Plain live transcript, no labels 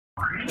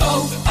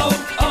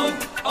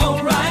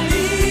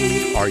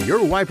O'Reilly. Are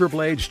your wiper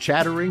blades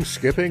chattering,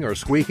 skipping, or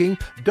squeaking?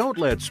 Don't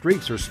let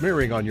streaks or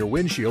smearing on your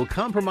windshield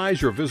compromise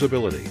your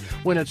visibility.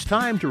 When it's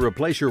time to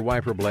replace your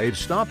wiper blades,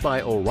 stop by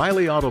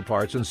O'Reilly Auto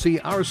Parts and see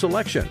our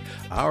selection.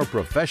 Our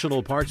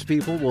professional parts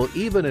people will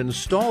even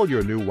install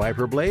your new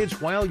wiper blades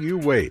while you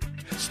wait.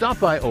 Stop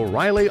by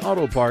O'Reilly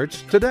Auto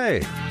Parts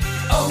today.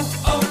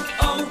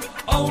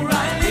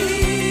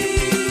 O'Reilly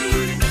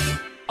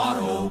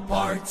Auto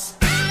Parts.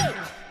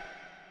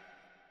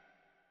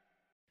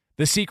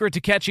 The secret to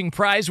catching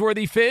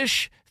prize-worthy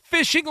fish?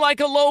 Fishing like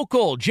a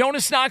local.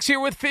 Jonas Knox here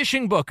with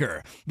Fishing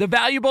Booker. The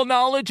valuable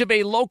knowledge of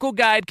a local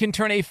guide can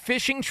turn a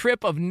fishing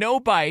trip of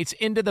no bites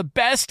into the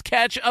best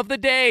catch of the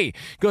day.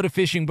 Go to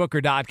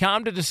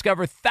fishingbooker.com to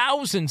discover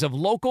thousands of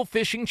local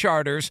fishing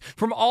charters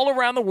from all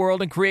around the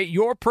world and create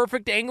your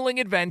perfect angling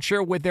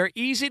adventure with their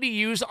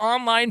easy-to-use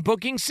online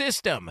booking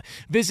system.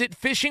 Visit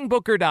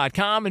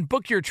fishingbooker.com and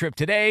book your trip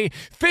today.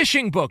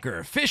 Fishing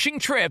Booker. Fishing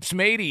trips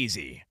made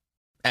easy.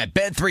 At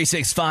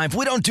Bet365,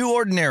 we don't do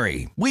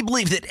ordinary. We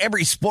believe that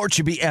every sport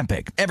should be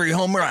epic. Every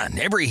home run,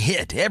 every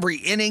hit, every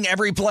inning,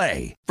 every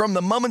play. From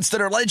the moments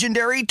that are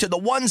legendary to the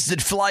ones that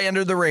fly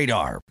under the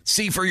radar.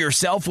 See for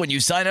yourself when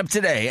you sign up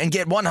today and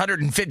get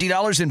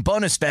 $150 in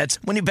bonus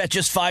bets when you bet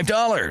just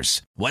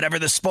 $5. Whatever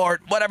the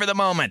sport, whatever the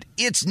moment,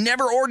 it's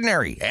never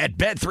ordinary at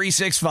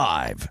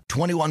Bet365.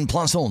 21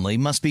 plus only.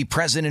 Must be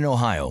present in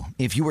Ohio.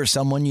 If you or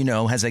someone you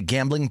know has a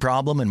gambling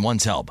problem and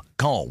wants help,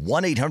 call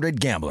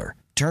 1-800-GAMBLER.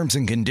 Terms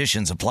and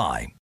conditions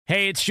apply.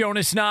 Hey, it's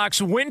Jonas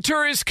Knox.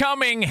 Winter is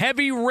coming.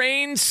 Heavy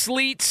rain,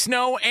 sleet,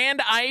 snow,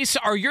 and ice.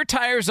 Are your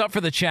tires up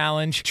for the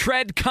challenge?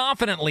 Tread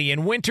confidently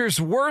in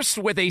winter's worst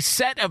with a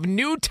set of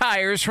new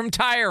tires from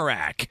Tire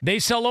Rack. They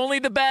sell only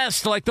the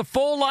best, like the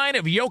full line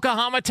of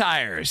Yokohama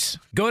tires.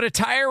 Go to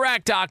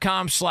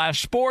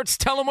TireRack.com/sports.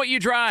 Tell them what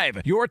you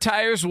drive. Your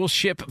tires will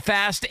ship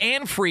fast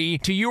and free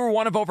to you or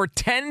one of over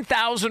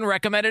 10,000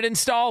 recommended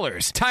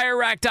installers.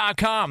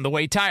 TireRack.com, the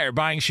way tire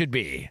buying should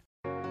be.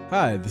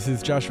 Hi, this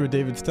is Joshua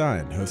David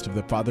Stein, host of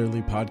the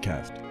Fatherly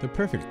Podcast, the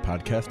perfect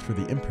podcast for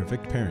the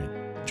imperfect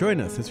parent. Join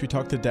us as we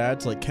talk to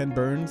dads like Ken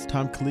Burns,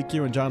 Tom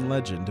Colicchio, and John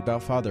Legend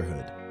about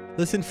fatherhood.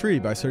 Listen free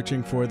by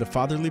searching for the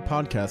Fatherly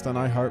Podcast on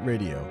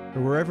iHeartRadio or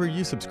wherever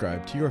you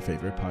subscribe to your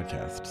favorite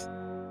podcasts.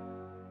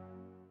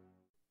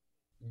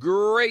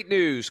 Great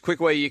news. Quick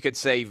way you could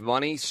save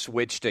money.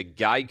 Switch to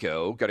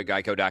Geico. Go to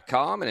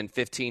geico.com, and in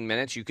 15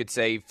 minutes you could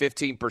save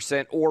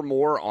 15% or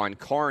more on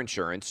car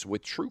insurance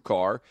with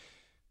TrueCar.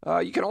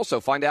 You can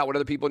also find out what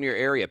other people in your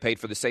area paid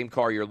for the same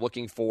car you're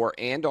looking for,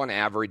 and on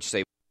average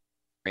save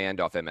 $1,000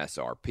 off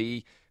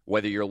MSRP.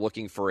 Whether you're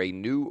looking for a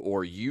new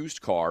or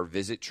used car,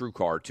 visit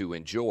TrueCar to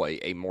enjoy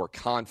a more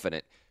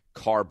confident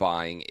car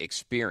buying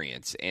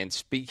experience. And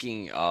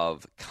speaking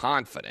of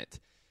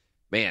confident,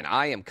 man,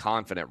 I am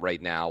confident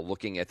right now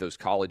looking at those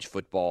college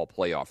football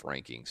playoff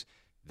rankings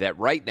that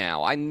right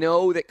now, I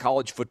know that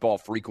college football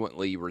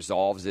frequently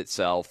resolves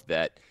itself,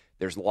 that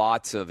there's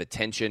lots of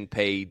attention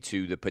paid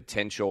to the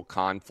potential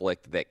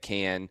conflict that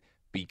can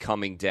be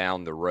coming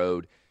down the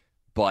road.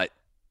 But,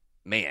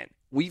 man,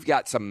 we've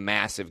got some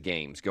massive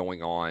games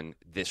going on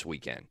this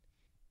weekend.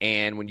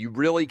 And when you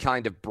really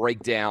kind of break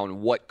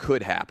down what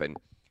could happen,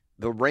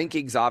 the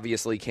rankings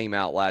obviously came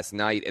out last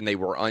night, and they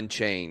were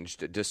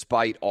unchanged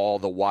despite all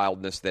the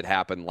wildness that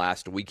happened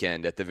last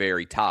weekend at the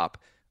very top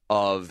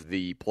of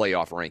the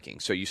playoff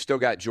rankings. So you still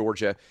got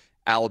Georgia,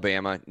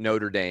 Alabama,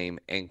 Notre Dame,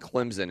 and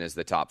Clemson as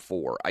the top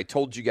four. I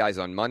told you guys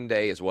on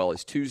Monday as well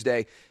as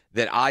Tuesday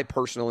that I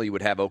personally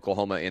would have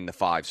Oklahoma in the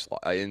 4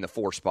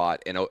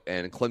 spot and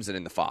Clemson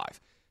in the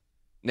 5.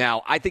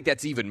 Now, I think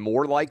that's even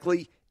more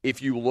likely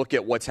if you look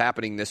at what's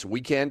happening this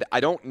weekend. I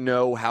don't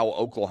know how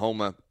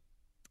Oklahoma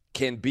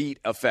can beat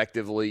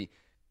effectively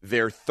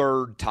their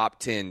third top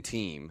 10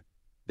 team,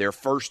 their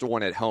first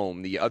one at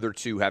home, the other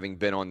two having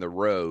been on the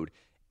road,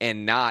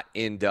 and not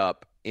end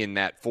up in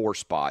that 4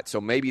 spot. So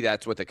maybe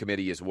that's what the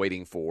committee is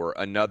waiting for,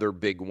 another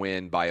big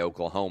win by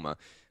Oklahoma.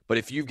 But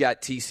if you've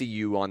got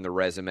TCU on the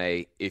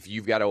resume, if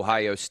you've got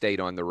Ohio State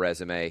on the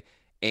resume,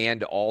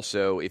 and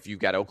also if you've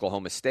got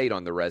Oklahoma State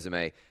on the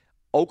resume,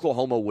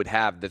 Oklahoma would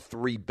have the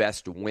 3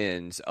 best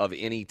wins of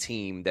any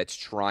team that's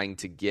trying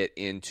to get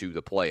into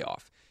the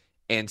playoff.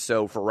 And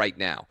so for right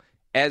now,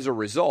 as a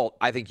result,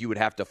 I think you would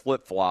have to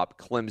flip-flop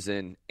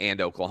Clemson and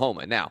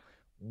Oklahoma. Now,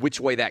 which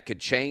way that could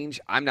change,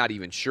 I'm not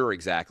even sure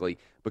exactly,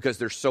 because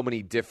there's so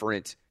many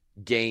different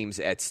games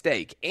at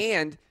stake.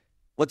 And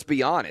let's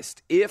be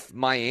honest, if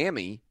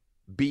Miami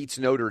beats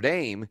Notre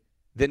Dame,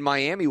 then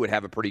Miami would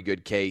have a pretty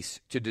good case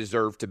to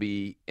deserve to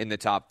be in the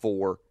top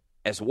 4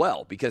 as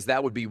well, because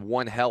that would be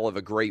one hell of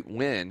a great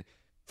win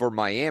for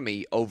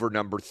Miami over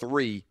number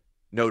 3,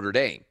 Notre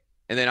Dame.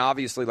 And then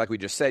obviously, like we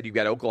just said, you've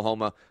got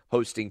Oklahoma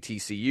hosting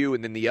TCU,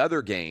 and then the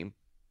other game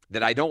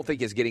that I don't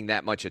think is getting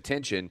that much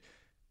attention,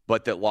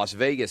 but that Las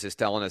Vegas is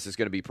telling us is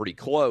going to be pretty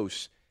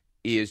close,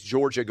 is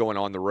Georgia going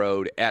on the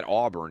road at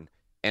Auburn,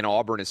 and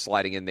Auburn is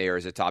sliding in there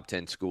as a top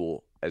 10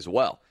 school as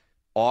well.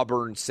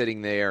 Auburn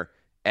sitting there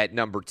at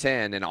number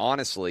 10, and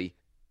honestly,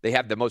 they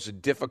have the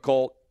most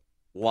difficult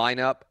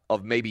lineup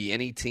of maybe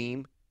any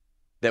team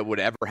that would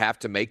ever have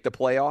to make the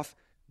playoff.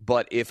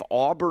 But if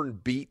Auburn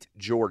beat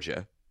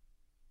Georgia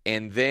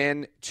and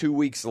then 2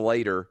 weeks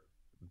later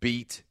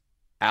beat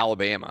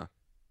Alabama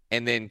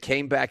and then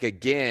came back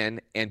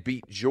again and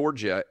beat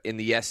Georgia in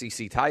the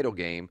SEC title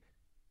game,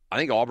 I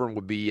think Auburn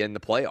would be in the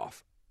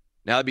playoff.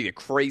 Now, that'd be a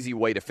crazy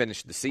way to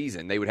finish the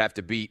season. They would have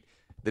to beat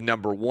the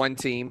number one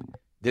team,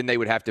 then they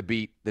would have to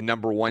beat the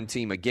number one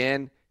team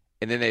again,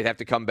 and then they'd have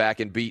to come back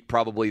and beat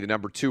probably the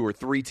number 2 or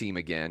 3 team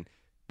again.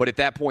 But at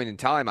that point in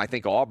time, I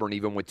think Auburn,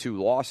 even with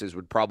 2 losses,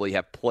 would probably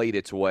have played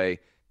its way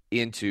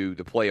into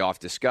the playoff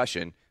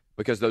discussion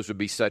because those would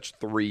be such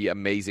 3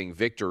 amazing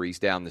victories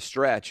down the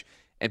stretch,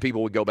 and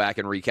people would go back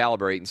and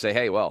recalibrate and say,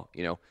 hey, well,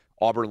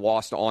 Auburn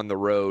lost on the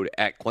road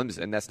at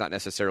Clemson. That's not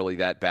necessarily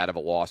that bad of a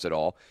loss at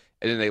all.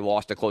 And then they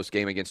lost a close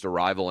game against a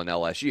rival in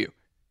LSU.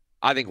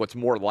 I think what's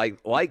more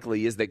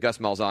likely is that Gus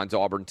Malzahn's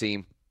Auburn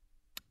team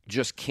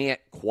just can't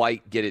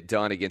quite get it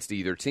done against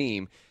either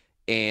team,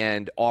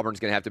 and Auburn's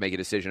going to have to make a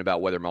decision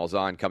about whether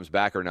Malzahn comes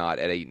back or not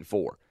at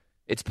 8-4.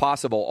 It's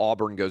possible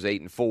Auburn goes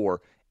 8-4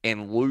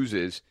 and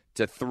loses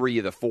to 3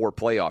 of the 4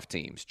 playoff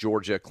teams,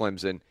 Georgia,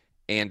 Clemson,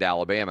 and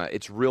Alabama.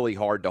 It's really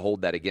hard to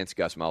hold that against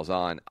Gus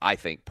Malzahn, I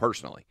think,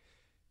 personally.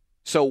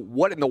 So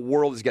what in the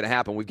world is going to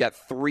happen? We've got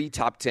 3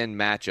 top 10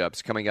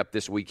 matchups coming up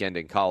this weekend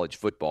in college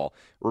football.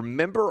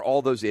 Remember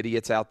all those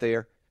idiots out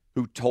there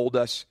who told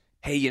us,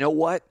 hey, you know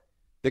what?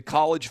 The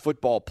college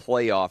football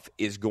playoff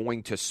is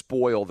going to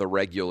spoil the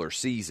regular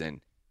season.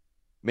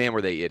 Man,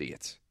 were they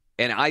idiots.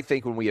 And I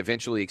think when we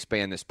eventually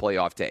expand this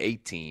playoff to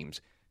 8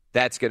 teams,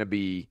 that's going to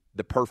be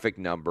the perfect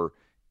number.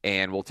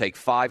 And we'll take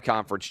 5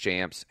 conference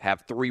champs,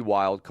 have 3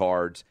 wild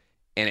cards,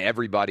 and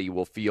everybody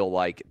will feel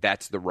like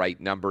that's the right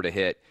number to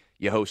hit.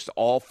 You host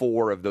all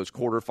 4 of those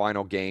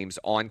quarterfinal games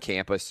on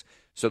campus.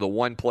 So the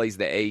 1 plays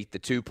the 8, the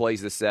 2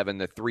 plays the 7,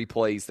 the 3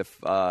 plays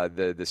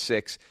the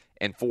 6,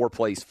 and 4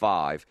 plays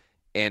 5.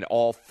 And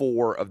all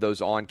 4 of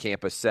those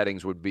on-campus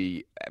settings would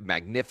be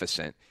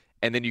magnificent.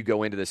 And then you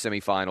go into the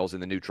semifinals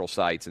and the neutral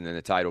sites and then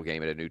the title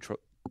game at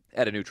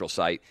a neutral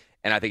site.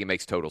 And I think it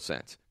makes total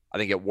sense. I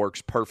think it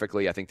works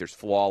perfectly. I think there's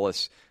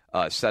flawless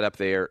setup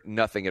there.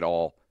 Nothing at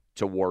all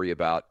to worry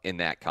about in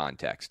that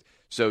context.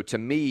 So to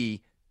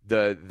me,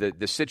 the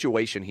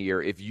situation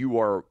here, if you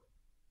are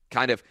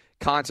kind of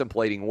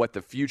contemplating what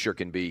the future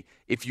can be,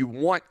 if you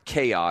want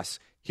chaos,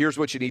 here's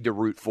what you need to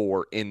root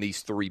for in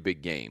these 3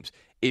 big games.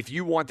 If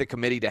you want the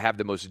committee to have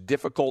the most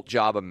difficult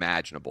job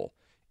imaginable,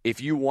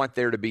 if you want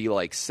there to be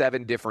like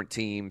 7 different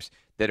teams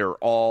that are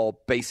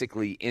all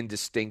basically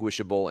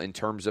indistinguishable in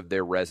terms of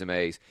their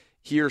resumes,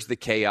 here's the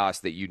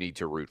chaos that you need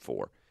to root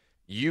for.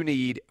 You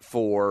need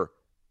for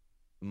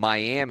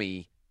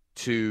Notre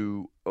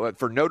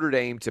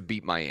Dame to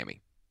beat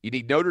Miami. You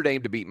need Notre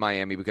Dame to beat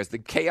Miami because the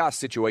chaos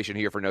situation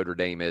here for Notre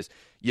Dame is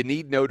you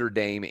need Notre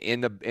Dame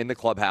in the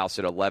clubhouse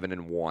at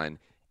 11-1,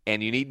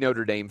 and you need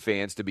Notre Dame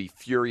fans to be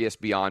furious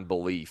beyond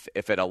belief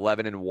if at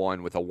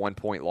 11-1 with a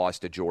 1-point loss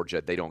to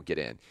Georgia they don't get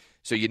in.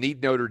 So you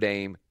need Notre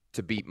Dame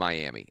to beat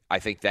Miami. I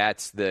think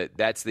that's the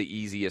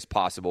easiest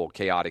possible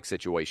chaotic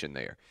situation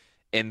there.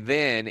 And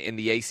then in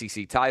the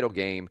ACC title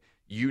game,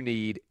 you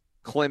need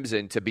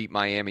Clemson to beat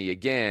Miami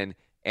again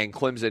and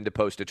Clemson to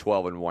post a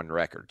 12-1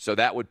 record. So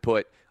that would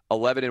put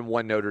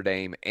 11-1 Notre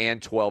Dame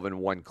and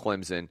 12-1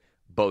 Clemson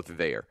both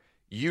there.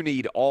 You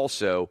need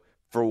also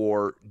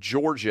for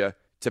Georgia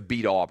to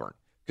beat Auburn.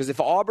 Because if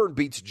Auburn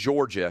beats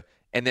Georgia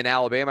and then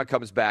Alabama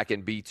comes back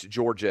and beats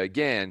Georgia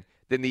again,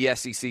 then the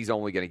SEC is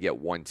only going to get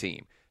 1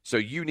 team. So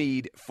you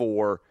need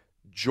for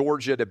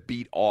Georgia to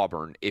beat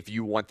Auburn if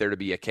you want there to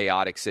be a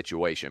chaotic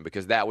situation,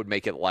 because that would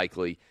make it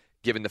likely,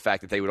 given the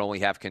fact that they would only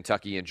have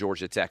Kentucky and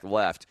Georgia Tech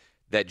left,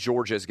 that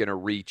Georgia is going to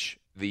reach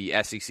the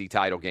SEC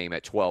title game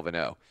at 12-0.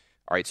 All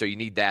right, so you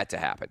need that to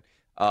happen.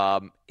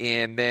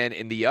 And then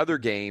in the other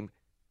game,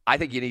 I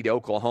think you need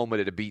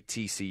Oklahoma to beat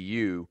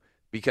TCU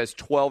because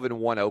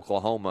 12-1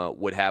 Oklahoma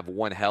would have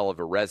one hell of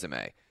a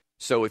resume.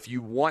 So if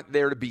you want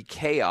there to be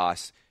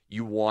chaos,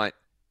 you want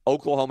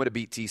Oklahoma to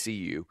beat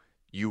TCU,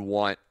 you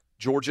want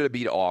Georgia to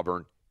beat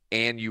Auburn,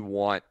 and you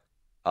want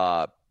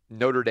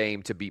Notre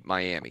Dame to beat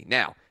Miami.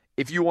 Now,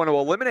 if you want to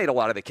eliminate a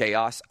lot of the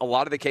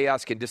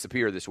chaos can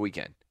disappear this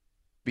weekend.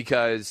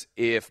 Because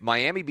if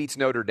Miami beats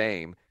Notre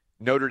Dame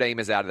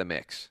is out of the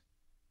mix.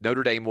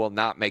 Notre Dame will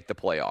not make the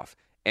playoff.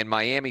 And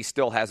Miami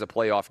still has a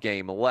playoff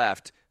game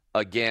left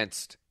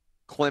against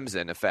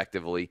Clemson,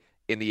 effectively,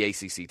 in the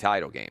ACC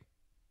title game.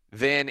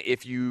 Then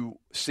if you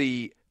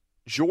see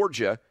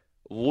Georgia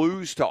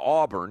lose to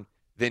Auburn,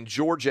 then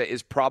Georgia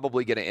is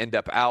probably going to end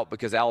up out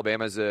because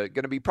Alabama is going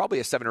to be probably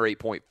a 7 or 8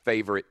 point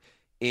favorite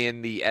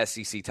in the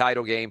SEC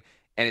title game.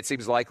 And it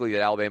seems likely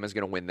that Alabama is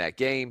going to win that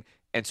game.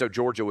 And so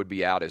Georgia would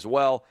be out as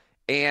well.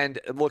 And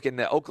look, in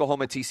the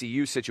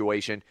Oklahoma-TCU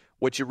situation,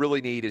 what you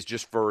really need is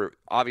just for,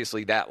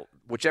 obviously, that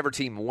whichever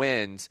team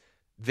wins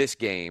this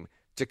game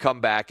to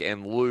come back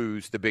and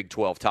lose the Big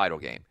 12 title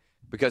game.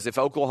 Because if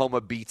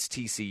Oklahoma beats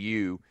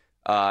TCU,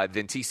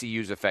 then TCU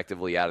is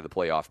effectively out of the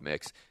playoff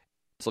mix.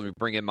 So let me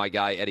bring in my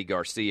guy, Eddie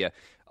Garcia.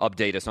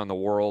 update us on the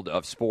world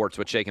of sports.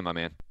 What's shaking, my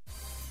man?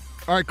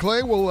 All right,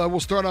 Clay, we'll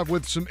start off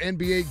with some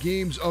NBA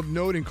games of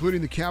note,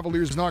 including the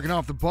Cavaliers knocking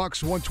off the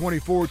Bucks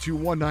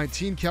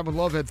 124-119. Kevin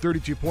Love had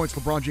 32 points.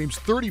 LeBron James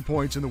 30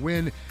 points in the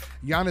win.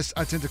 Giannis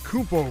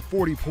Antetokounmpo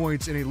 40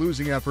 points in a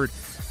losing effort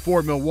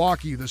for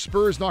Milwaukee. The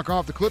Spurs knock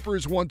off the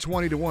Clippers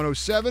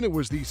 120-107. It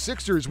was the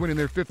Sixers winning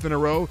their fifth in a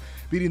row,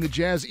 beating the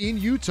Jazz in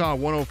Utah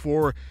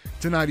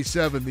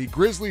 104-97. The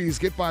Grizzlies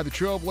get by the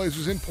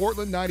Trailblazers in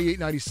Portland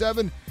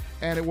 98-97.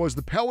 And it was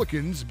the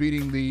Pelicans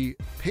beating the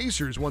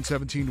Pacers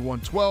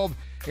 117-112.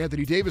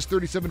 Anthony Davis,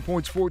 37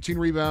 points, 14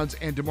 rebounds,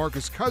 and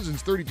DeMarcus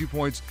Cousins, 32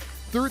 points,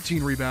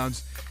 13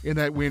 rebounds in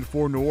that win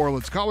for New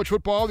Orleans. College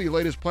football, the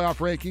latest playoff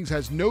rankings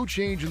has no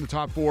change in the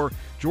top four.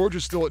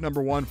 Georgia's still at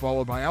number one,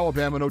 followed by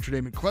Alabama, Notre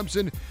Dame, and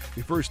Clemson.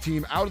 The first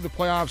team out of the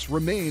playoffs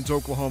remains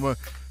Oklahoma,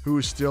 who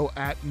is still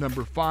at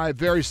number 5.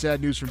 Very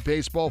sad news from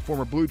baseball.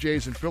 Former Blue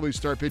Jays and Phillies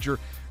star pitcher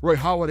Roy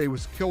Halladay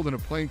was killed in a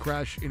plane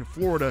crash in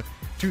Florida.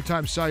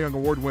 Two-time Cy Young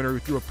Award winner who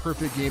threw a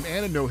perfect game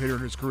and a no-hitter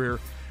in his career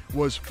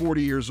was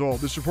 40 years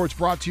old. This report's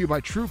brought to you by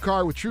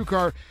TrueCar. With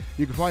TrueCar,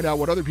 you can find out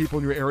what other people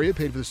in your area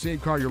paid for the same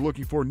car you're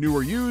looking for, new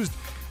or used.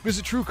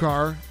 Visit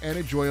TrueCar and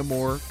enjoy a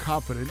more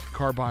confident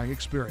car buying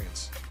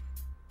experience.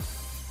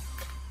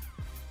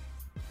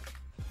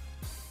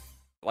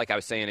 Like I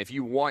was saying, if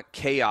you want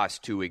chaos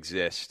to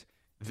exist,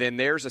 then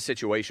there's a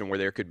situation where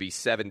there could be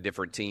 7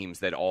 different teams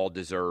that all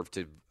deserve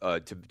to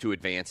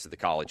advance to the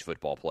college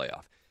football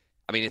playoff.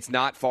 I mean, it's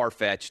not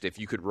far-fetched if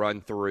you could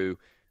run through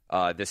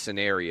the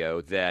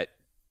scenario that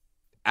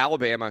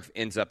Alabama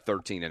ends up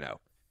 13-0,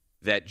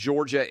 that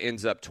Georgia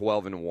ends up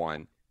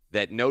 12-1,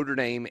 that Notre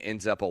Dame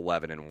ends up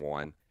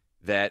 11-1,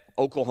 that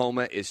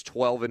Oklahoma is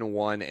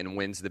 12-1 and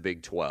wins the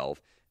Big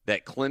 12,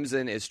 that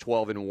Clemson is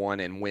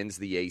 12-1 and wins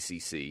the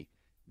ACC,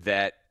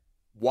 that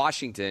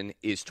Washington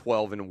is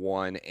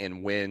 12-1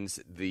 and wins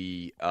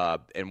the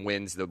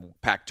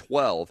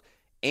Pac-12,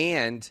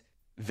 and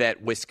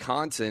that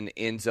Wisconsin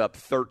ends up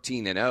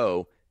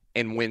 13-0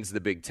 and wins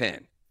the Big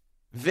 10.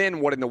 Then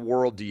what in the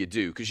world do you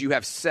do? Because you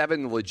have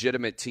 7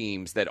 legitimate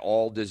teams that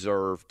all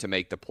deserve to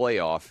make the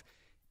playoff,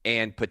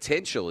 and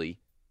potentially,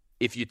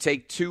 if you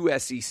take 2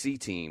 SEC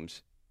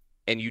teams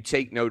and you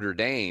take Notre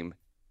Dame,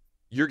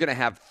 you're going to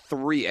have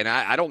 3, and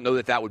I don't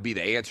know that would be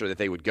the answer that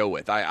they would go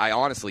with. I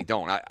honestly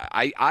don't.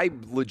 I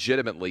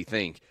legitimately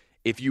think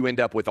if you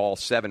end up with all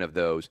 7 of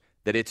those,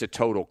 that it's a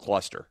total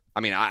cluster. I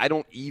mean, I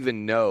don't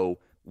even know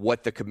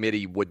what the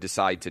committee would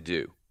decide to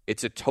do.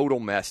 It's a total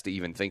mess to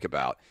even think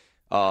about.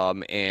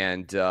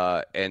 And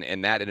that in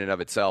and of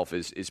itself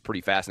is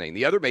pretty fascinating.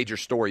 The other major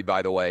story,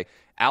 by the way,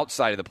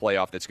 outside of the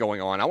playoff that's going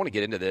on, I want to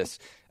get into this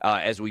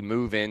as we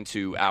move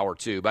into hour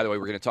 2. By the way,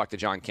 we're going to talk to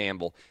John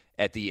Campbell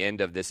at the end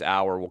of this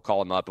hour. We'll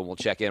call him up and we'll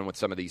check in with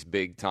some of these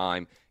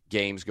big-time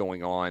games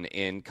going on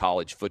in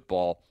college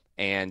football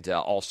and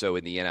also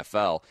in the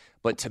NFL.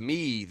 But to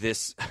me,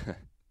 this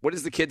 – what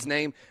is the kid's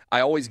name?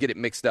 I always get it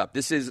mixed up.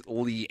 This is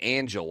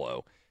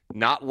LiAngelo,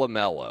 not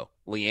LaMelo.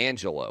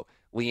 LiAngelo.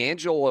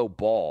 LiAngelo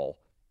Ball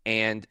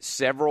and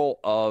several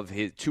of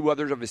 2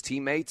 others of his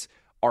teammates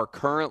are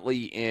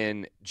currently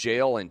in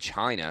jail in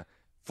China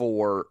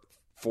for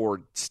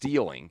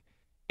stealing.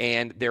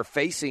 And they're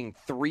facing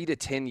 3 to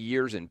 10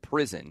 years in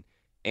prison.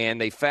 And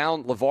they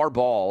found LeVar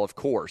Ball, of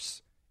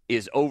course,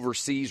 is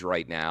overseas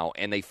right now.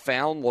 And they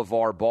found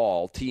LeVar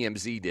Ball,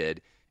 TMZ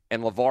did,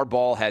 and LeVar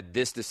Ball had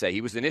this to say.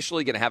 He was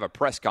initially going to have a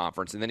press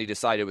conference, and then he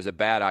decided it was a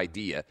bad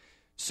idea.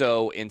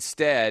 So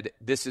instead,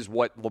 this is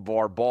what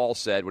LeVar Ball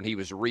said when he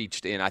was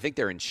reached in, I think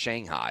they're in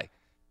Shanghai.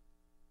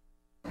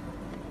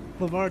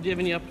 LeVar, do you have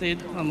any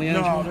update on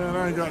LiAngelo? No, man,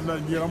 I ain't got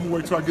nothing yet. I'm going to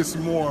wait till I get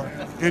some more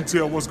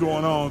intel what's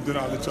going on, then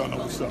I'll let y'all know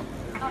what's up.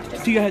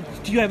 Do you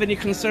have any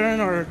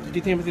concern, or do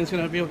you think everything's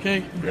going to be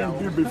okay? Yeah,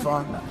 it'll be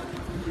fine.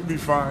 It'll be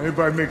fine.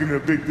 Everybody making it a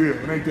big deal.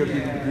 It ain't that big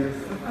of a deal.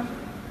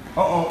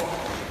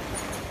 Uh-oh.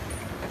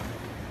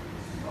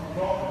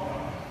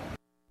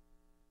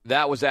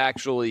 That was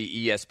actually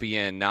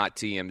ESPN, not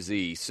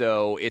TMZ.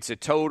 So it's a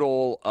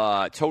total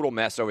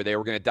mess over there.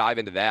 We're going to dive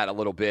into that a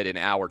little bit in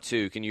hour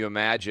 2. Can you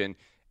imagine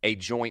a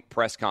joint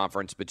press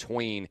conference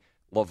between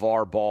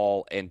LeVar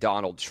Ball and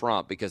Donald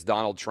Trump, because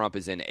Donald Trump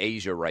is in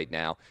Asia right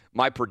now?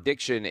 My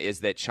prediction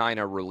is that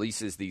China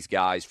releases these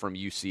guys from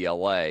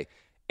UCLA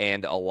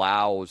and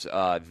allows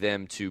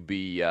them to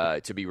be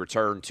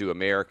returned to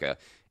America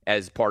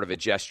as part of a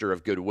gesture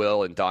of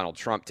goodwill, and Donald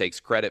Trump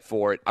takes credit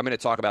for it. I'm going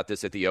to talk about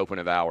this at the open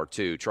of hour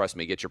 2. Trust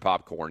me, get your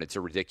popcorn. It's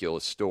a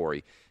ridiculous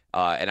story,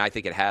 and I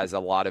think it has a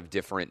lot of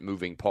different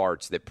moving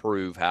parts that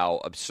prove how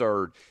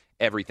absurd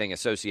everything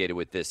associated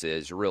with this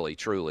is. Really,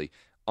 truly,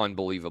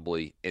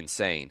 unbelievably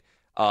insane.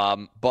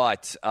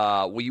 But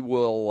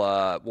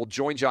we'll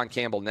join John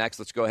Campbell next.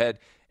 Let's go ahead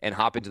and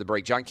hop into the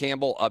break. John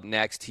Campbell up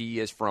next. He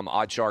is from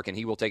Oddshark, and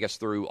he will take us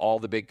through all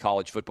the big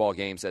college football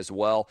games as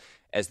well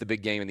as the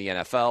big game in the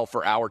NFL.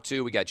 For hour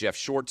 2, we got Jeff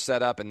Short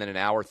set up, and then in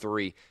hour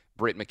 3,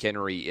 Britt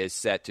McHenry is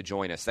set to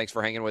join us. Thanks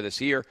for hanging with us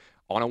here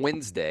on a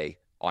Wednesday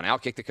on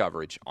Outkick the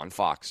Coverage on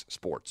Fox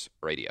Sports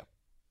Radio.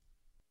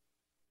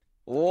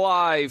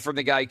 Live from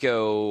the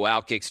Geico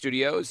Outkick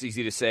Studios.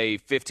 Easy to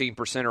save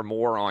 15% or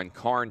more on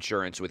car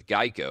insurance with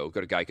Geico. Go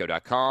to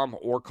geico.com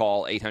or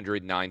call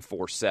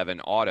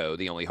 800-947-AUTO.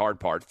 The only hard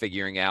part,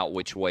 figuring out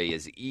which way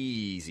is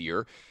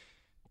easier.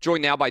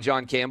 Joined now by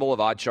John Campbell of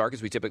OddsShark,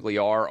 as we typically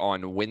are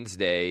on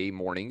Wednesday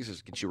mornings.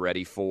 Let's get you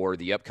ready for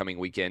the upcoming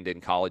weekend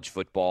in college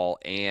football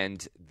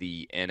and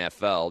the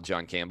NFL.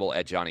 John Campbell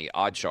at Johnny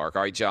OddsShark.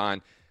 All right,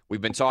 John. We've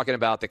been talking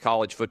about the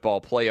college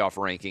football playoff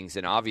rankings,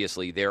 and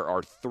obviously there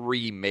are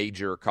three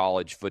major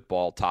college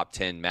football top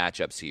 10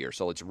 matchups here.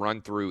 So let's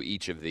run through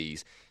each of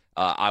these.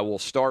 I will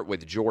start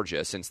with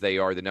Georgia, since they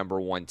are the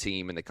number one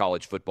team in the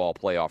college football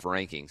playoff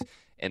rankings,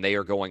 and they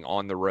are going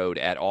on the road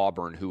at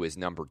Auburn, who is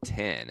number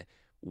 10.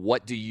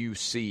 What do you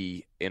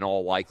see in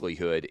all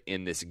likelihood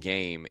in this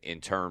game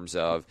in terms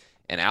of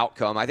an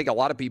outcome? I think a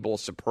lot of people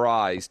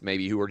surprised,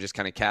 maybe who are just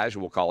kind of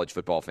casual college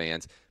football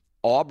fans,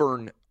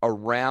 Auburn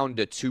around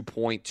a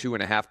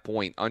 2.5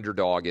 point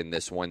underdog in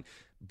this one,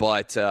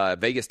 but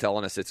Vegas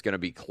telling us it's going to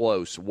be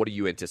close. What do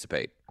you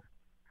anticipate?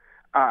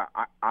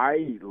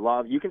 I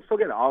love, you can still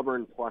get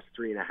Auburn plus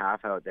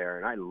 3.5 out there,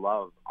 and I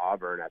love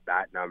Auburn at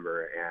that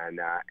number.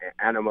 And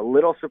I'm a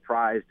little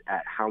surprised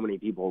at how many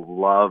people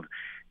love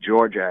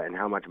Georgia and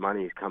how much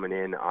money is coming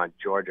in on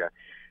Georgia.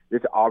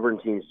 This Auburn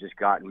team's just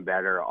gotten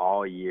better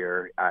all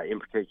year,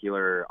 in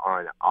particular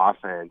on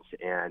offense.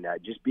 And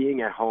just being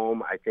at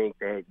home, I think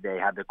they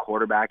have the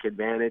quarterback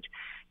advantage.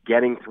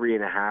 Getting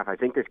 3.5, I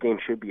think this game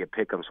should be a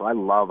pick'em. So I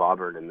love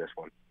Auburn in this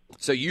one.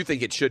 So you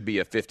think it should be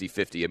a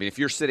 50-50? I mean, if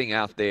you're sitting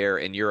out there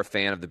and you're a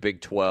fan of the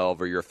Big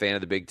 12 or you're a fan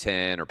of the Big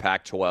 10 or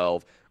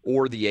Pac-12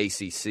 or the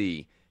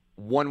ACC,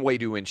 one way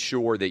to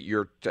ensure that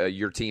your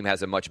team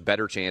has a much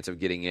better chance of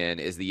getting in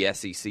is the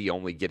SEC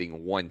only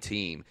getting one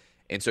team.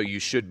 And so you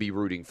should be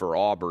rooting for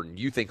Auburn.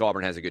 You think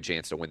Auburn has a good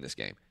chance to win this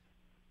game?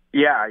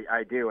 Yeah,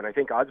 I do. And I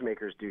think odds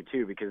makers do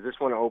too, because this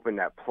one opened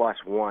at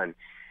 +1.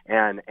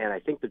 And I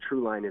think the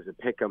true line is a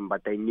pick'em,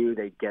 but they knew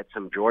they'd get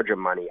some Georgia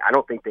money. I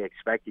don't think they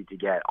expected to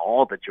get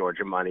all the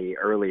Georgia money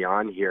early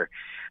on here.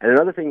 And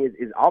another thing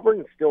is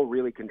Auburn still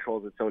really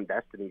controls its own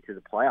destiny to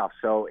the playoffs.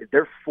 So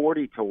they're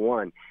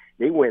 40-1.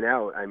 They win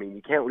out. I mean,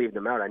 you can't leave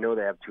them out. I know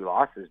they have 2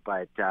 losses,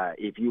 but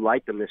if you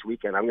like them this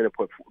weekend, I'm going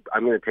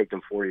to take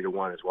them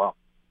 40-1 as well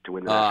to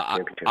win the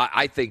championship.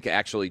 I think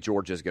actually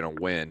Georgia's going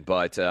to win,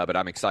 but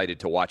I'm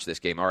excited to watch this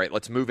game. All right,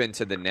 let's move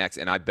into the next.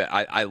 And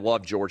I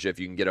love Georgia if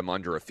you can get them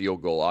under a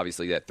field goal.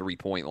 Obviously, that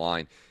 3-point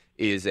line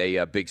is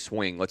a big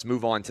swing. Let's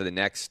move on to the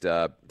next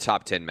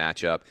top 10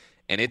 matchup,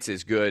 and it's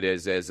as good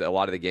as a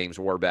lot of the games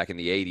were back in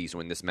the 80s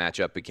when this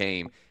matchup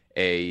became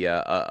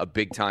a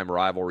big-time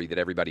rivalry that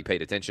everybody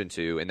paid attention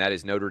to, and that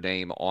is Notre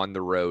Dame on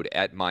the road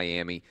at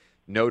Miami.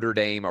 Notre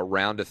Dame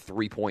around a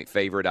 3-point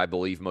favorite, I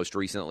believe, most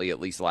recently, at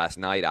least last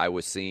night, I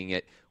was seeing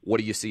it. What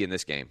do you see in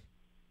this game?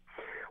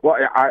 Well,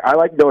 I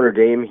like Notre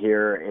Dame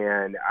here,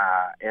 and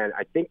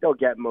I think they'll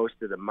get most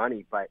of the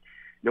money, but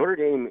Notre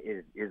Dame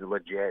is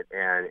legit,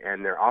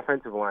 and their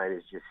offensive line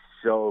is just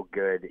so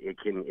good. It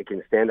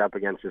can stand up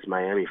against this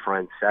Miami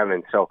front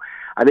seven. So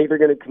I think they're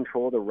going to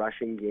control the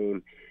rushing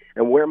game.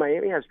 And where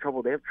Miami has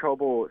trouble, they have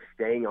trouble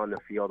staying on the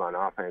field on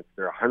offense.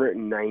 They're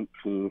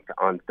 119th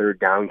on third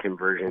down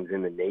conversions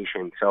in the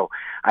nation. So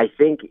I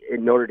think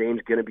Notre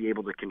Dame's going to be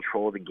able to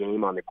control the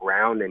game on the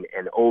ground, and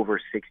over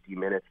 60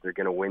 minutes, they're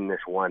going to win this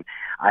one.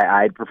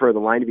 I'd prefer the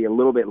line to be a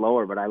little bit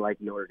lower, but I like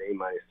Notre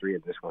Dame -3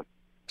 in this one.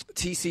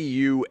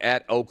 TCU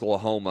at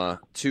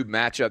Oklahoma to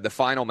match up, the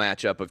final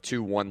matchup of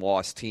 2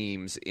 one-loss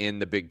teams in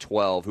the Big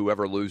 12.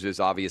 Whoever loses,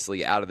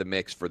 obviously, out of the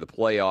mix for the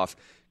playoff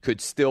could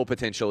still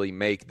potentially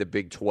make the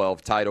Big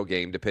 12 title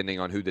game, depending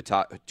on who the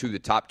top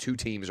 2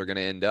 teams are going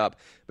to end up,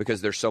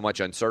 because there's so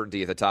much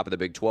uncertainty at the top of the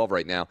Big 12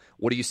 right now.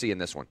 What do you see in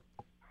this one?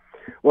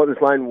 Well,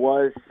 this line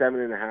was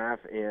 7.5,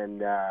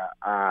 and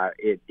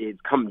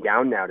it's come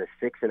down now to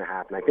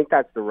 6.5, and I think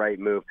that's the right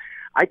move.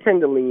 I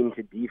tend to lean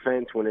to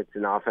defense when it's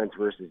an offense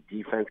versus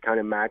defense kind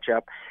of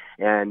matchup,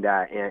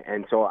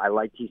 and so I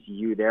like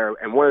TCU there.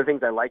 And one of the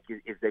things I like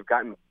is they've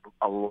gotten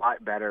a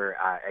lot better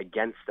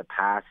against the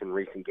pass in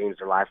recent games.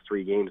 Their last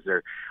 3 games,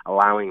 they're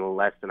allowing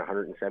less than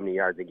 170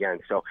 yards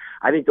against. So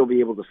I think they'll be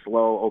able to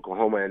slow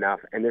Oklahoma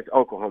enough, and this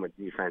Oklahoma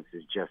defense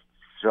is just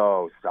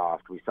so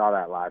soft. We saw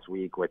that last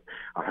week with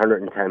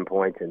 110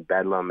 points in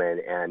Bedlam,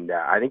 and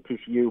I think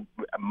TCU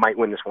might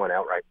win this one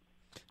outright.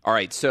 All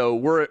right, so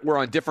we're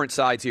on different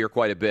sides here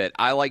quite a bit.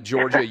 I like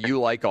Georgia, you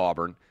like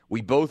Auburn.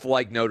 We both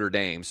like Notre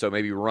Dame, so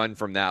maybe run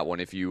from that one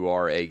if you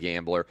are a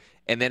gambler.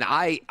 And then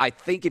I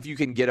think if you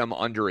can get them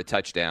under a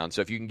touchdown,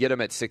 so if you can get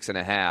them at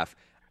 6.5,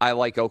 I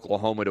like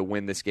Oklahoma to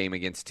win this game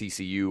against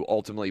TCU,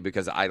 ultimately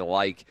because I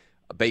like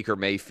Baker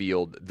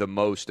Mayfield the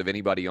most of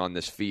anybody on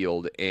this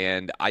field,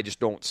 and I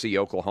just don't see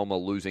Oklahoma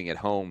losing at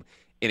home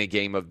in a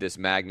game of this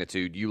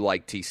magnitude. You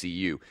like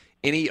TCU.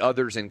 Any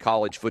others in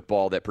college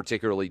football that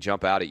particularly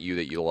jump out at you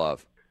that you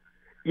love?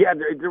 Yeah,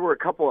 there were a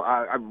couple.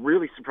 I'm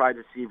really surprised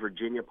to see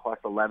Virginia plus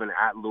 11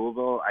 at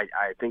Louisville.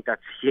 I think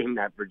that's a game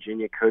that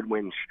Virginia could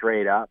win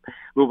straight up.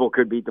 Louisville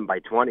could beat them by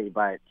 20,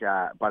 but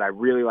I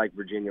really like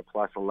Virginia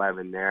plus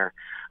 11 there.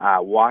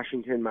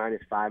 Washington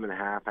minus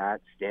 5.5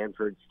 at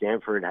Stanford.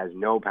 Stanford has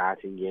no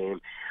passing game,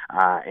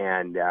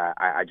 and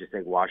I just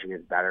think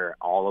Washington's better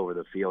all over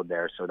the field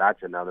there. So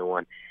that's another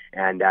one.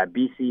 And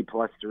BC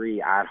plus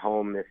 3 at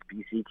home. This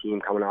BC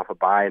team coming off a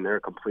bye, and they're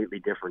a completely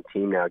different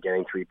team now,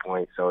 getting 3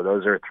 points. So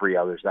those are 3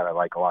 others that I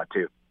like a lot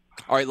too.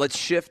 All right, let's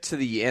shift to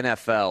the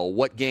NFL.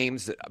 What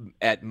games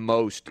at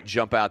most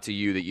jump out to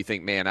you that you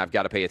think, man, I've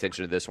got to pay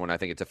attention to this one? I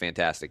think it's a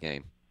fantastic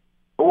game.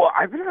 Well,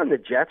 I've been on the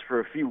Jets for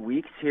a few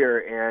weeks here,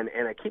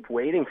 and I keep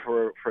waiting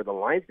for the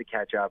lines to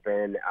catch up,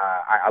 and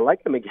I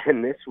like them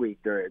again this week.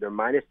 They're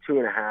minus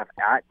 2.5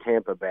 at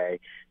Tampa Bay,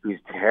 who's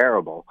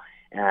terrible.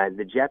 And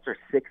the Jets are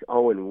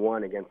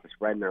 6-0-1 against the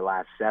spread in their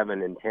last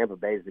 7, and Tampa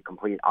Bay is the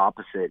complete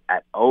opposite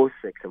at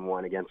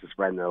 0-6-1 against the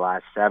spread in their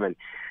last 7.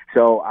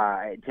 So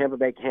Tampa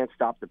Bay can't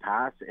stop the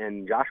pass,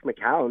 and Josh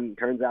McCown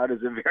turns out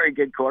is a very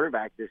good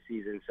quarterback this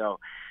season. So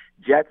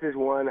Jets is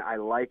one I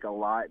like a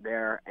lot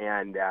there,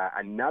 and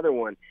another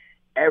one.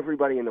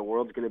 Everybody in the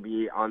world is going to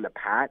be on the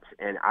Pats,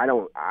 and I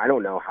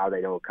don't know how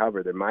they don't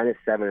cover. They're minus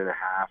 7.5,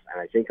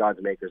 and I think odds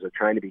makers are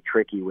trying to be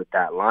tricky with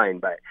that line,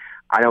 but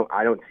I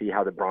don't see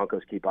how the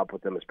Broncos keep up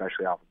with them,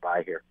 especially off the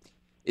bye here.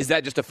 Is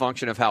that just a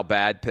function of how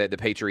bad the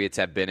Patriots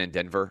have been in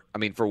Denver? I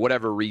mean, for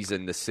whatever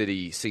reason, the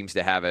city seems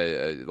to have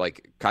a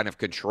kind of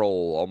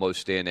control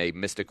almost in a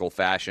mystical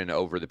fashion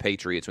over the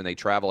Patriots. When they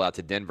travel out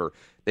to Denver,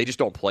 they just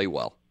don't play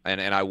well.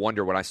 And I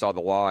wonder, when I saw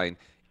the line,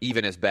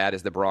 even as bad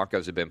as the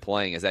Broncos have been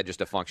playing, is that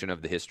just a function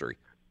of the history?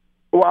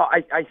 Well,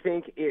 I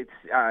think it's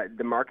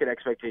the market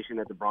expectation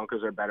that the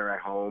Broncos are better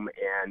at home,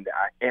 and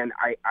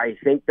I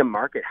think the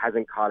market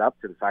hasn't caught up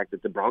to the fact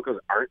that the Broncos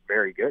aren't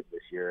very good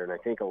this year, and I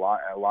think a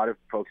lot of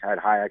folks had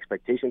high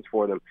expectations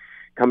for them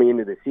coming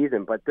into the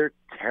season, but they're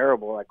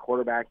terrible at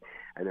quarterback,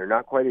 and they're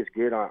not quite as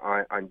good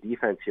on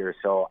defense here.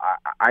 So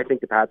I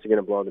think the Pats are going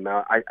to blow them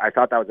out. I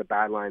thought that was a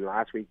bad line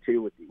last week,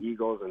 too, with the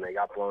Eagles, and they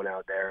got blown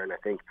out there, and I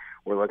think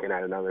we're looking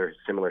at another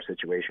similar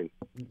situation.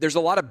 There's a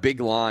lot of big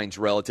lines,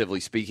 relatively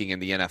speaking, in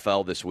the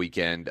NFL this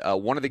weekend.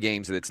 One of the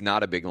games that's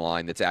not a big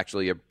line that's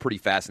actually a pretty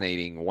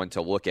fascinating one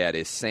to look at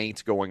is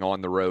Saints going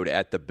on the road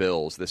at the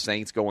Bills. The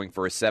Saints going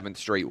for a 7th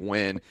straight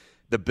win.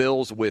 The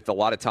Bills with a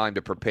lot of time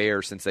to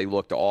prepare since they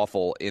looked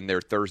awful in their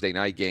Thursday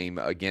night game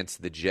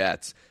against the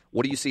Jets.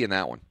 What do you see in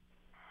that one?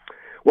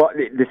 Well,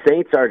 the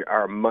Saints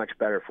are a much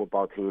better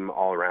football team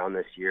all around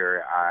this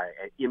year,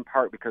 in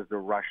part because they're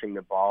rushing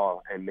the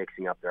ball and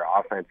mixing up their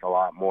offense a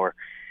lot more.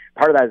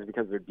 Part of that is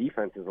because their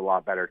defense is a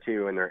lot better,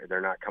 too, and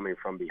they're not coming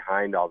from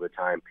behind all the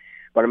time.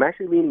 But I'm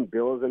actually leaning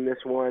Bills in this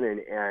one,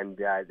 and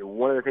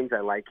one of the things I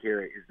like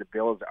here is the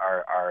Bills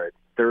are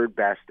third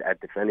best at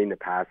defending the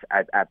pass,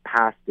 at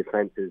pass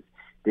defenses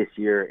this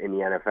year in the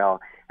NFL,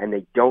 and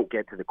they don't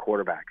get to the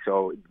quarterback.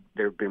 So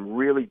they've been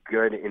really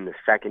good in the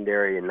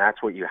secondary, and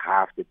that's what you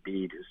have to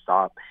be to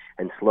stop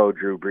and slow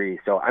Drew Brees.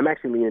 So I'm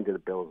actually leaning to the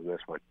Bills in this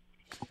one.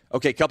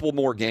 Okay, a couple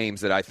more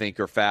games that I think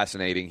are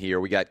fascinating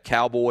here. We got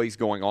Cowboys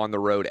going on the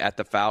road at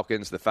the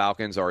Falcons. The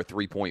Falcons are a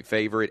 3-point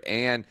favorite,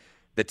 and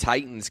the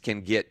Titans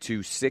can get to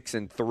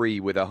 6-3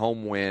 with a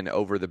home win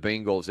over the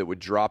Bengals. It would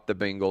drop the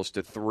Bengals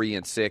to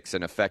 3-6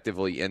 and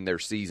effectively end their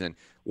season.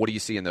 What do you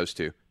see in those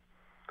two?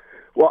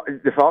 Well,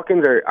 the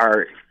Falcons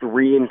are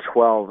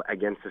 3-12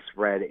 against the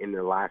spread in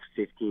their last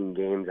 15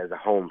 games as a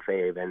home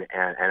fave, and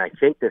I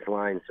think this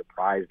line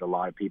surprised a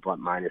lot of people at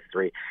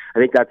 -3. I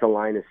think that's a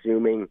line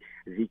assuming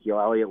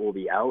Ezekiel Elliott will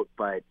be out,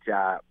 but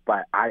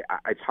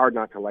it's hard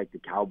not to like the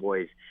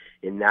Cowboys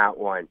in that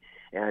one.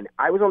 And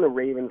I was on the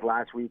Ravens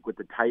last week with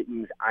the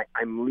Titans.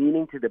 I'm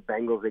leaning to the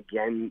Bengals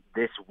again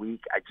this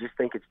week. I just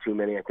think it's too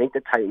many. I think the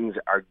Titans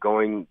are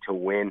going to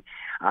win,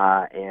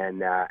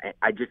 and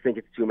I just think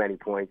it's too many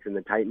points. And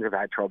the Titans have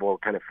had trouble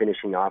kind of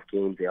finishing off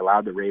games. They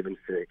allowed the Ravens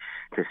to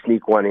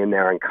sneak one in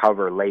there and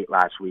cover late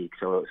last week.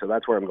 So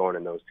that's where I'm going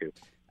in those two.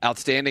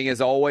 Outstanding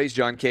as always,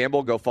 John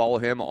Campbell. Go follow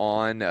him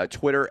on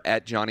Twitter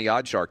at Johnny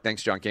Oddshark.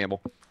 Thanks, John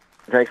Campbell.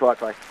 Thanks a lot,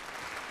 Clay.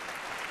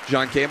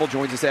 John Campbell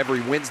joins us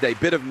every Wednesday.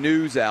 Bit of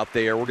news out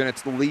there. We're going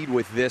to lead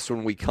with this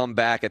when we come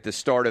back at the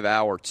start of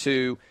Hour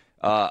 2.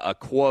 A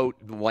quote,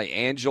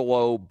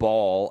 Angelo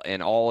Ball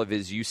and all of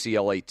his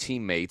UCLA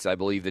teammates, I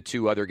believe the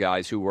 2 other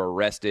guys who were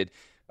arrested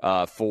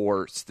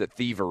for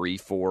thievery,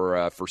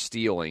 for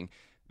stealing,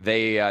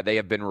 they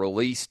have been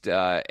released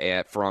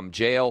from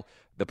jail.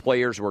 The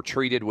players were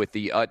treated with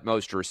the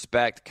utmost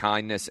respect,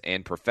 kindness,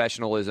 and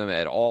professionalism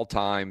at all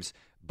times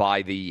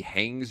by the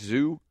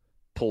Hangzhou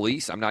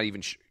police. I'm not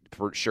even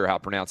sure how to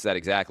pronounce that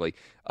exactly.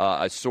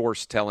 A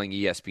source telling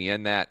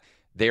ESPN that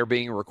they're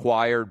being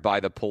required by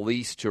the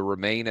police to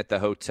remain at the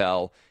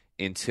hotel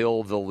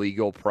until the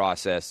legal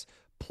process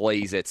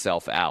plays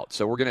itself out.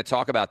 So we're going to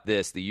talk about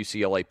this, the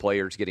UCLA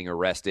players getting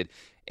arrested,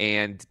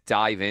 and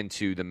dive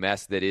into the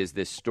mess that is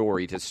this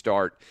story to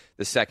start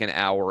the second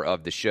hour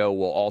of the show.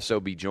 We'll also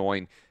be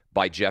joined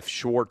by Jeff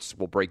Schwartz.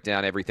 We'll break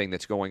down everything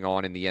that's going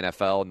on in the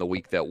NFL in the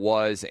week that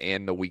was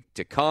and the week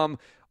to come.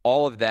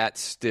 All of that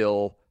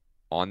still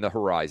on the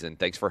horizon.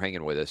 Thanks for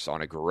hanging with us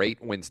on a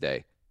great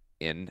Wednesday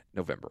in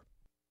November.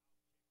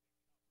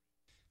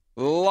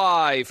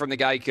 Live from the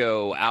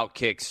Geico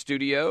Outkick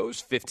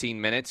Studios,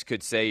 15 minutes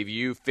could save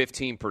you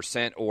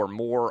 15% or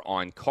more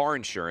on car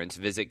insurance.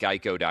 Visit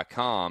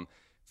geico.com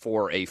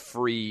for a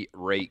free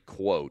rate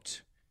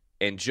quote.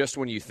 And just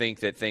when you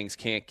think that things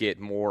can't get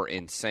more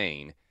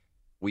insane,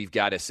 we've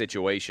got a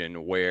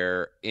situation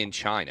where in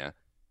China,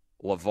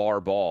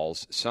 LeVar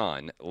Ball's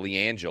son,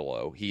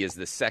 LiAngelo, he is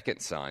the second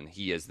son.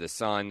 He is the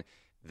son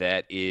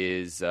that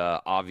is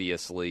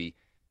obviously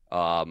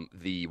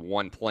the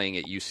one playing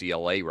at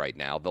UCLA right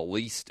now, the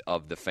least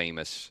of the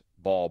famous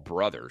Ball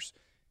brothers.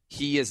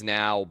 He has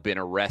now been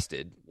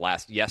arrested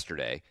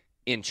yesterday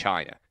in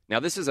China. Now,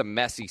 this is a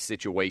messy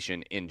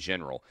situation in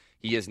general.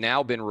 He has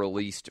now been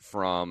released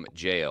from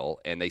jail,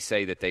 and they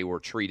say that they were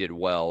treated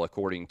well,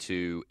 according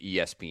to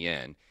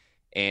ESPN.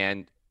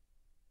 And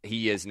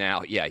he is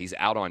now, he's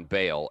out on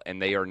bail, and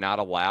they are not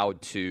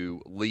allowed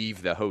to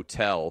leave the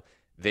hotel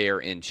there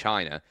in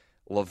China.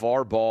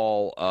 LeVar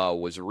Ball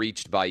was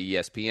reached by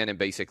ESPN and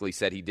basically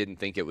said he didn't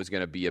think it was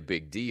going to be a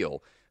big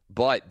deal.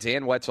 But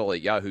Dan Wetzel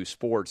at Yahoo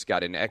Sports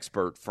got an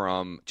expert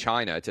from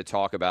China to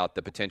talk about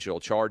the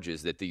potential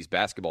charges that these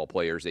basketball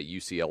players at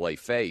UCLA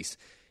face,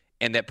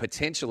 and that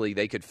potentially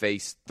they could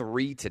face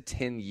 3 to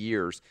 10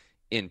 years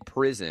in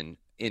prison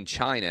in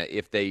China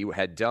if they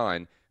had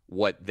done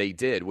what they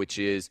did, which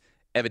is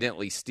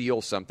evidently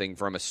steal something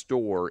from a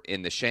store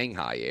in the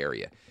Shanghai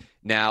area.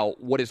 Now,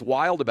 what is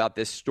wild about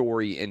this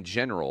story in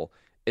general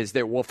is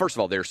first of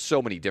all, there's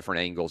so many different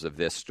angles of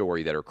this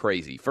story that are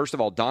crazy. First of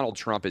all, Donald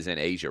Trump is in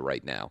Asia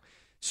right now.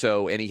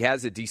 And he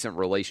has a decent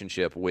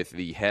relationship with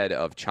the head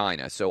of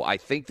China. So I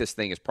think this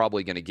thing is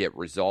probably going to get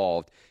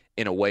resolved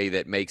in a way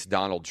that makes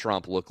Donald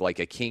Trump look like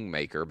a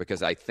kingmaker,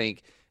 because I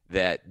think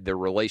that the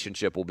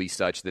relationship will be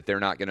such that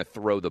they're not going to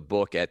throw the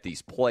book at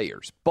these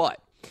players.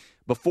 But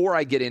before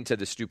I get into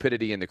the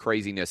stupidity and the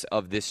craziness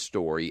of this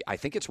story, I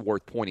think it's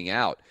worth pointing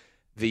out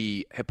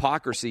the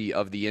hypocrisy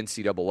of the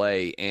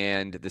NCAA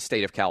and the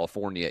state of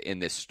California in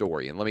this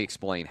story. And let me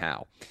explain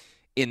how.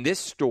 In this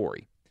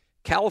story,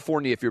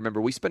 California, if you remember,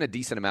 we spent a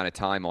decent amount of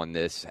time on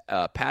this,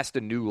 passed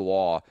a new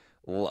law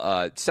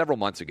several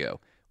months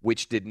ago,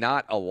 which did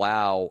not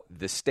allow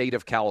the state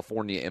of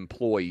California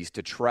employees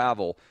to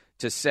travel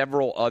to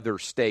several other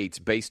states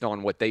based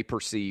on what they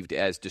perceived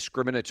as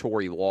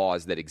discriminatory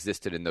laws that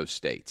existed in those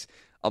states.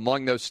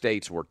 Among those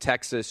states were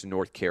Texas,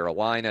 North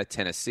Carolina,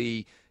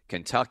 Tennessee,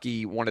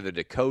 Kentucky, one of the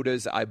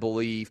Dakotas, I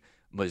believe,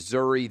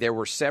 Missouri. There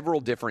were several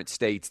different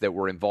states that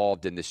were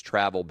involved in this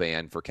travel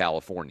ban for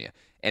California.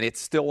 And it's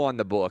still on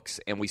the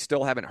books, and we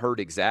still haven't heard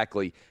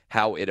exactly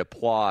how it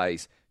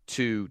applies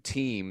to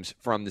teams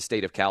from the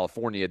state of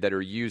California that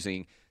are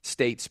using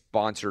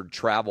state-sponsored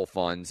travel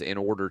funds in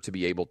order to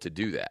be able to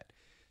do that.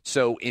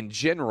 So in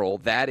general,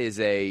 that is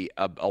a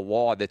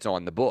law that's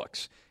on the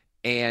books.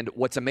 And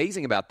what's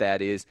amazing about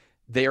that is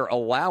they're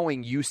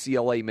allowing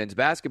UCLA men's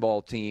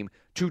basketball team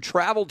to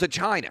travel to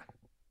China.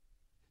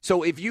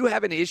 So if you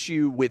have an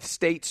issue with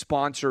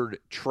state-sponsored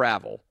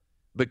travel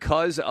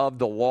because of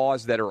the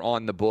laws that are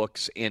on the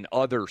books in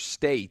other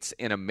states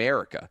in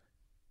America,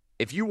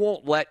 if you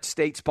won't let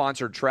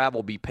state-sponsored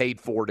travel be paid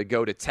for to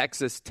go to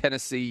Texas,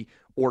 Tennessee,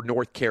 or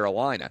North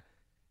Carolina,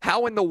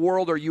 how in the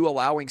world are you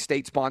allowing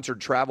state-sponsored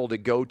travel to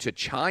go to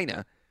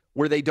China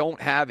where they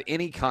don't have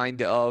any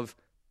kind of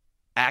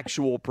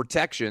actual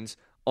protections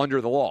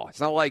under the law? It's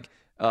not like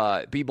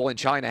people in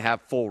China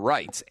have full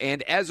rights.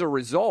 And as a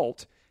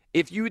result,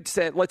 if you had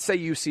said, let's say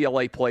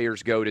UCLA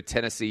players go to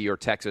Tennessee or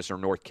Texas or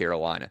North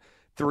Carolina,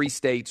 3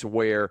 states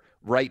where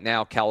right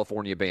now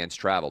California bans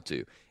travel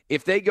to.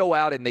 If they go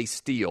out and they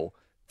steal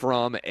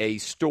from a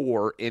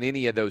store in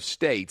any of those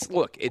states,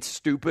 look, it's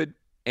stupid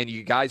and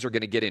you guys are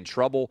going to get in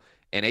trouble,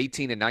 and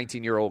 18 and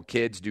 19-year-old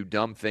kids do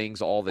dumb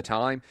things all the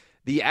time.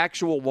 The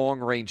actual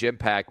long-range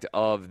impact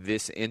of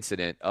this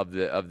incident, of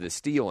the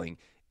stealing,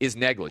 is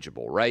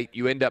negligible, right?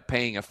 You end up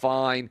paying a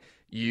fine,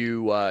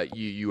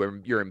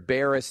 you're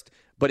embarrassed,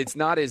 but it's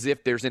not as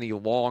if there's any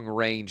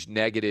long-range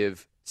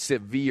negative,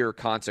 severe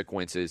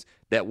consequences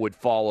that would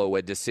follow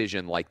a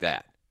decision like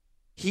that.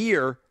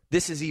 Here,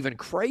 this is even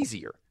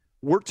crazier.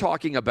 We're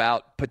talking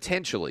about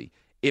potentially,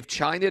 if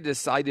China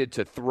decided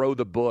to throw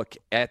the book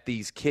at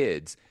these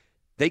kids,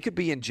 they could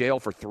be in jail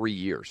for 3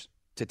 years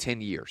to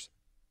 10 years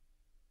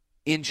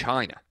in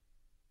China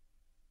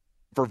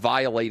for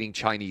violating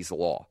Chinese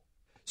law.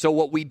 So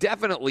what we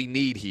definitely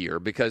need here,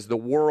 because the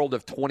world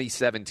of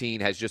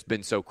 2017 has just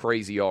been so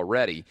crazy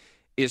already,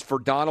 is for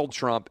Donald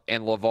Trump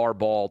and LeVar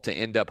Ball to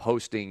end up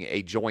hosting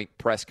a joint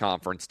press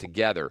conference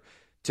together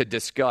to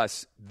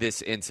discuss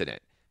this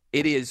incident.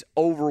 It is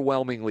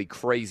overwhelmingly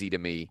crazy to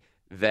me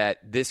that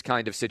this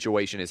kind of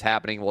situation is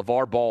happening.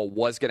 LeVar Ball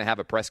was going to have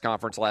a press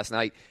conference last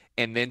night,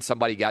 and then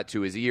somebody got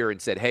to his ear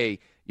and said, hey,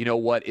 you know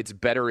what? It's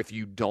better if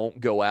you don't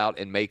go out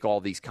and make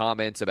all these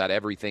comments about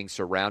everything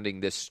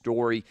surrounding this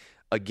story.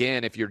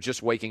 again, if you're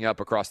just waking up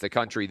across the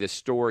country, this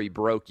story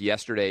broke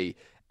yesterday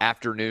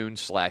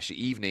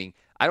afternoon/evening.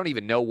 I don't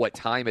even know what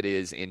time it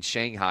is in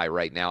Shanghai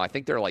right now. I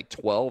think they're like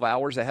 12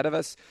 hours ahead of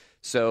us.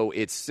 So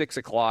it's 6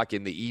 o'clock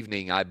in the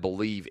evening, I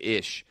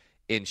believe-ish,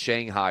 in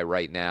Shanghai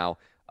right now.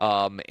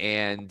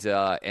 And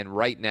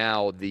right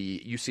now,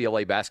 the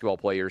UCLA basketball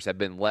players have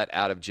been let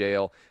out of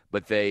jail,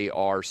 but they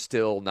are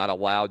still not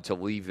allowed to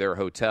leave their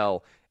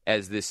hotel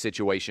as this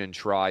situation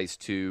tries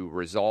to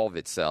resolve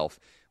itself.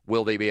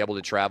 Will they be able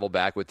to travel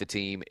back with the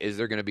team? Is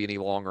there going to be any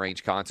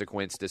long-range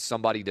consequence? Does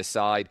somebody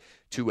decide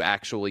to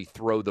actually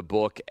throw the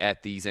book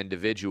at these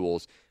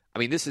individuals? I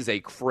mean, this is a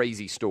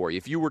crazy story.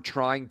 If you were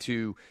trying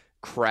to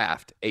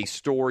craft a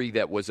story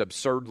that was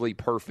absurdly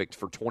perfect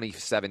for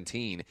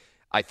 2017,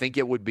 I think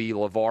it would be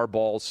LeVar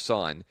Ball's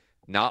son,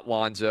 not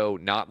Lonzo,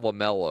 not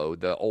LaMelo,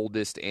 the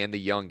oldest and the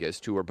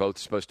youngest, who are both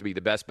supposed to be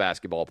the best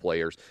basketball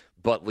players,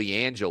 but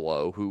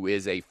LiAngelo, who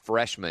is a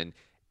freshman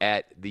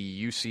at the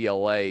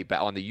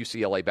on the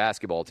UCLA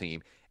basketball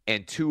team,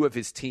 and two of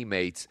his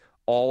teammates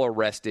all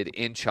arrested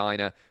in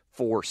China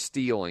for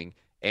stealing.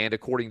 And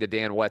according to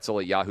Dan Wetzel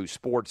at Yahoo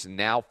Sports,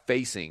 now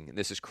facing, and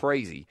this is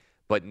crazy,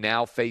 but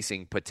now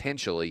facing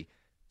potentially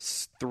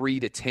 3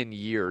 to 10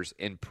 years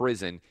in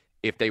prison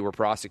if they were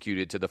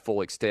prosecuted to the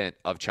full extent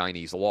of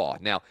Chinese law.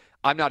 Now,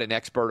 I'm not an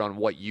expert on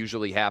what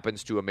usually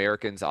happens to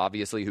Americans,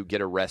 obviously, who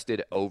get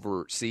arrested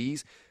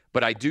overseas,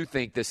 but I do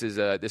think this is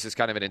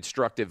kind of an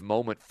instructive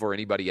moment for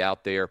anybody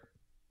out there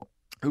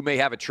who may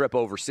have a trip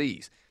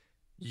overseas.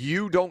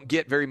 You don't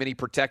get very many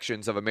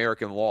protections of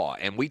American law,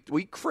 and we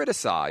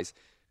criticize,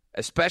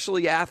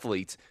 especially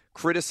athletes,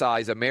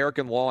 criticize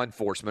American law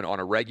enforcement on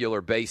a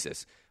regular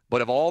basis.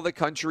 But of all the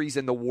countries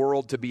in the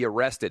world to be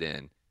arrested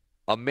in,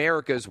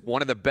 America's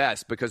one of the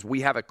best because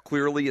we have a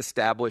clearly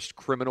established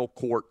criminal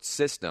court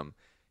system,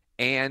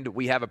 and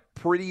we have a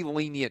pretty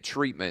lenient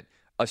treatment,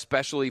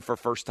 especially for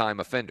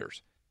first-time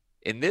offenders.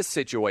 In this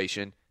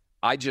situation,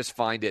 I just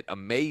find it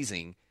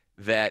amazing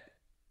that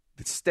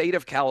the state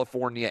of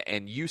California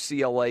and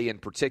UCLA in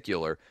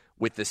particular,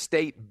 with the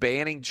state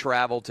banning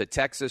travel to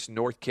Texas,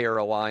 North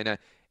Carolina,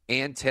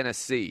 and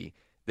Tennessee,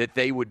 that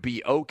they would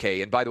be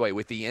okay. And by the way,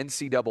 with the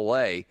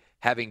NCAA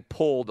having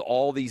pulled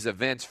all these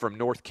events from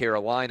North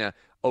Carolina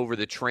over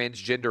the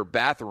transgender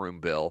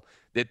bathroom bill,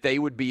 that they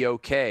would be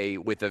okay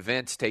with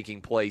events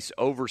taking place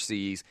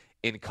overseas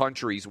in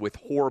countries with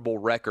horrible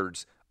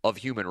records of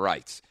human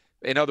rights.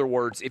 In other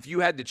words, if you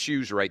had to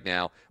choose right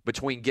now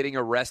between getting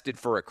arrested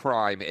for a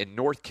crime in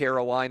North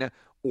Carolina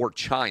or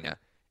China,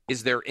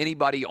 is there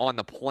anybody on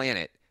the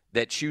planet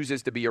that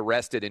chooses to be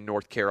arrested in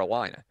North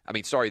Carolina?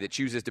 That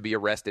chooses to be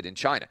arrested in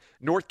China.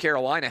 North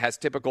Carolina has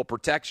typical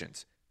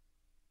protections.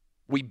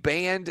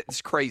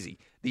 It's crazy.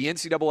 The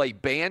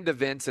NCAA banned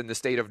events in the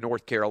state of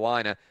North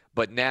Carolina,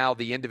 but now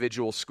the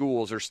individual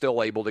schools are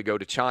still able to go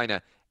to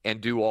China and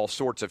do all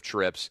sorts of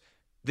trips.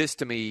 This,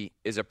 to me,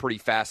 is a pretty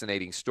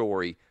fascinating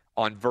story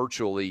on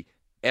virtually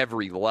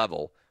every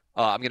level.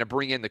 I'm going to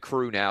bring in the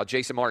crew now.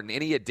 Jason Martin,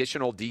 any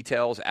additional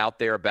details out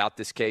there about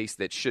this case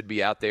that should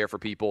be out there for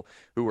people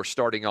who are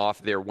starting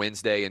off their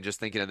Wednesday and just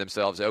thinking to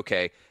themselves,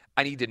 okay,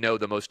 I need to know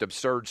the most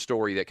absurd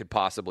story that could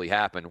possibly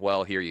happen?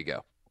 Well, here you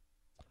go.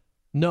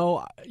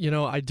 No,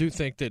 I do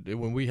think that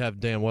when we have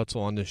Dan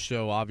Wetzel on this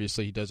show,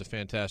 obviously he does a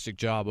fantastic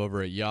job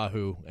over at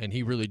Yahoo, and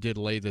he really did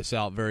lay this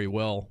out very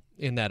well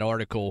in that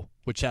article,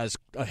 which has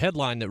a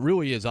headline that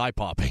really is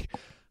eye-popping.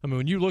 I mean,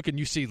 when you look and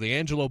you see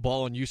LiAngelo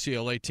Ball and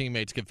UCLA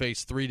teammates can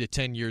face 3 to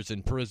 10 years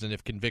in prison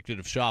if convicted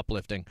of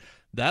shoplifting,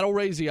 that'll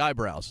raise the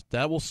eyebrows.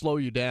 That will slow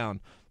you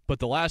down. But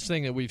the last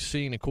thing that we've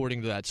seen,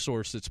 according to that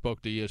source that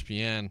spoke to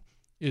ESPN,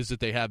 is that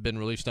they have been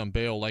released on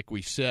bail, like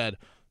we said.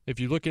 If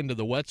you look into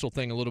the Wetzel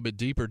thing a little bit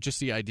deeper, just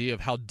the idea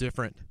of how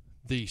different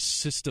the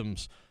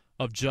systems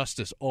of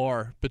justice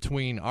are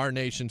between our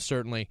nation,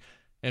 certainly,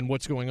 and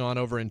what's going on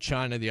over in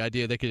China, the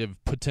idea they could have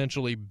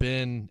potentially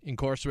been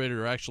incarcerated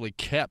or actually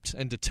kept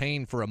and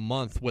detained for a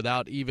month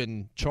without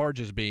even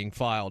charges being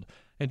filed,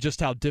 and just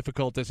how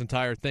difficult this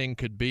entire thing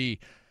could be.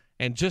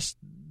 And just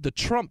the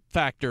Trump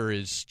factor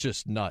is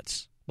just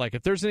nuts. Like,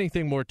 if there's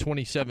anything more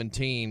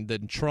 2017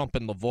 than Trump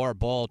and LeVar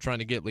Ball trying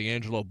to get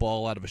LiAngelo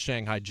Ball out of a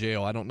Shanghai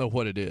jail, I don't know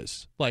what it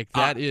is. Like,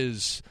 that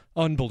is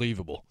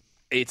unbelievable.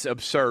 It's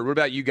absurd. What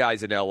about you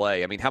guys in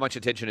L.A.? I mean, how much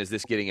attention is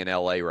this getting in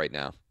L.A. right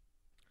now?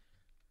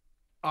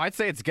 I'd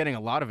say it's getting a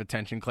lot of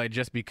attention, Clay,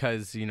 just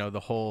because, the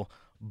whole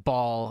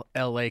Ball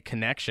LA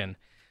connection.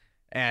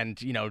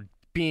 And,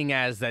 being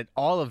as that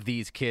all of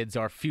these kids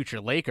are future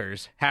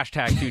Lakers,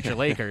 #future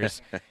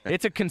Lakers,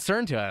 it's a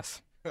concern to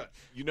us.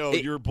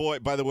 Your boy,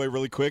 by the way,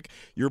 really quick,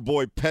 your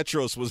boy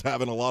Petros was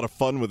having a lot of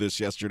fun with this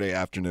yesterday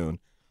afternoon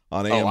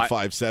on AM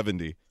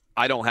 570.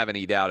 I don't have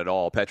any doubt at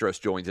all. Petros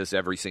joins us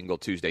every single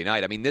Tuesday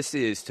night. I mean, this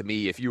is, to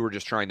me, if you were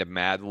just trying to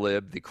Mad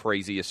Lib the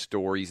craziest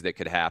stories that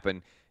could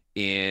happen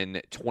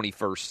in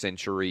 21st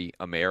century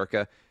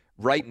America.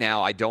 Right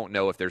now, I don't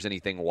know if there's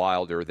anything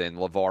wilder than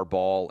LeVar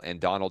Ball and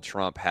Donald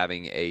Trump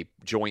having a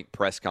joint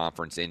press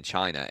conference in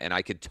China, and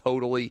I could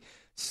totally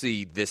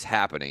see this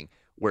happening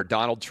where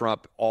Donald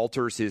Trump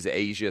alters his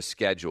Asia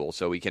schedule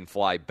so he can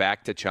fly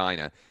back to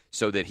China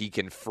so that he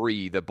can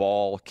free the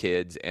Ball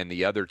kids and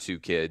the other 2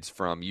 kids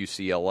from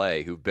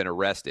UCLA who've been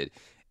arrested.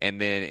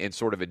 And then in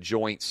sort of a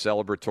joint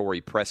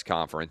celebratory press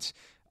conference,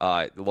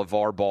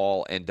 LeVar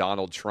Ball and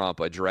Donald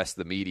Trump addressed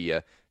the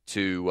media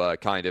to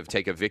kind of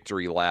take a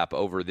victory lap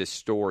over this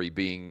story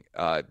being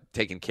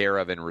taken care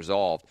of and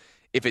resolved.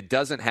 If it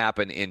doesn't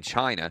happen in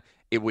China,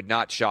 it would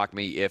not shock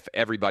me if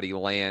everybody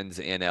lands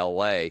in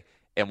L.A.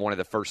 and one of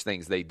the first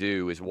things they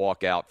do is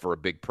walk out for a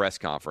big press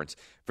conference.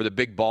 For the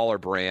Big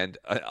Baller brand,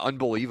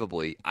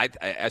 unbelievably,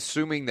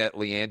 assuming that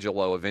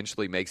LiAngelo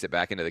eventually makes it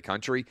back into the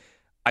country,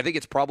 I think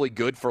it's probably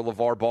good for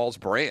LeVar Ball's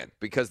brand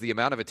because the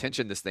amount of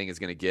attention this thing is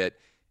going to get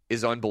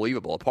is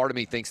unbelievable. A part of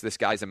me thinks this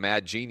guy's a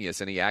mad genius,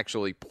 and he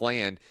actually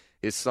planned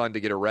his son to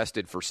get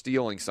arrested for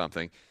stealing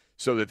something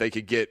so that they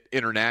could get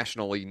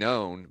internationally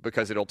known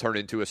because it'll turn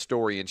into a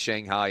story in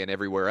Shanghai and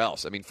everywhere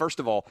else. I mean, first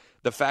of all,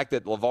 the fact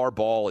that LeVar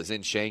Ball is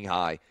in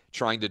Shanghai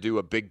trying to do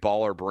a Big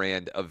Baller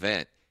brand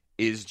event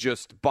is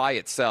just by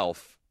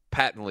itself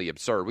patently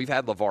absurd. We've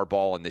had LeVar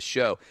Ball in this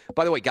show.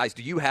 By the way, guys,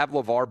 do you have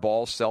LeVar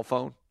Ball's cell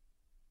phone?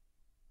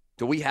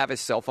 Do we have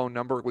his cell phone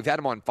number? We've had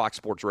him on Fox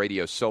Sports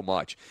Radio so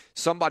much.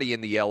 Somebody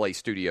in the L.A.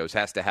 studios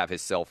has to have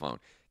his cell phone.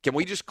 Can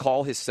we just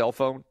call his cell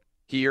phone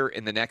here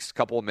in the next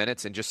couple of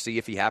minutes and just see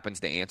if he happens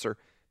to answer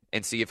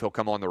and see if he'll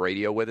come on the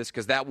radio with us?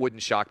 Because that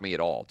wouldn't shock me at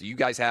all. Do you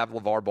guys have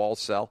LeVar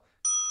Ball's cell?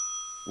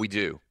 We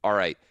do. All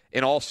right.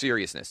 In all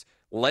seriousness,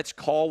 let's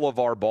call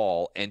LeVar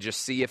Ball and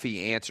just see if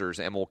he answers,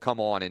 and we'll come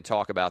on and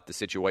talk about the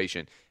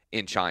situation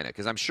in China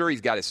because I'm sure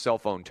he's got his cell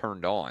phone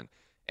turned on.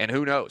 And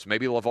who knows?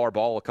 Maybe LeVar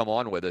Ball will come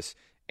on with us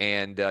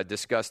and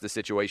discuss the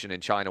situation in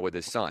China with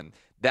his son.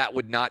 That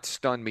would not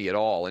stun me at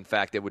all. In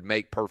fact, it would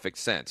make perfect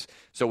sense.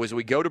 So as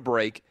we go to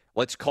break,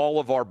 let's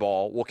call LeVar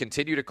Ball. We'll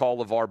continue to call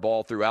LeVar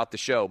Ball throughout the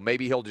show.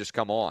 Maybe he'll just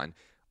come on.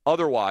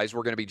 Otherwise,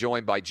 we're going to be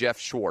joined by Jeff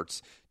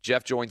Schwartz.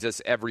 Jeff joins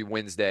us every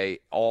Wednesday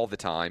all the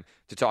time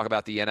to talk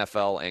about the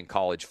NFL and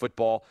college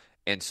football.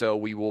 And so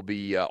we will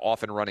be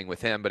off and running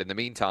with him. But in the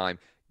meantime,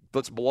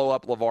 let's blow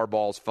up LeVar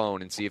Ball's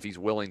phone and see if he's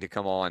willing to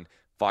come on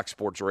Fox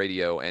Sports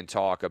Radio and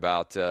talk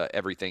about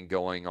everything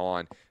going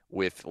on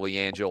with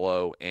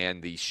LiAngelo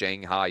and the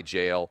Shanghai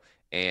jail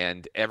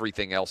and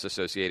everything else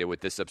associated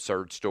with this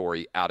absurd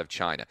story out of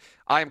China.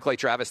 I am Clay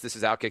Travis. This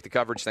is Outkick the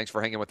Coverage. Thanks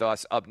for hanging with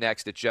us. Up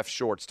next, it's Jeff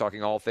Schwartz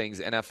talking all things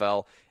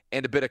NFL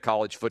and a bit of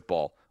college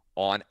football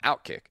on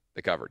Outkick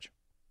the Coverage.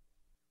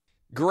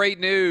 Great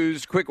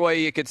news. Quick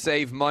way you could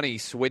save money.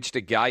 Switch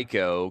to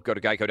Geico. Go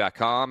to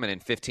geico.com, and in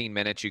 15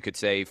 minutes, you could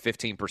save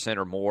 15%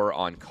 or more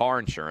on car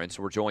insurance.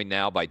 We're joined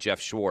now by Jeff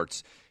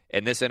Schwartz.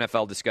 And this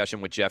NFL discussion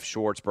with Jeff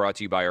Schwartz brought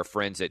to you by our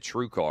friends at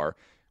TrueCar.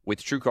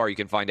 With TrueCar, you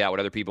can find out what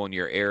other people in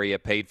your area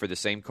paid for the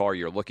same car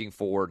you're looking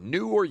for,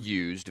 new or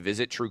used.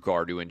 Visit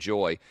TrueCar to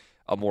enjoy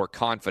a more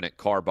confident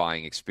car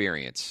buying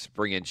experience.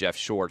 Bring in Jeff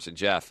Schwartz. And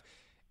Jeff,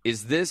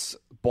 is this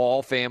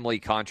Ball family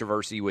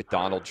controversy with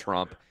Donald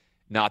Trump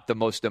not the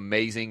most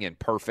amazing and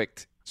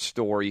perfect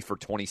story for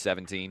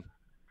 2017?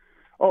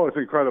 Oh, it's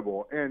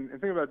incredible. And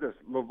think about this.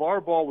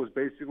 LeVar Ball was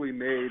basically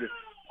made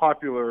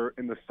popular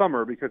in the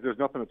summer because there's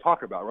nothing to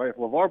talk about, right? If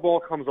LeVar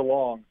Ball comes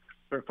along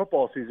during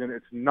football season,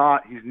 he's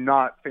not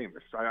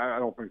famous. I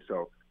don't think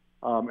so.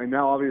 And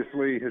now,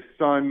 obviously, his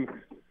son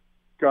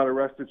got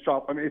arrested.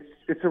 I mean,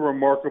 it's a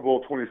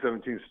remarkable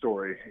 2017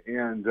 story.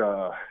 And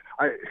do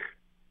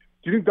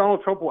you think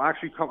Donald Trump will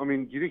actually come? I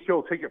mean, do you think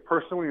he'll take it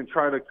personally and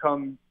try to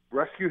come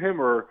rescue him,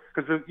 or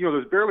because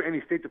there's barely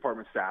any State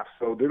Department staff,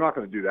 so they're not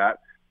going to do that.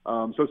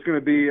 So it's going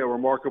to be a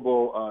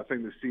remarkable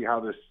thing to see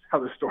how this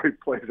story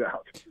plays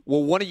out.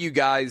 Well, one of you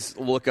guys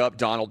look up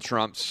Donald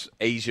Trump's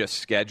Asia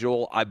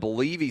schedule. I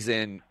believe he's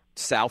in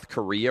South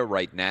Korea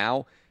right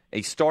now.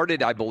 He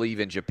started, I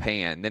believe, in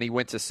Japan. Then he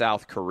went to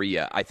South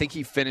Korea. I think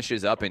he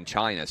finishes up in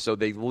China. So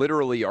they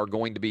literally are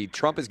going to be –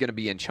 Trump is going to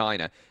be in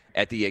China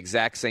at the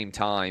exact same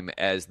time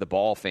as the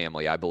Ball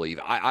family, I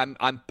believe.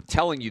 I'm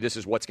telling you this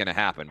is what's going to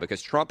happen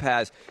because Trump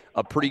has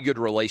a pretty good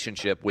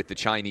relationship with the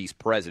Chinese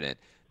president.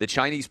 The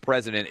Chinese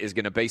president is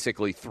going to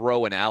basically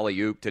throw an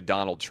alley-oop to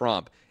Donald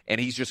Trump,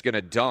 and he's just going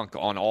to dunk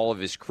on all of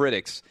his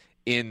critics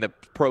in the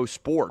pro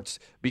sports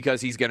because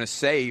he's going to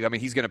save. I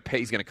mean, he's going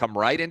to come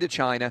right into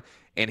China,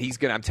 and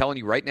I'm telling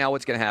you right now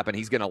what's going to happen.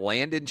 He's going to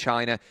land in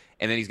China,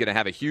 and then he's going to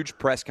have a huge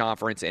press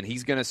conference, and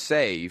he's going to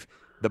save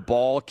the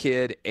Ball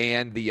kid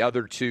and the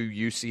other 2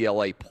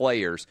 UCLA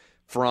players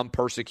from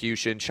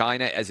persecution.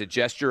 China, as a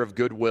gesture of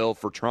goodwill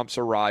for Trump's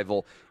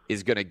arrival,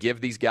 is going to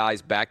give these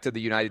guys back to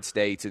the United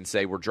States and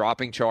say we're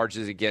dropping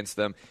charges against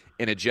them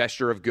in a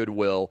gesture of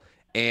goodwill.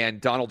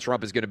 And Donald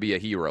Trump is going to be a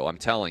hero. I'm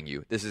telling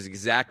you, this is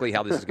exactly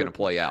how this is going to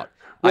play out.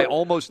 I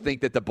almost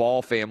think that the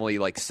Ball family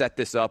set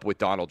this up with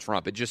Donald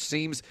Trump. It just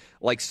seems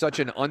like such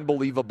an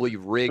unbelievably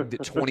rigged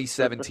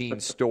 2017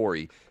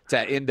 story to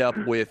end up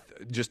with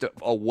just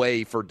a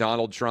way for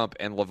Donald Trump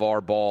and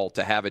LeVar Ball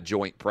to have a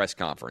joint press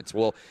conference.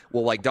 Will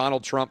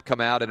Donald Trump come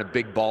out in a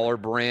Big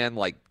Baller brand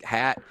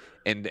hat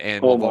and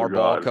LeVar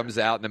Ball comes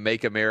out in a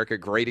Make America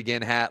Great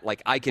Again hat?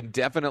 I can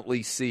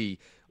definitely see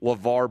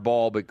LeVar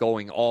Ball but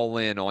going all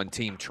in on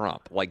Team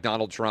Trump, like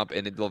Donald Trump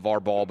and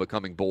LeVar Ball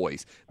becoming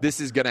boys. This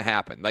is going to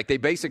happen. Like, they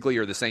basically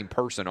are the same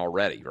person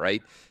already,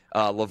 right?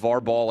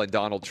 LeVar Ball and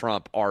Donald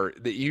Trump are,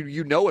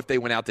 you know, if they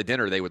went out to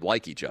dinner, they would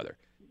like each other.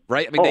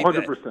 Right? I mean,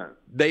 100%.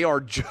 They are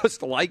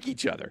just like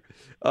each other.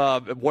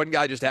 One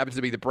guy just happens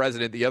to be the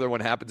president. The other one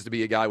happens to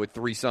be a guy with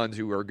 3 sons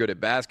who are good at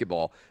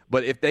basketball.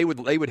 But if they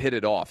would hit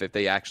it off if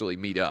they actually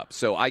meet up.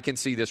 So I can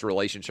see this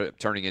relationship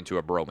turning into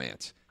a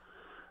bromance.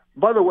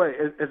 By the way,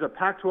 as a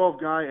Pac-12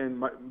 guy,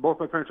 and both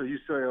my parents are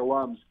UCLA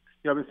alums,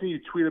 I've been seeing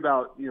you tweet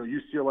about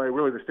UCLA,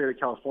 really the state of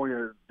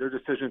California, their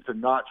decision to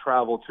not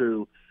travel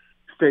to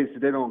states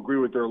that they don't agree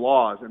with their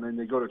laws, and then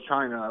they go to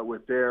China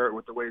with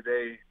the way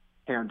they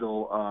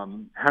handle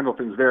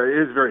things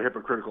there. It is very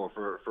hypocritical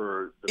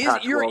for the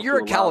Pac-12 you're to a allow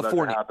that to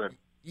California. happen.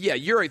 Yeah,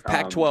 you're a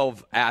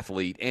Pac-12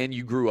 athlete, and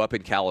you grew up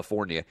in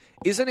California.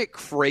 Isn't it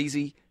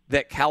crazy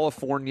that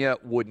California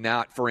would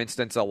not, for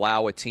instance,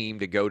 allow a team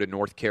to go to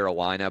North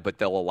Carolina, but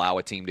they'll allow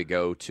a team to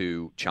go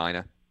to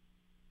China?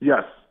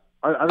 Yes.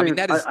 I mean,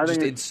 that is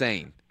just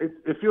insane.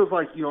 It feels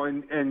like,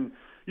 and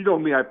you know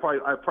me, I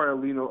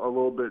probably lean a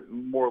little bit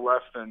more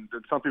left than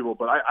some people,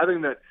 but I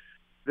think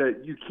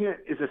that you can't,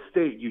 as a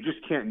state, you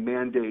just can't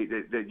mandate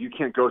that you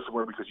can't go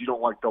somewhere because you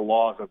don't like the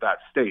laws of that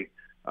state.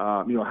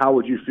 How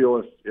would you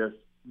feel if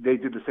they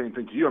did the same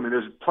thing to you? I mean,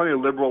 there's plenty of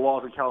liberal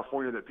laws in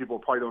California that people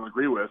probably don't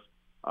agree with,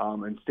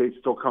 and states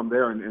still come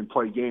there and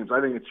play games.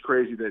 I think it's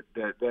crazy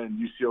that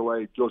then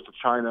UCLA goes to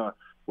China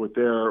with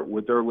their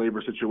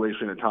labor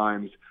situation at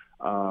times.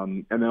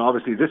 And then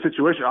obviously this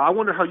situation, I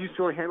wonder how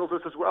UCLA handles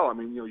this as well. I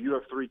mean, you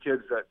have 3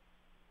 kids that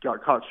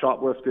got caught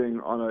shoplifting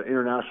on an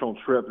international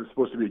trip. It's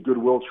supposed to be a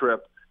goodwill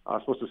trip,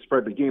 supposed to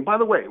spread the game. By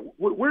the way,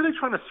 what are they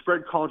trying to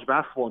spread college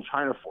basketball in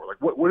China for? Like,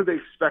 what do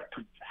they expect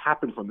to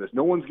happen from this?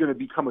 No one's going to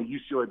become a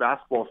UCLA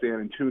basketball fan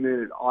and tune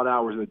in at odd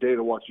hours of the day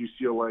to watch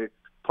UCLA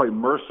play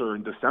Mercer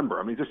in December.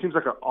 I mean, it just seems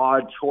like an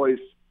odd choice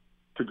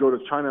to go to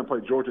China and play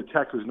Georgia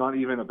Tech, who's not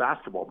even a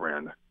basketball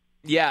brand.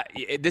 Yeah,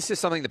 this is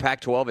something the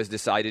Pac-12 has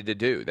decided to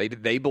do.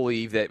 They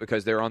believe that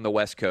because they're on the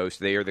West Coast,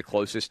 they are the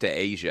closest to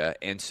Asia,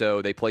 and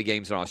so they play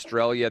games in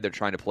Australia. They're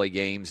trying to play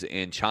games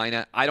in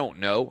China. I don't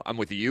know. I'm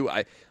with you.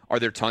 Are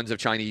there tons of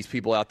Chinese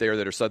people out there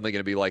that are suddenly going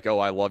to be like, oh,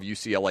 I love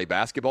UCLA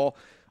basketball?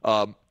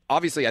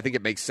 Obviously, I think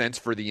it makes sense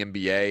for the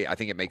NBA. I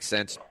think it makes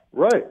sense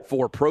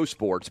for pro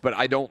sports, but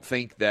I don't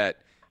think that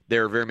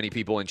there are very many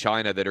people in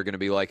China that are going to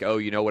be like, oh,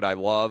 you know what I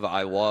love?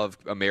 I love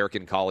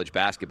American college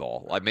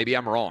basketball. Like, maybe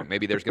I'm wrong.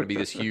 Maybe there's going to be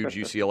this huge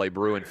UCLA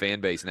Bruin fan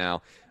base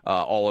now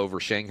all over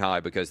Shanghai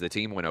because the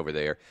team went over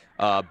there.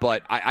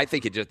 But I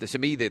think it just, to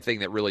me, the thing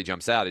that really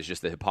jumps out is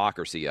just the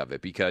hypocrisy of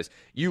it, because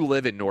you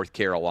live in North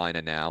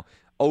Carolina now.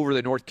 Over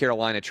the North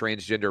Carolina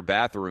transgender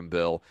bathroom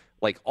bill,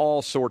 like,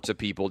 all sorts of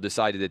people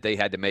decided that they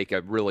had to make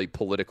a really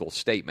political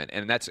statement.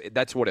 And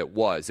that's what it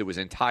was. It was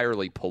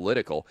entirely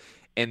political.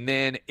 And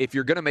then if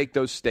you're going to make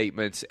those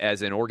statements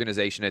as an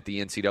organization at the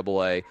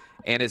NCAA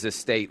and as a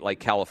state like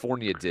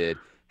California did,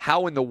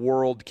 how in the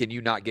world can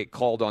you not get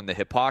called on the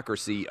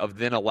hypocrisy of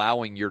then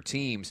allowing your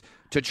teams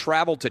to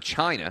travel to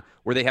China,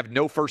 where they have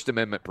no First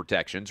Amendment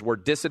protections, where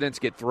dissidents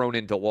get thrown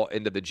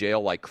into the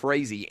jail like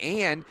crazy,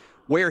 and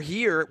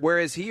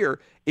whereas here,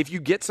 if you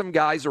get some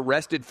guys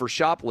arrested for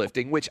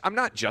shoplifting, which I'm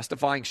not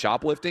justifying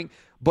shoplifting,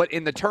 but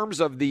in the terms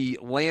of the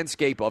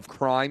landscape of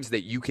crimes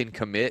that you can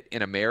commit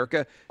in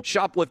America,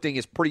 shoplifting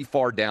is pretty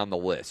far down the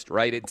list,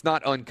 right? It's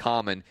not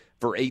uncommon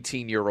for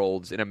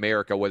 18-year-olds in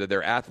America, whether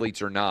they're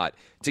athletes or not,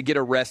 to get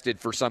arrested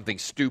for something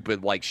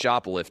stupid like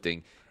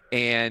shoplifting.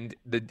 And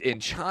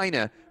in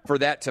China, for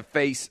that to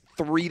face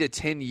 3 to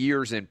 10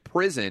 years in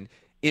prison,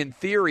 in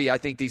theory, I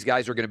think these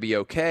guys are going to be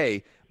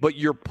okay, but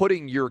you're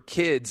putting your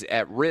kids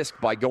at risk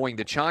by going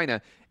to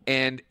China,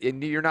 and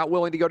you're not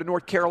willing to go to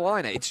North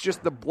Carolina. It's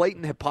just the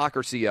blatant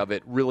hypocrisy of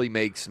it really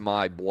makes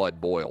my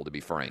blood boil, to be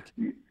frank.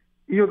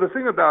 The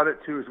thing about it,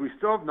 too, is we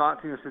still have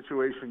not seen a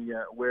situation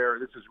yet where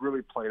this has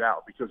really played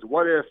out. Because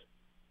what if,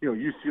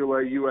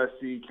 UCLA,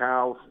 USC,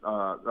 Cal,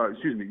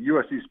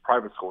 USC's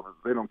private school,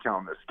 they don't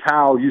count in this.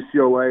 Cal,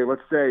 UCLA,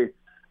 let's say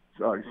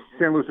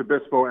San Luis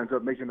Obispo ends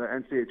up making the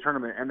NCAA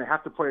tournament, and they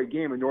have to play a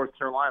game in North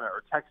Carolina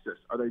or Texas.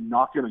 Are they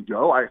not going to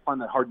go? I find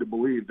that hard to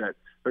believe that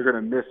they're going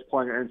to miss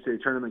playing an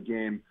NCAA tournament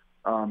game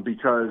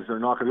because they're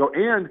not going to go.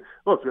 And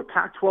look, the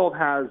Pac-12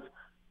 has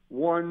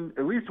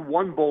at least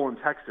one bowl in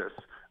Texas.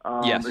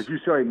 Yes. Is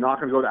UCLA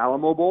not going to go to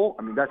Alamo Bowl?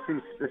 I mean, that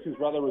seems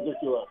rather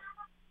ridiculous.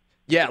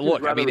 Yeah,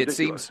 look, I mean, it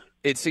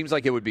seems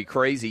like it would be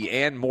crazy.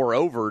 And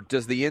moreover,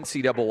 does the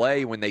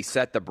NCAA, when they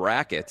set the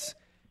brackets,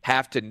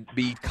 have to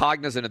be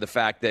cognizant of the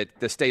fact that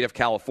the state of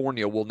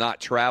California will not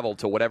travel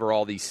to whatever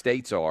all these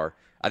states are?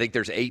 I think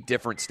there's 8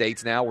 different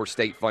states now where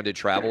state-funded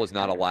travel is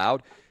not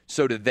allowed.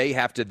 So do they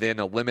have to then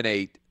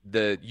eliminate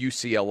the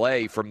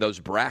UCLA from those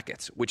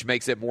brackets, which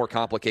makes it more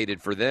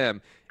complicated for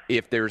them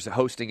if there's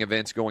hosting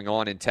events going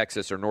on in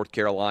Texas or North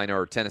Carolina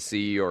or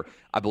Tennessee or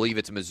I believe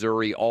it's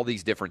Missouri, all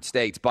these different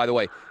states. By the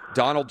way,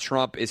 Donald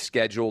Trump is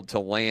scheduled to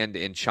land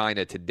in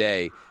China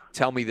today.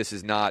 Tell me this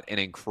is not an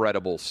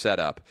incredible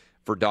setup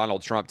for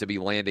Donald Trump to be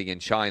landing in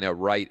China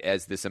right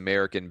as this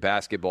American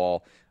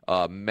basketball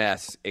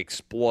mess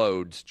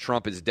explodes.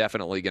 Trump is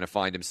definitely going to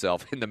find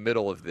himself in the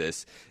middle of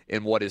this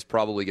in what is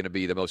probably going to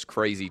be the most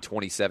crazy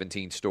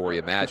 2017 story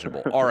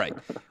imaginable. All right,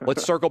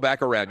 let's circle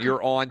back around.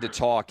 You're on to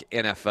talk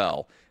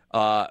NFL.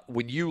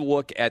 When you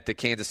look at the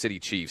Kansas City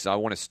Chiefs, I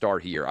want to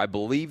start here. I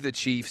believe the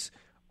Chiefs,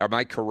 am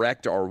I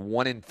correct, are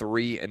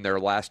 1-3 in their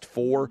last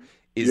 4.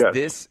 Is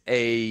this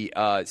a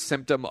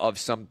symptom of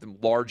some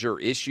larger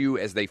issue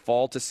as they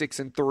fall to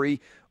 6-3,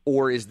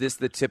 or is this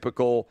the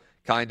typical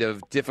kind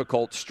of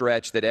difficult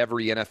stretch that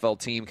every NFL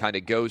team kind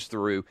of goes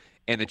through,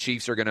 and the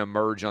Chiefs are going to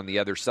emerge on the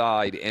other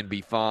side and be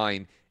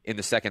fine in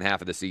the second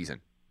half of the season?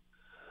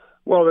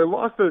 Well, they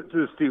lost to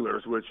the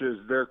Steelers, which is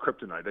their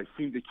kryptonite. They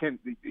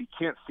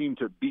can't seem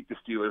to beat the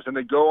Steelers, and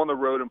they go on the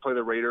road and play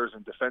the Raiders,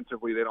 and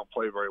defensively they don't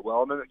play very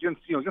well. And then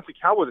against the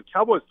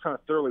Cowboys kind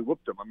of thoroughly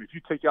whooped them. I mean, if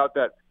you take out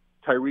that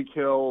Tyreek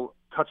Hill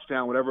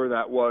touchdown, whatever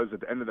that was at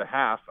the end of the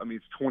half, I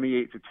mean,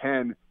 it's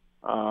 28-10,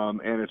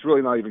 and it's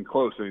really not even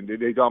close. I mean,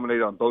 they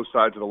dominated on both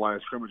sides of the line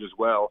of scrimmage as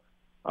well.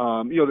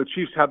 The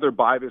Chiefs have their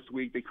bye this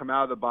week. They come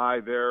out of the bye.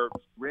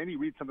 Randy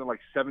Reed something like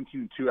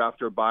 17-2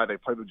 after a bye. They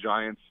play the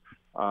Giants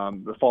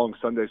the following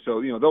Sunday.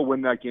 So, they'll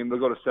win that game. They'll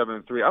go to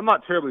 7-3. I'm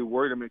not terribly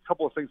worried. I mean, a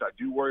couple of things I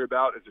do worry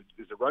about is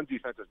the run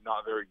defense is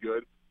not very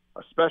good,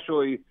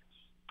 especially,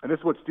 and this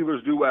is what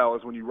Steelers do well,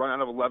 is when you run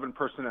out of 11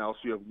 personnel, so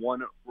you have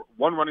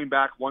one running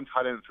back, one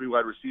tight end, and 3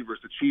 wide receivers.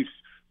 The Chiefs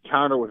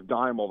counter with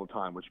dime all the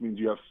time, which means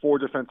you have 4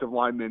 defensive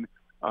linemen,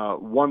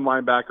 1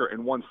 linebacker,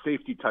 and 1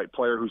 safety-type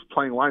player who's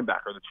playing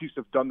linebacker. The Chiefs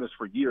have done this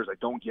for years. I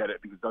don't get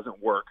it because it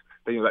doesn't work.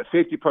 That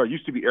safety player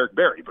used to be Eric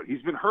Berry, but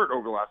he's been hurt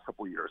over the last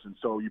couple of years. And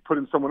so you put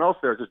in someone else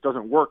there, it just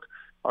doesn't work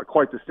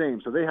quite the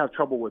same. So they have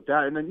trouble with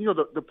that. And then,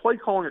 the play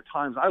calling at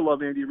times, I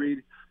love Andy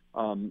Reid.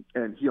 And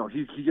he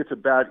gets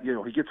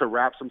he gets a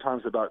rap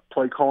sometimes about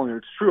play calling, and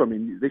it's true. I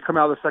mean, they come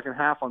out of the second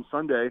half on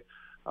Sunday,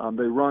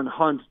 they run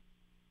Hunt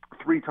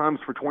 3 times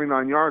for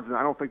 29 yards, and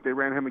I don't think they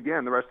ran him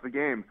again the rest of the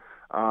game.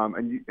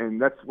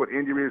 And that's what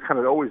Andy Reid has kind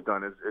of always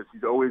done is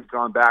he's always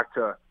gone back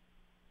to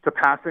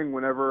passing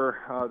whenever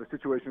the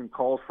situation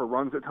calls for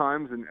runs at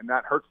times, and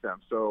that hurts them.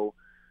 So,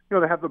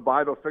 they have the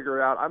bye, they'll figure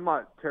it out. I'm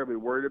not terribly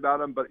worried about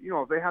them, but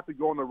if they have to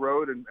go on the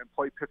road and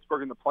play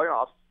Pittsburgh in the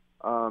playoffs,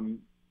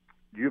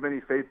 do you have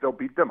any faith they'll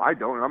beat them? I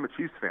don't, and I'm a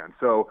Chiefs fan.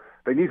 So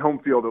they need home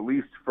field at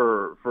least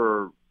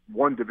for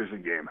one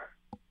division game.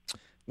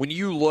 When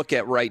you look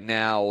at right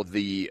now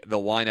the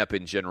lineup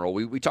in general,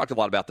 we talked a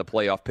lot about the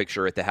playoff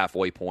picture at the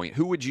halfway point.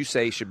 Who would you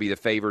say should be the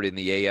favorite in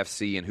the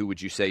AFC, and who would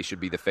you say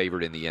should be the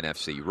favorite in the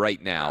NFC right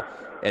now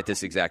at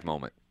this exact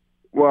moment?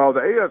 Well,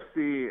 the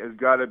AFC has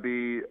got to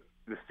be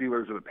the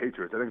Steelers or the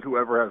Patriots. I think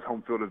whoever has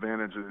home field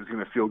advantage is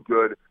going to feel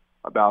good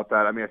about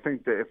that. I mean, I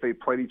think that if they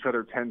played each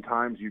other 10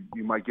 times, you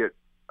might get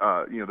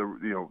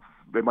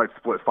they might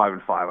split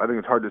 5-5. I think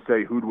it's hard to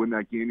say who'd win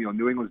that game.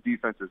 New England's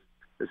defense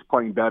is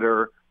playing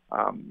better.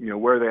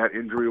 Where they at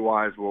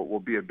injury-wise will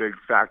be a big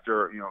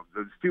factor.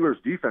 The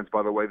Steelers' defense,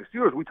 by the way,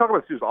 we talk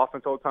about the Steelers'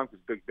 offense all the time because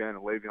Big Ben and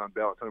Le'Veon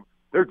Bell,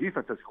 their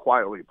defense has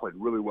quietly played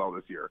really well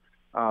this year.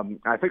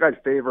 I think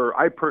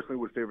I personally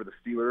would favor the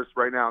Steelers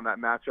right now in that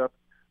matchup.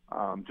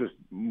 Just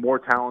more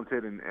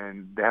talented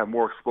and they have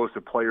more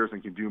explosive players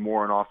and can do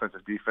more on offense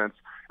and defense.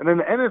 And then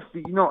the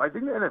NFC, I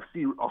think the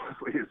NFC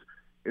honestly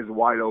is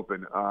wide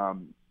open.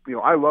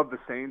 I love the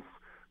Saints,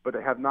 but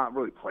they have not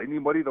really played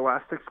anybody the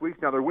last 6 weeks.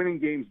 Now they're winning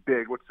games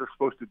big, which they're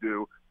supposed to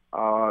do.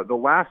 The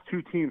last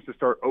 2 teams to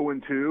start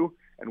 0-2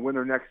 and win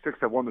their next 6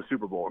 have won the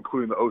Super Bowl,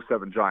 including the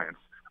 2007 Giants.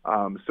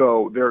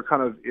 So they're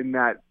kind of in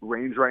that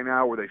range right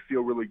now where they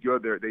feel really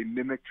good. They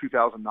mimic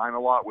 2009 a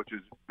lot, which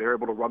is they're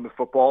able to run the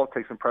football,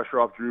 take some pressure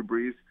off Drew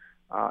Brees,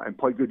 and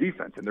play good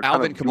defense. And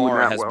Alvin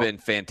Kamara has been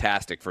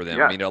fantastic for them.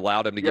 Yeah. I mean, it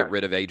allowed him to get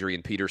rid of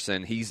Adrian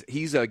Peterson.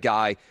 He's a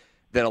guy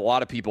that a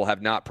lot of people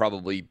have not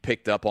probably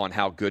picked up on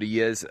how good he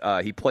is.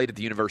 He played at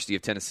the University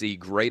of Tennessee,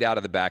 great out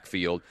of the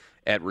backfield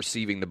at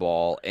receiving the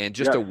ball, and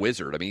just a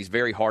wizard. I mean, he's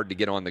very hard to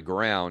get on the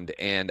ground,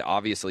 and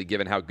obviously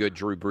given how good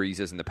Drew Brees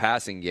is in the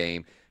passing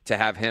game, to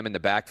have him in the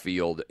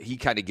backfield, he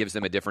kind of gives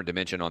them a different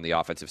dimension on the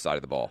offensive side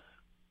of the ball.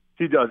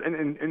 He does.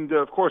 And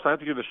of course, I have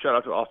to give a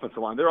shout-out to the offensive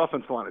line. Their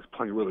offensive line is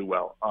playing really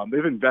well.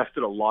 They've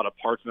invested a lot of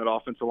parts in that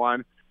offensive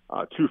line.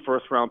 2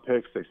 first-round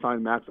picks. They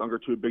signed Max Unger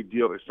to a big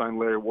deal. They signed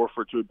Larry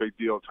Warford to a big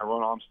deal.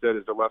 Tyrone Armstead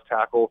is their left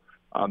tackle.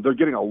 They're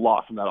getting a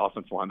lot from that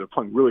offensive line. They're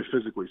playing really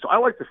physically. So I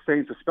like the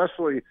Saints,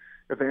 especially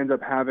if they end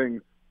up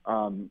having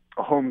a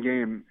home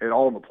game at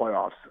all in the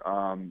playoffs,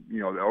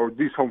 or at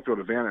least home field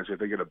advantage if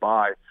they get a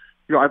bye.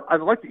 I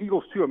like the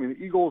Eagles, too. I mean,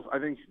 the Eagles, I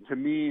think, to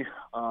me,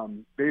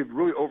 they've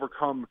really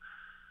overcome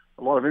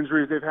a lot of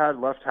injuries they've had,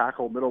 left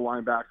tackle, middle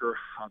linebacker.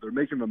 They're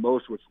making the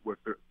most with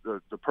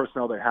the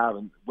personnel they have,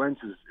 and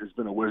Wentz has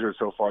been a wizard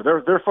so far.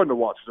 They're fun to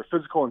watch. They're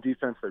physical on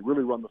defense. They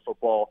really run the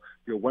football.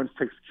 Wentz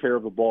takes care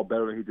of the ball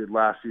better than he did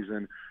last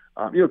season.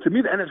 To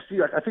me, the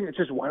NFC, I think it's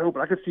just wide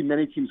open. I could see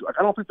many teams.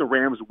 I don't think the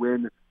Rams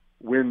win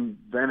win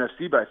the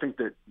NFC, but I think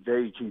that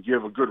they can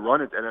give a good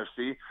run at the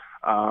NFC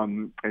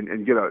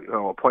and get a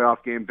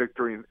playoff game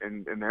victory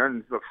in there.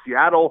 And look,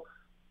 Seattle,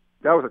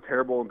 that was a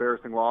terrible,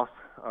 embarrassing loss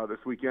this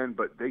weekend,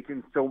 but they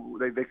can still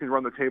they can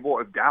run the table.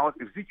 If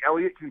Zeke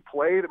Elliott can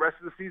play the rest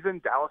of the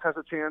season, Dallas has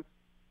a chance.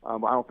 I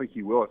don't think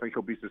he will. I think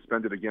he'll be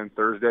suspended again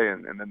Thursday,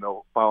 and then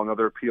they'll file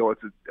another appeal.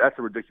 That's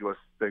a ridiculous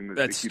thing.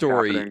 That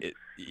story,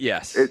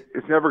 yes.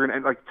 It's never going to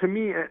end. Like, to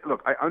me,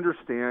 look, I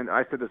understand.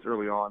 I said this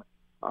early on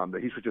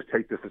that he should just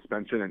take the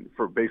suspension and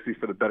for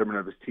the betterment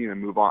of his team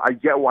and move on. I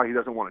get why he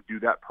doesn't want to do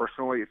that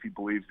personally. If he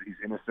believes that he's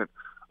innocent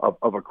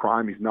of a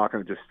crime, he's not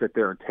going to just sit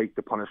there and take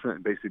the punishment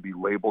and basically be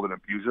labeled an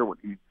abuser when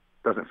he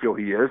doesn't feel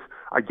he is.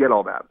 I get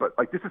all that, but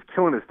this is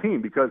killing his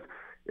team because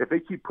if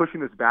they keep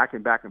pushing this back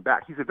and back and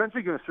back, he's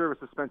eventually going to serve a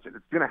suspension.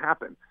 It's going to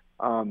happen.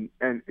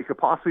 And it could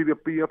possibly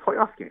be a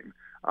playoff game.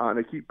 And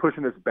they keep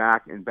pushing this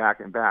back and back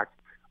and back.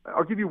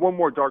 I'll give you one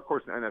more dark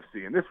horse in the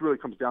NFC, and this really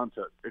comes down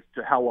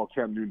to how well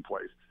Cam Newton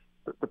plays.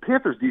 The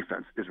Panthers'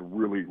 defense is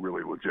really,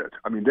 really legit.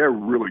 I mean, they're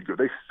really good.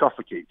 They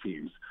suffocate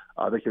teams.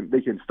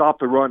 They can stop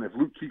the run. If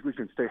Luke Kuechly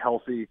can stay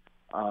healthy,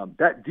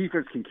 that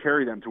defense can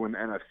carry them to win the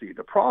NFC.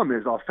 The problem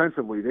is,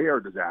 offensively, they are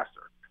a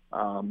disaster.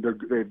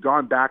 They've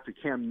gone back to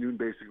Cam Newton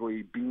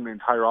basically being the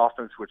entire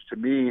offense, which to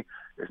me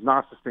is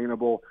not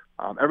sustainable.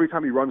 Every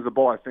time he runs the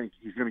ball, I think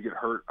he's going to get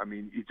hurt. I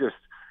mean,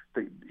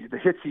 the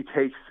hits he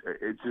takes,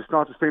 it's just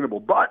not sustainable.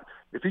 But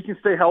if he can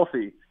stay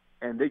healthy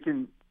and they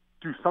can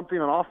do something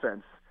on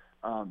offense,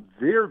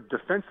 they're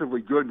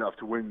defensively good enough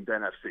to win the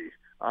NFC.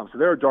 So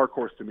they're a dark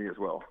horse to me as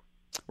well.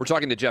 We're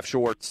talking to Jeff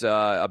Schwartz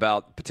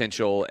about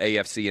potential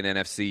AFC and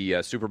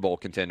NFC Super Bowl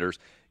contenders.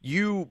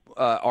 You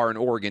are an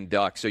Oregon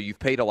Duck, so you've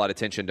paid a lot of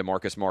attention to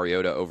Marcus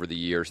Mariota over the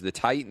years. The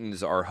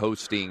Titans are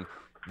hosting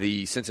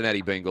the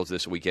Cincinnati Bengals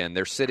this weekend.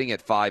 They're sitting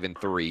at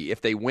 5-3. If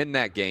they win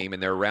that game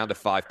and they're around a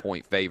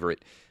 5-point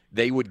favorite,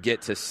 they would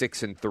get to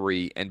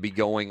 6-3 and be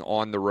going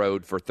on the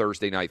road for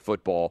Thursday Night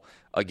Football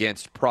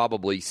against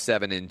probably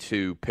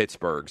 7-2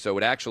 Pittsburgh. So it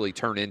would actually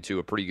turn into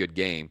a pretty good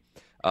game.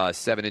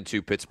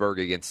 7-2 Pittsburgh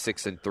against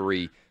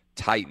 6-3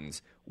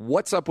 Titans.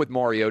 What's up with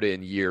Mariota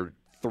in year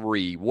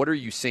 3? What are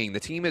you seeing? The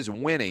team is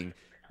winning,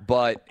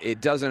 but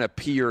it doesn't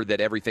appear that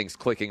everything's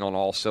clicking on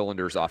all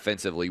cylinders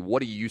offensively.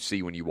 What do you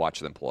see when you watch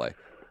them play?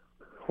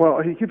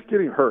 Well, he keeps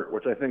getting hurt,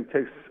 which I think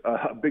takes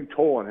a big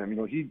toll on him. You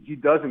know, he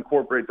does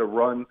incorporate the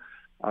run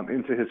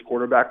into his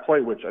quarterback play,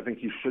 which I think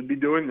he should be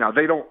doing. Now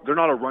they're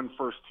not a run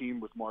first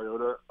team with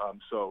Mariota,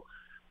 so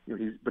you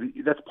know,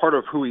 that's part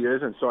of who he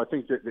is, and so I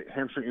think that the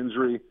hamstring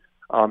injury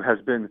has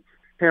been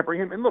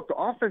hampering him. And look, the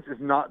offense is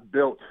not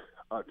built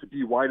to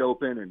be wide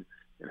open and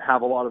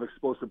have a lot of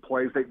explosive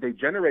plays. They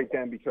generate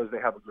them because they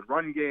have a good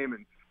run game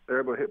and they're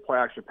able to hit play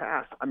action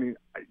pass. I mean,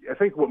 I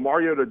think what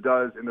Mariota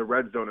does in the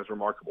red zone is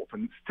remarkable.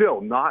 To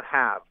still not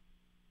have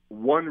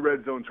one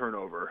red zone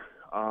turnover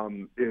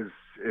is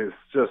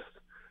just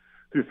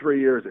through 3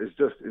 years is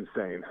just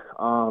insane.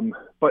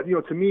 But you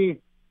know, to me,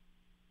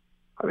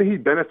 I think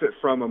he'd benefit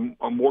from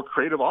a more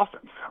creative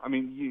offense. I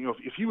mean, you know,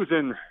 if he was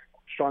in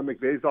Sean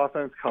McVay's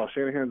offense, Kyle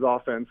Shanahan's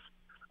offense,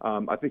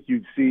 I think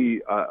you'd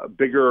see a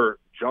bigger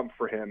jump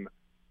for him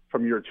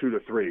from year 2 to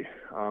 3.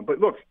 But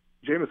look,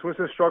 Jameis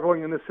Winston is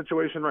struggling in this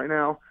situation right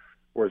now,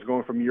 where it's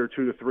going from year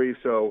 2 to 3.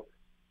 So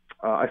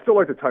I still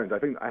like the Titans. I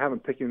think I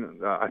picked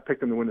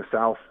them to win the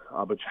South.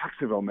 But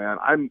Jacksonville, man,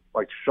 I'm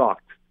like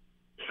shocked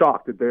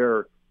that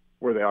they're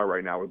where they are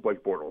right now with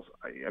Blake Bortles.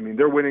 I mean,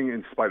 they're winning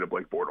in spite of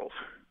Blake Bortles.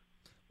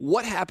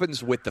 What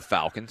happens with the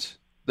Falcons?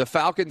 The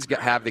Falcons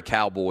have the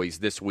Cowboys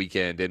this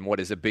weekend in what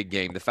is a big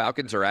game. The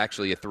Falcons are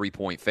actually a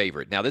 3-point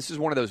favorite. Now, this is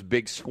one of those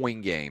big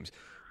swing games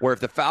where if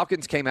the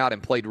Falcons came out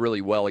and played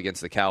really well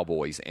against the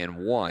Cowboys and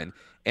won,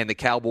 and the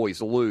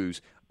Cowboys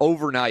lose,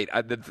 overnight,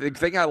 the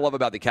thing I love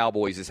about the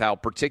Cowboys is how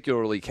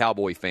particularly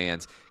Cowboy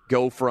fans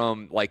go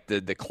from like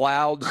the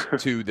clouds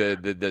to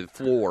the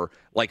floor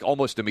like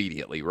almost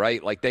immediately,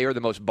 right? Like they are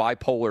the most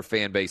bipolar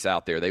fan base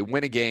out there. They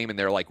win a game and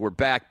they're like, we're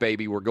back,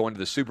 baby. We're going to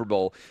the Super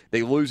Bowl.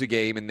 They lose a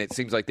game and it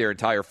seems like their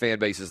entire fan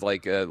base is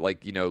like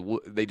you know,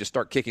 they just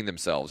start kicking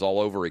themselves all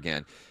over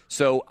again.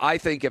 So I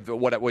think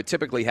what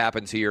typically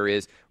happens here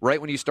is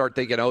right when you start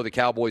thinking, oh, the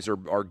Cowboys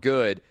are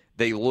good,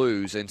 they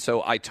lose. And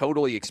so I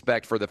totally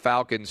expect for the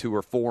Falcons, who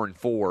are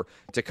 4-4,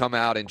 to come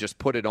out and just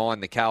put it on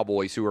the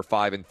Cowboys, who are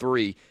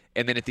 5-3.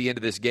 And then at the end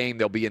of this game,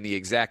 they'll be in the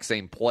exact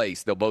same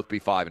place. They'll both be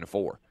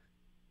 5-4.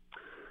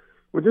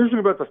 What's interesting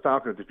about the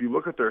Falcons, if you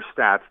look at their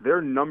stats,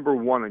 they're number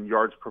 1 in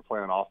yards per play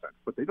on offense,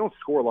 but they don't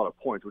score a lot of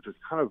points, which is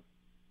kind of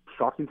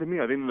shocking to me.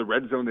 I think in the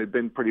red zone they've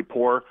been pretty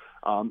poor.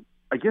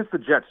 Against the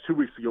Jets 2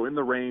 weeks ago in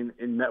the rain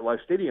in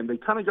MetLife Stadium, they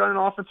kind of got an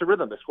offensive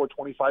rhythm. They scored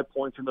 25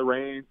 points in the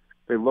rain.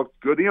 They looked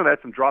good. You know, they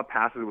had some drop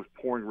passes. It was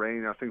pouring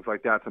rain, things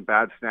like that, some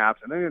bad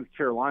snaps. And then in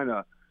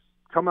Carolina,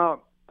 come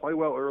out, play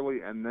well early,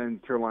 and then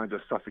Carolina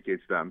just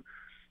suffocates them.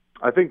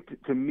 I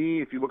think, to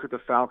me, if you look at the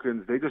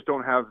Falcons, they just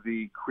don't have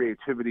the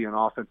creativity and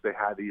offense they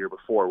had the year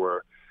before,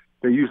 where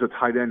they used a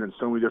tight end in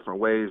so many different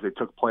ways. They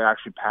took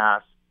play-action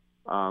pass.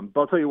 But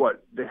I'll tell you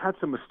what, they had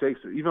some mistakes,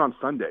 even on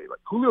Sunday. Like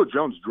Julio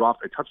Jones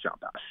dropped a touchdown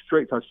pass,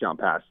 straight touchdown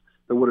pass,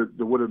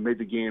 that would have made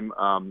the game,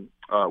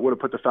 would have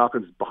put the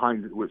Falcons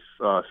behind with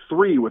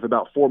 3 with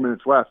about 4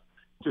 minutes left,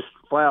 just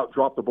flat out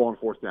drop the ball on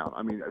 4th down.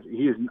 I mean,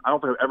 I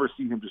don't think I've ever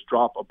seen him just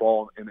drop a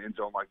ball in the end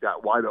zone like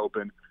that, wide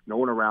open, no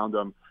one around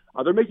him.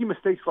 They're making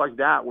mistakes like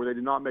that where they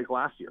did not make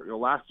last year.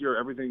 Last year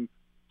everything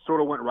sort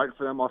of went right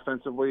for them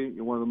offensively.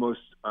 One of the most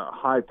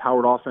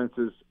high-powered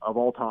offenses of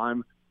all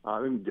time.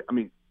 I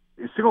mean,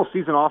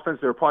 single-season offense,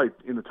 they were probably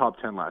in the top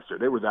 10 last year.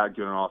 They were that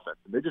good on offense.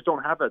 They just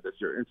don't have that this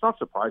year. And it's not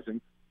surprising.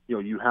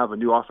 You have a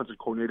new offensive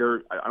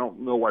coordinator. I don't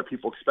know why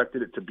people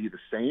expected it to be the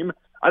same.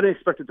 I didn't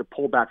expect it to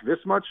pull back this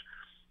much,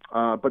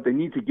 but they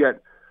need to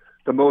get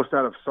the most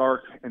out of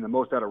Sark and the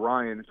most out of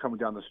Ryan coming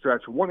down the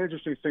stretch. One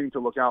interesting thing to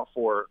look out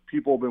for,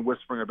 people have been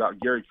whispering about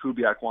Gary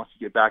Kubiak wants to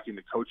get back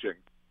into coaching.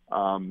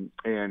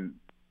 And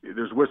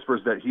there's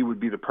whispers that he would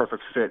be the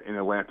perfect fit in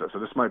Atlanta. So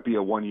this might be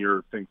a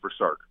one-year thing for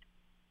Sark.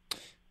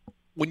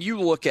 When you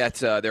look at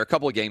there are a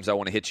couple of games I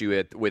want to hit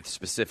you with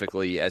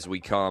specifically as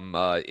we come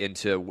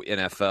into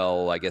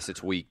NFL, I guess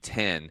it's week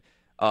 10.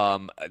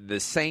 The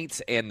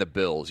Saints and the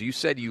Bills. You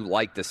said you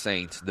like the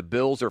Saints. The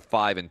Bills are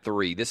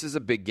 5-3. This is a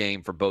big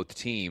game for both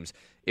teams.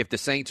 If the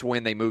Saints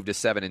win, they move to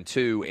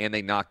 7-2, and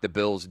they knock the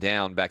Bills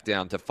back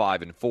down to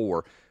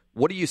 5-4.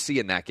 What do you see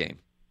in that game?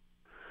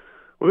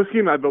 Well, this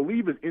game, I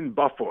believe, is in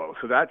Buffalo,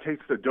 so that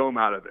takes the dome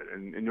out of it.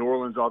 And New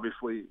Orleans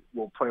obviously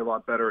will play a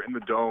lot better in the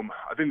dome.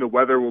 I think the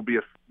weather will be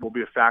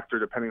a factor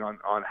depending on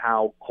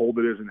how cold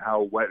it is and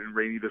how wet and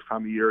rainy this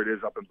time of year it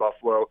is up in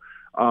Buffalo.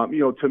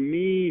 To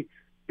me,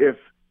 if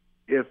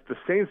the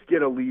Saints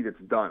get a lead,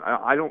 it's done.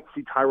 I don't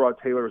see Tyrod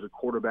Taylor as a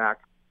quarterback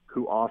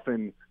who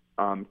often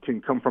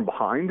can come from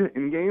behind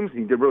in games.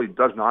 He really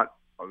does not.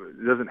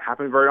 It doesn't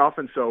happen very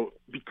often. So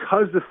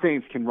because the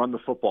Saints can run the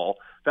football,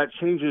 that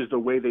changes the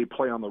way they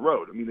play on the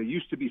road. I mean, they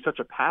used to be such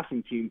a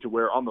passing team to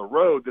where on the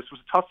road, this was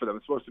tough for them.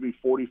 It's supposed to be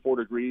 44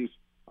 degrees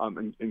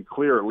and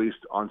clear, at least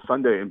on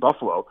Sunday in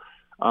Buffalo.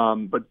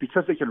 But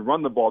because they can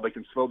run the ball, they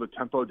can slow the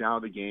tempo down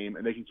of the game,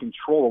 and they can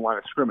control the line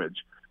of scrimmage.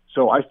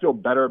 So I feel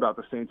better about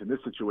the Saints in this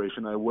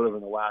situation than I would have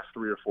in the last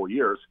 3 or 4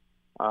 years.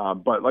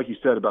 But like you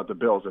said about the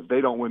Bills, if they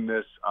don't win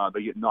this,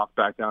 they get knocked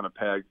back down a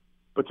peg.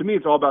 But to me,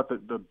 it's all about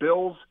the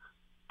Bills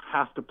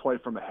have to play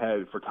from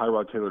ahead for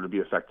Tyrod Taylor to be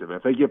effective. And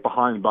if they get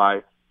behind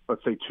by,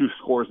 let's say, 2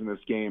 scores in this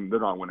game, they're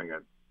not winning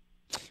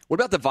it. What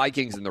about the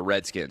Vikings and the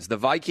Redskins? The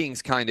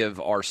Vikings kind of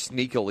are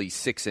sneakily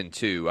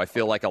 6-2. I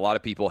feel like a lot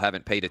of people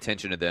haven't paid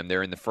attention to them.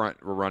 They're in the front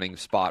running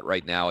spot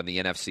right now in the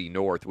NFC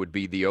North, would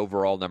be the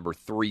overall number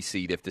 3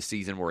 seed if the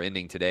season were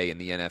ending today in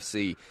the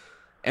NFC.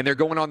 And they're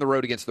going on the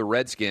road against the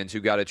Redskins, who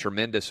got a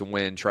tremendous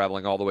win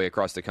traveling all the way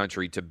across the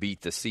country to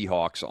beat the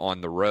Seahawks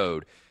on the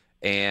road.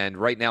 And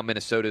right now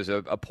Minnesota's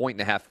a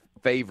 1.5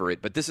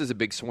 favorite, but this is a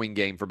big swing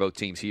game for both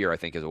teams here, I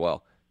think, as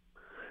well.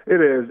 It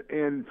is,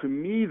 and to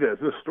me, this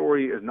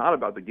story is not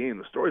about the game.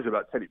 The story is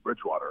about Teddy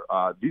Bridgewater.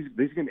 He's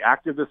going to be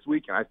active this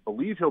week, and I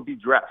believe he'll be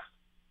dressed.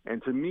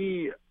 And to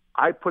me,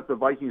 I put the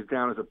Vikings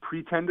down as a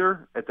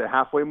pretender at the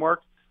halfway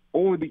mark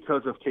only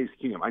because of Case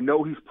Keenum. I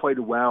know he's played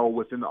well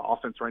within the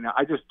offense right now.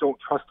 I just don't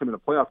trust him in the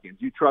playoff games.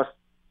 Do you trust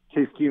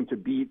Case Keenum to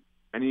beat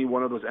any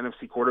one of those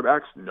NFC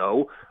quarterbacks?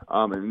 No.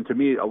 And to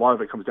me, a lot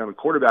of it comes down to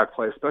quarterback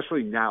play,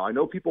 especially now. I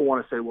know people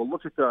want to say, well,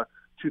 look at the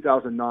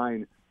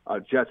 2009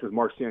 Jets with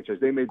Mark Sanchez.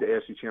 They made the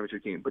AFC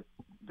Championship game. But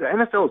the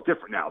NFL is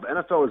different now. The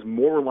NFL is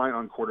more reliant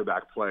on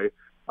quarterback play,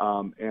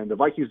 and the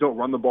Vikings don't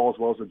run the ball as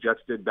well as the Jets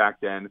did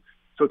back then.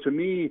 So to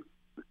me,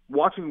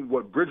 watching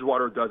what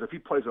Bridgewater does, if he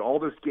plays all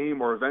this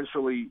game or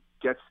eventually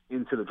gets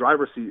into the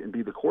driver's seat and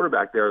be the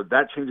quarterback there,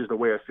 that changes the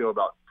way I feel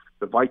about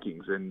the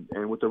Vikings. And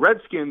with the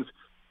Redskins,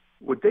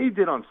 what they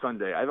did on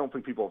Sunday, I don't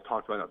think people have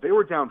talked about it. They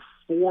were down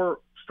 4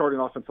 starting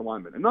offensive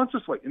linemen, and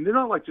they're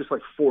not just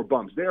 4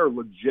 bums. They are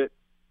legit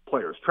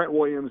players. Trent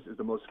Williams is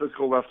the most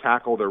physical left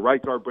tackle. Their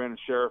right guard, Brandon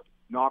Sheriff,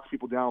 knocks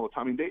people down all the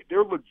time. I mean,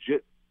 they're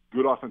legit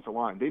good offensive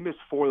line. They missed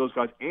 4 of those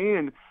guys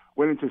and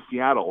went into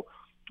Seattle,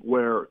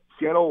 where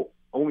Seattle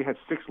only had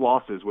 6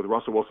 losses with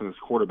Russell Wilson as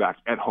quarterback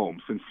at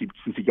home since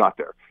he got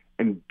there,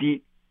 and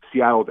beat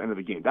Seattle at the end of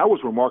the game. That was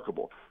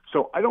remarkable.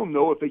 So I don't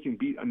know if they can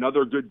beat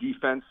another good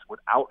defense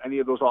without any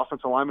of those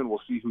offensive linemen. We'll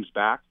see who's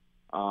back.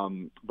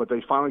 But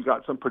they finally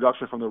got some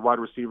production from their wide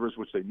receivers,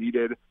 which they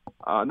needed.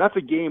 And that's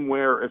a game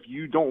where if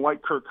you don't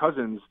like Kirk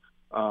Cousins,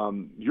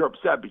 you're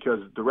upset because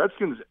the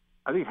Redskins,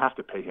 I think, have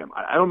to pay him.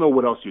 I don't know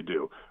what else you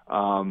do.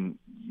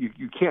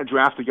 You can't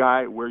draft a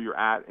guy where you're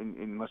at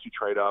unless you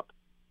trade up.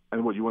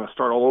 And what, you want to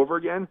start all over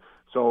again?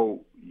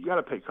 So you got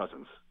to pay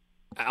Cousins.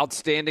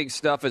 Outstanding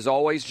stuff as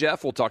always,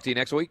 Jeff. We'll talk to you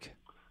next week.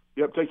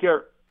 Yep, take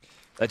care.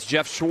 That's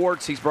Jeff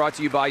Schwartz. He's brought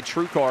to you by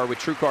TrueCar. With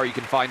TrueCar, you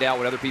can find out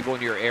what other people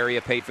in your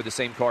area paid for the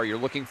same car you're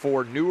looking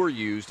for, new or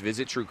used.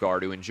 Visit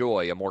TrueCar to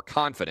enjoy a more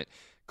confident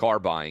car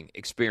buying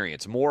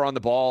experience. More on the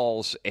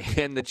balls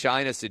and the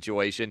China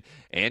situation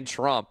and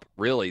Trump.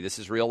 Really, this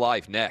is real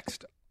life.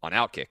 Next on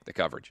Outkick, the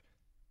coverage.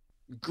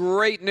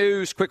 Great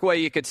news. Quick way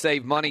you could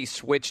save money.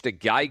 Switch to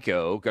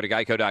Geico. Go to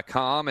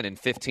geico.com, and in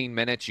 15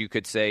 minutes, you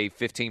could save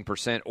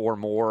 15% or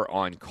more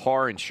on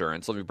car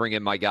insurance. Let me bring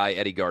in my guy,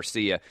 Eddie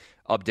Garcia,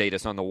 update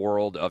us on the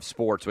world of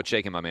sports. What's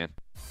shaking, my man?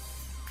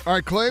 All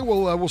right, Clay,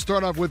 we'll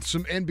start off with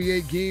some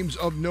NBA games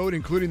of note,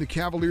 including the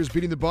Cavaliers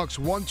beating the Bucks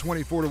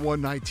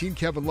 124-119.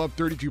 Kevin Love,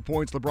 32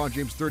 points. LeBron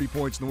James, 30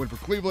 points in the win for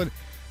Cleveland.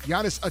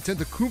 Giannis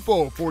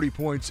Antetokounmpo, 40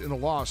 points in the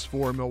loss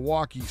for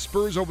Milwaukee.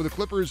 Spurs over the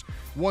Clippers,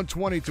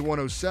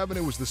 120-107.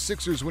 It was the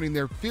Sixers winning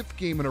their 5th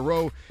game in a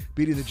row,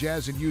 beating the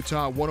Jazz in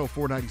Utah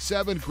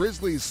 104-97.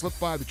 Grizzlies slipped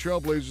by the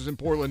Trailblazers in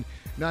Portland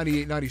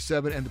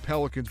 98-97, and the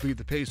Pelicans beat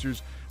the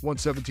Pacers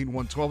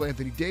 117-112.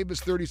 Anthony Davis,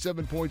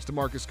 37 points.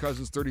 DeMarcus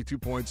Cousins, 32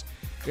 points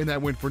in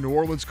that win for New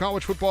Orleans.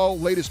 College football,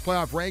 latest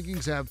playoff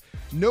rankings have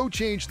no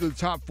change to the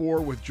top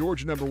 4, with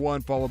Georgia number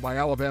 1, followed by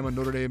Alabama,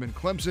 Notre Dame, and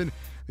Clemson.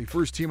 The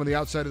first team on the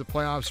outside of the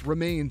playoffs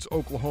remains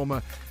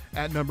Oklahoma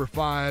at number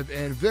 5.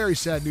 And very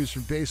sad news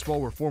from baseball,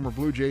 where former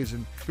Blue Jays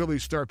and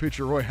Phillies star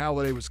pitcher Roy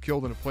Halladay was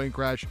killed in a plane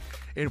crash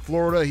in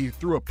Florida. He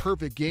threw a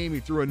perfect game. He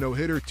threw a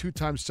no-hitter.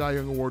 2-time Cy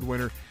Young Award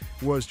winner,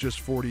 was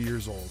just 40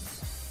 years old.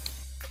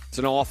 It's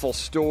an awful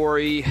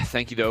story.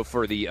 Thank you, though,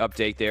 for the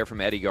update there from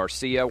Eddie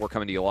Garcia. We're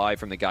coming to you live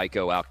from the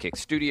Geico Outkick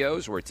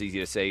Studios, where it's easy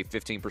to save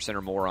 15%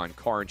 or more on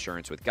car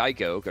insurance with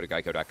Geico. Go to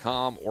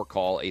geico.com or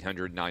call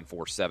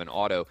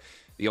 800-947-AUTO.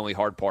 The only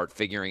hard part,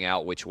 figuring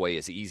out which way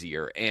is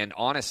easier. And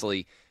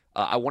honestly,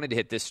 I wanted to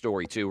hit this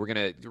story, too. We're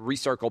going to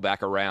recircle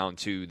back around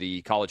to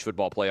the college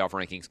football playoff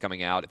rankings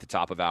coming out at the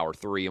top of Hour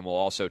 3, and we'll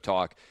also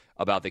talk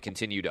about the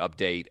continued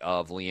update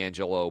of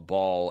LiAngelo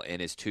Ball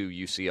and his 2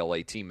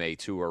 UCLA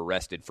teammates who were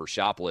arrested for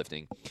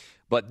shoplifting.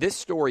 But this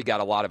story got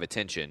a lot of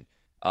attention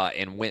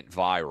and went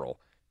viral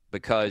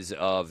because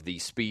of the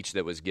speech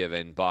that was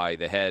given by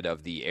the head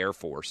of the Air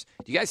Force.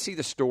 Do you guys see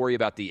the story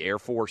about the Air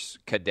Force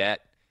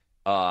cadet,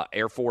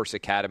 Air Force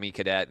Academy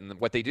cadet?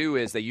 And what they do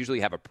is they usually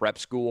have a prep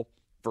school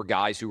for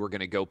guys who are going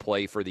to go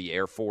play for the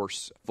Air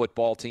Force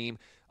football team.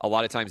 A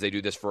lot of times they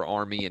do this for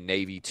Army and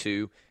Navy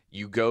too.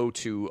 You go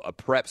to a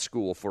prep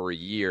school for a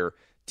year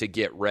to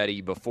get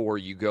ready before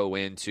you go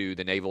into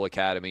the Naval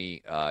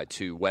Academy,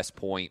 to West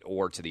Point,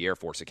 or to the Air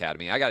Force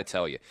Academy. I got to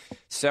tell you,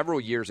 several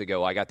years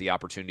ago, I got the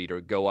opportunity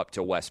to go up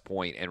to West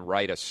Point and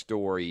write a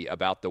story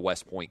about the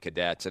West Point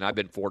cadets, and I've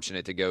been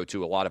fortunate to go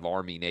to a lot of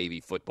Army-Navy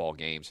football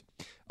games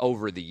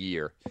over the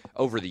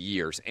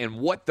years.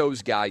 And what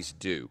those guys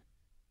do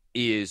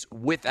is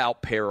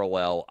without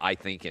parallel, I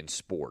think, in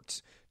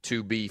sports.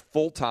 To be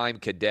full-time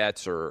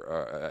cadets or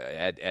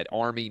at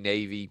Army,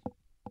 Navy,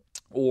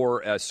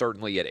 or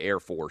certainly at Air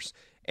Force,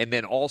 and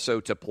then also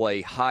to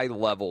play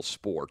high-level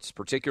sports,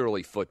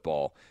 particularly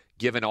football,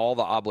 given all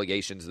the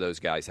obligations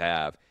those guys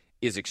have,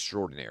 is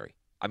extraordinary.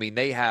 I mean,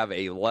 they have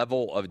a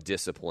level of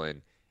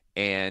discipline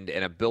and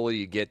an ability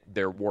to get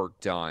their work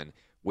done,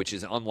 which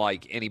is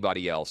unlike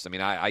anybody else. I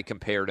mean, I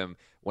compared them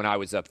when I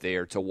was up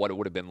there to what it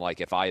would have been like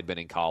if I had been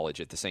in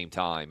college at the same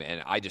time.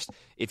 And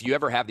if you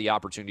ever have the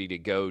opportunity to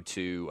go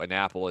to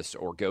Annapolis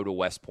or go to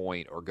West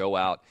Point or go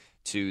out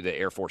to the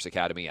Air Force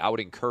Academy, I would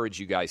encourage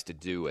you guys to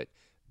do it,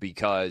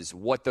 because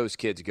what those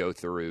kids go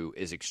through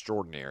is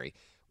extraordinary.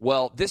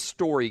 Well, this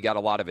story got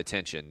a lot of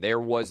attention. There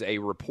was a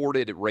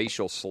reported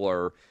racial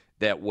slur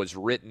that was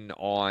written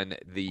on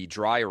the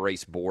dry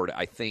erase board,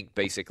 I think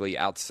basically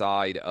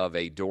outside of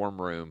a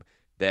dorm room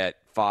that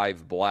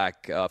 5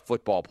 black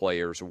football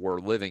players were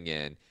living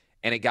in.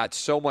 And it got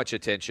so much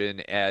attention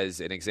as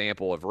an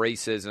example of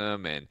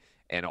racism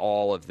and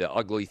all of the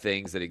ugly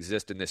things that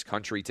exist in this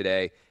country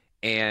today.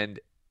 And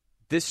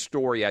this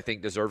story, I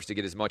think, deserves to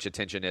get as much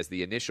attention as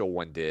the initial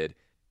one did.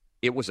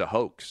 It was a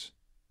hoax.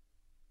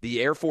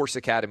 The Air Force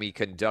Academy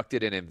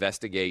conducted an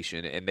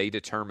investigation, and they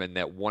determined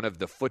that one of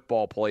the black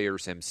football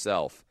players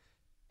himself,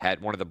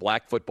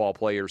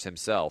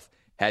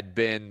 had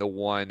been the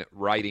one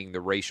writing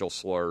the racial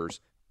slurs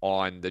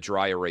on the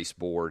dry erase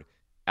board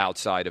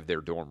outside of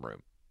their dorm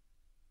room.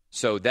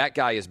 So that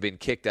guy has been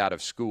kicked out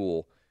of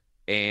school,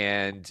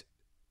 and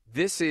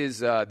this is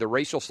the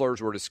racial slurs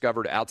were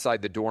discovered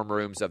outside the dorm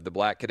rooms of the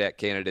black cadet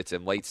candidates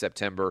in late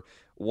September.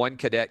 One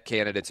cadet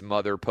candidate's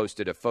mother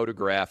posted a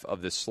photograph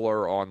of the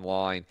slur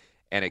online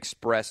and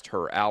expressed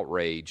her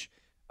outrage.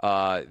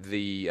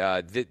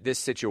 This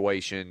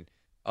situation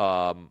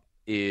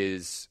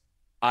is,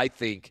 I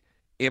think,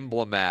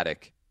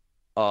 emblematic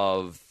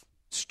of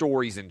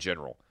stories in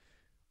general.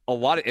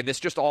 And this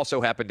just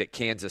also happened at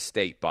Kansas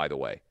State, by the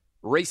way.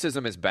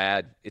 Racism is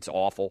bad. It's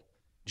awful.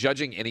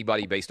 Judging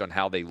anybody based on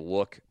how they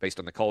look, based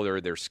on the color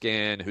of their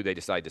skin, who they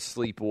decide to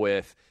sleep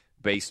with,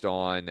 based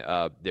on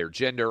their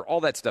gender,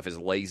 all that stuff is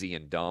lazy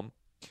and dumb.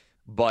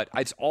 But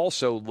it's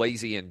also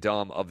lazy and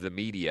dumb of the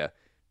media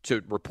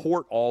to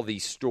report all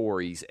these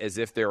stories as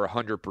if they're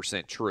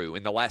 100% true.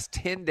 In the last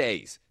 10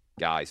 days,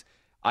 guys,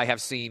 I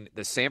have seen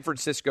the San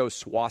Francisco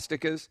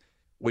swastikas,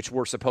 which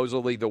were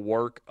supposedly the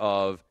work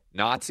of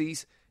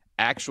Nazis,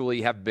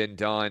 actually have been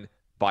done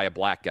by a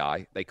black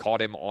guy. They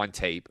caught him on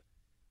tape.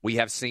 We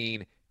have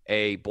seen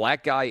a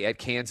black guy at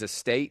Kansas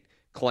State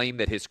claim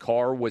that his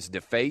car was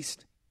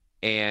defaced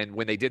And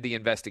when they did the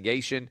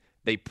investigation,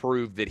 they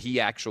proved that he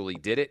actually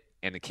did it.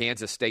 And the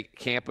Kansas State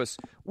campus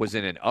was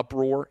in an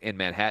uproar in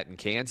Manhattan,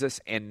 Kansas.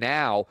 And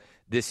now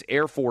this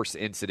Air Force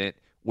incident,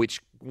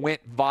 which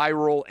went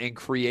viral and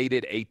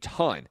created a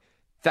ton,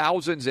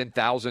 thousands and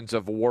thousands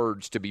of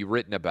words to be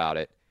written about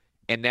it.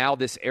 And now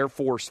this Air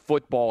Force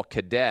football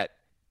cadet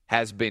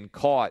has been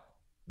caught,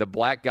 the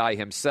black guy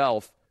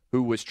himself,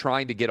 who was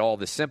trying to get all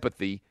the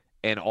sympathy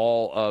and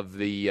all of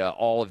the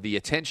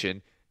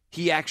attention.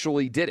 He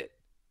actually did it.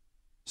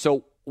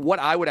 So what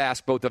I would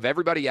ask both of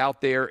everybody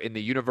out there in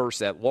the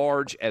universe at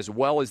large as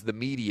well as the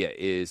media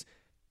is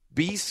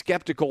be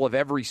skeptical of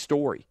every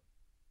story.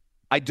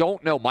 I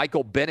don't know.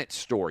 Michael Bennett's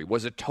story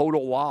was a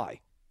total lie.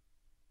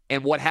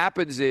 And what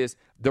happens is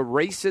the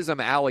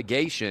racism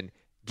allegation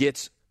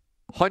gets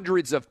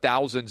hundreds of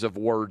thousands of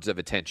words of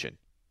attention.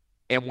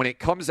 And when it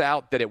comes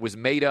out that it was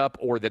made up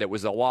or that it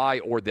was a lie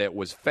or that it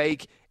was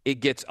fake, it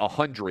gets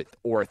 100th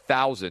or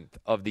 1,000th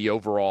of the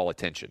overall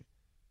attention.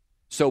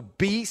 So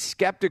be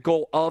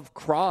skeptical of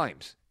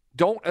crimes.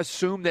 Don't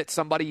assume that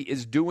somebody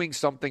is doing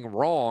something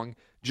wrong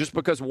just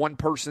because one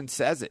person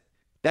says it.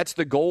 That's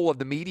the goal of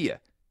the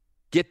media.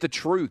 Get the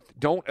truth.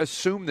 Don't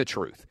assume the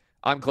truth.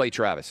 I'm Clay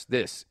Travis.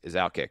 This is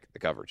Outkick, the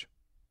coverage.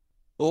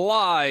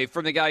 Live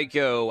from the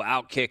Geico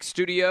Outkick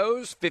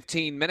Studios,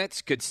 15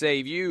 minutes could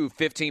save you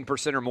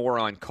 15% or more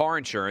on car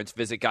insurance.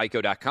 Visit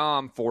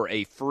geico.com for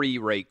a free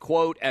rate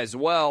quote as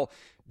well.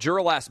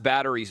 Duralast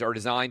batteries are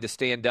designed to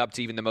stand up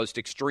to even the most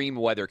extreme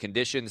weather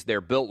conditions.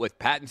 They're built with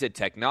patented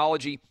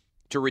technology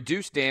to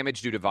reduce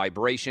damage due to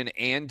vibration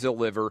and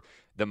deliver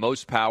the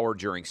most power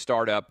during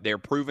startup. They're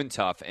proven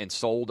tough and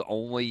sold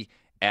only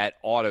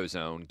at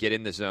AutoZone. Get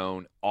in the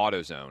zone,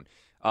 AutoZone.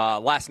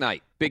 Last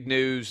night, big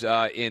news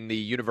in the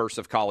universe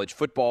of college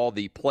football.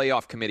 The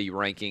playoff committee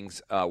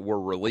rankings were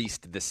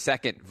released, the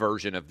second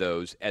version of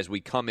those, as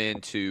we come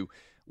into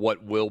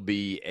what will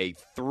be a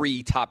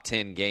 3 top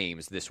 10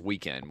 games this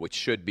weekend, which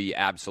should be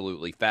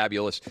absolutely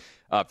fabulous.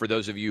 For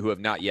those of you who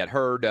have not yet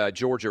heard,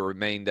 Georgia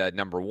remained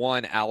number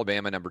 1,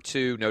 Alabama number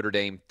 2, Notre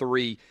Dame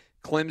 3,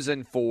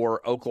 Clemson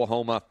 4,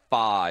 Oklahoma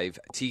 5,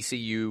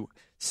 TCU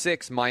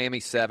 6, Miami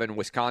 7,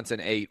 Wisconsin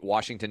 8,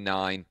 Washington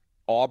 9,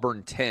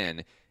 Auburn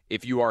 10.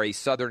 If you are a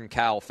Southern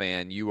Cal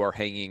fan, you are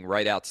hanging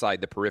right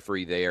outside the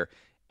periphery there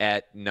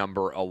at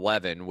number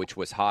 11, which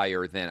was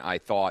higher than I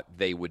thought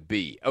they would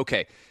be.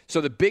 Okay,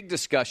 so the big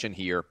discussion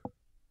here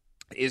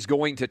is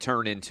going to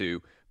turn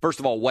into,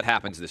 first of all, what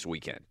happens this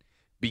weekend?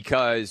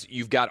 Because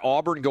you've got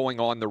Auburn going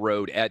on the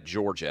road at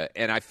Georgia,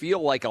 and I feel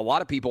like a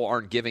lot of people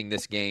aren't giving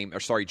this game,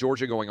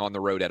 Georgia going on the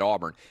road at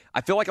Auburn.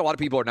 I feel like a lot of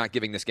people are not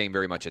giving this game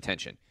very much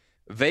attention.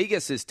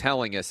 Vegas is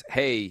telling us,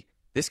 hey,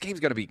 this game's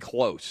going to be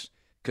close,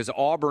 because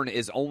Auburn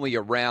is only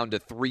around a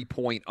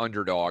 3-point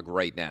underdog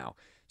right now.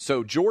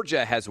 So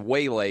Georgia has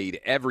waylaid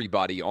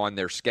everybody on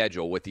their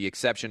schedule with the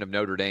exception of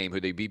Notre Dame,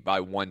 who they beat by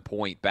 1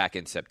 point back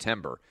in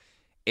September.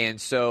 And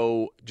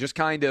so just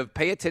kind of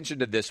pay attention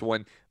to this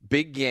one.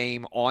 Big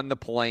game on the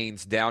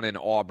Plains down in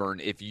Auburn.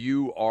 If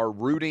you are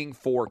rooting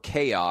for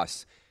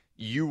chaos,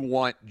 you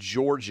want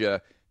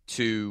Georgia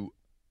to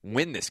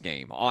win this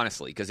game,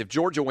 honestly. Because if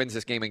Georgia wins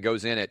this game and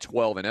goes in at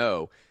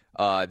 12-0,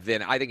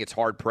 then I think it's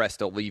hard-pressed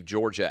to leave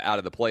Georgia out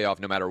of the playoff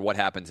no matter what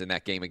happens in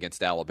that game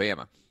against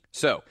Alabama.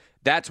 So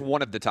that's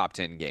one of the top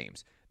 10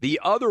 games. The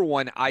other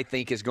one, I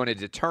think, is going to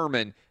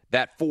determine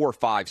that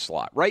 4-5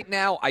 slot. Right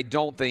now, I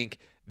don't think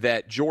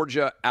that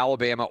Georgia,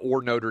 Alabama,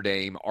 or Notre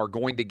Dame are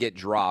going to get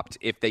dropped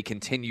if they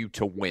continue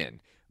to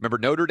win. Remember,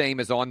 Notre Dame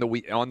is on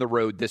the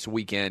road this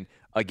weekend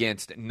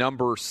against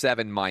number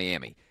 7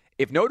 Miami.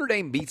 If Notre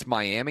Dame beats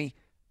Miami,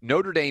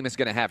 Notre Dame is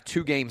going to have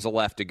 2 games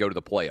left to go to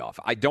the playoff.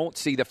 I don't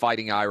see the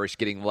Fighting Irish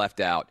getting left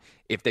out.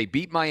 If they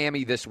beat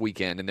Miami this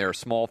weekend and they're a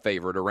small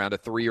favorite, around a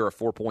 3 or a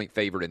 4-point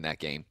favorite in that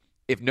game,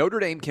 if Notre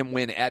Dame can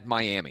win at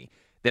Miami,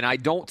 then I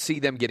don't see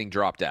them getting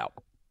dropped out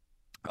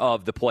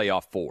of the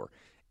playoff 4.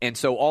 And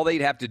so all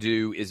they'd have to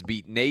do is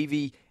beat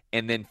Navy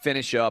and then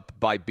finish up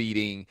by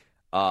beating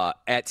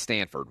at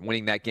Stanford,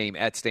 winning that game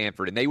at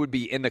Stanford. And they would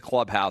be in the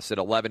clubhouse at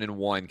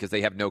 11-1 because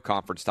they have no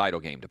conference title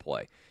game to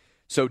play.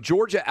 So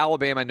Georgia,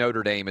 Alabama,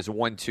 Notre Dame is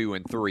 1, 2,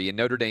 and 3, and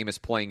Notre Dame is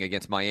playing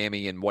against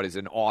Miami in what is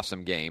an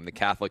awesome game, the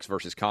Catholics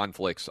versus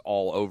conflicts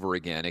all over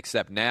again,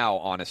 except now,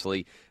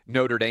 honestly,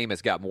 Notre Dame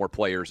has got more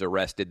players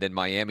arrested than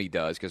Miami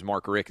does because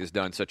Mark Richt has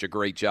done such a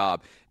great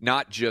job,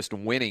 not just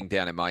winning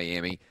down in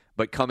Miami,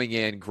 but coming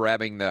in,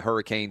 grabbing the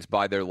Hurricanes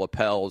by their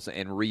lapels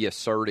and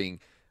reasserting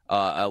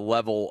a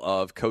level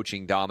of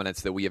coaching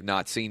dominance that we have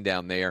not seen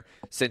down there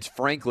since,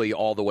 frankly,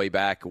 all the way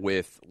back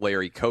with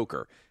Larry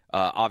Coker.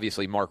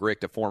 Obviously, Mark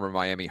Richt, a former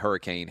Miami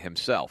Hurricane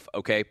himself,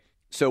 okay?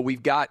 So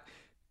we've got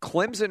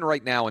Clemson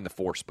right now in the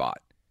 4 spot.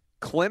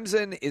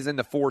 Clemson is in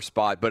the 4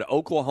 spot, but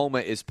Oklahoma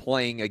is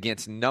playing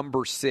against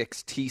number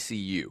 6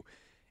 TCU.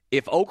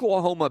 If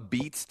Oklahoma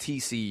beats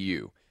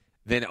TCU,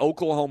 then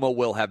Oklahoma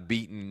will have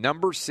beaten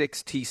number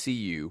 6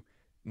 TCU,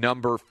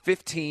 number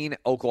 15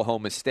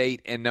 Oklahoma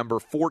State, and number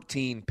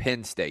 14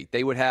 Penn State.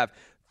 They would have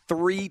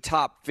 3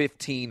 top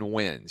 15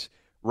 wins.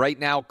 Right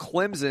now,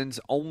 Clemson's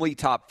only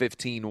top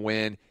 15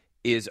 win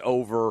is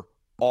over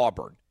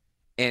Auburn.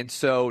 And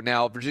so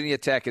now Virginia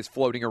Tech is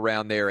floating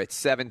around there at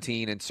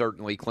 17, and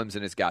certainly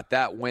Clemson has got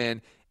that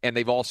win. And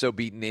they've also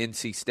beaten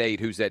NC State,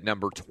 who's at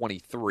number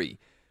 23.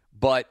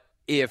 But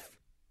if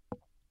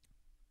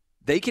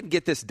they can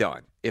get this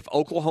done, if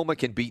Oklahoma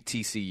can beat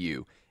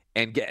TCU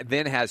and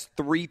then has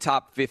 3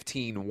 top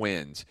 15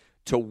 wins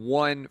to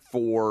 1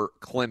 for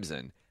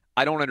Clemson,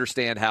 I don't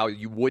understand how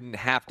you wouldn't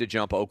have to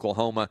jump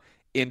Oklahoma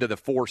into the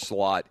 4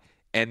 slot,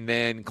 and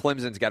then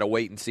Clemson's got to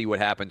wait and see what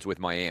happens with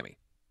Miami.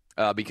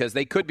 Because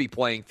they could be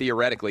playing,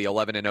 theoretically,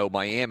 11-0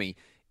 Miami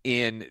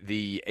in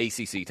the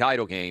ACC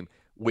title game,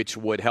 which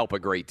would help a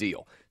great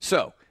deal.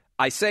 So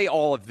I say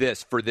all of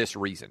this for this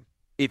reason.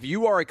 If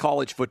you are a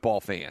college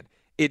football fan,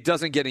 it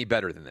doesn't get any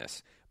better than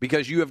this,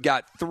 because you have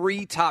got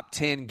 3 top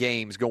 10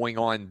 games going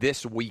on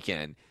this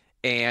weekend,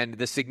 and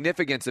the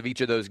significance of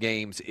each of those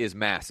games is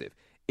massive.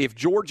 If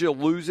Georgia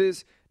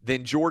loses,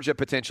 then Georgia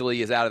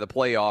potentially is out of the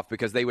playoff,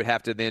 because they would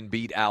have to then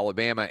beat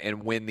Alabama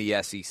and win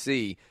the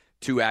SEC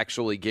to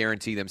actually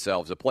guarantee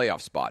themselves a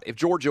playoff spot. If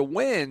Georgia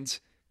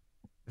wins,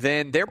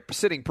 then they're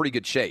sitting in pretty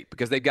good shape,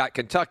 because they've got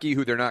Kentucky,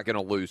 who they're not going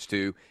to lose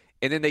to,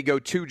 and then they go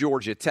to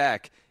Georgia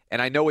Tech.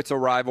 And I know it's a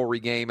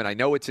rivalry game, and I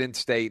know it's in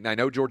state, and I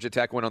know Georgia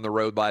Tech went on the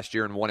road last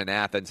year and won in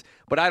Athens,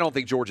 but I don't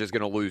think Georgia's going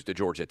to lose to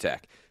Georgia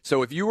Tech.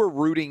 So if you were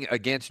rooting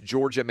against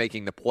Georgia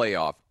making the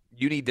playoff,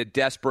 you need to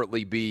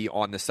desperately be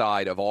on the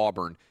side of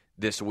Auburn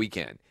this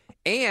weekend.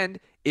 And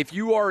if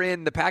you are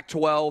in the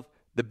Pac-12,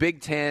 the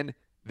Big Ten,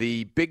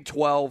 the Big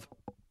 12,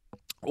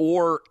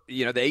 or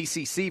the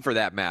ACC for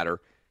that matter,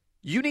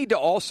 you need to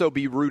also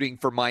be rooting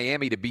for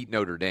Miami to beat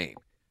Notre Dame.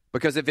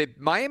 Because if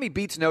Miami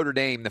beats Notre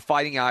Dame, the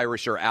Fighting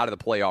Irish are out of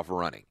the playoff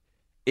running.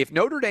 If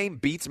Notre Dame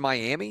beats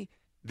Miami,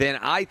 then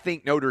I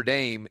think Notre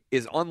Dame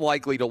is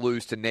unlikely to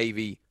lose to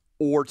Navy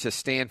or to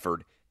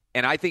Stanford.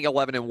 And I think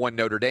 11-1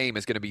 Notre Dame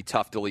is going to be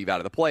tough to leave out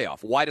of the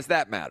playoff. Why does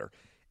that matter?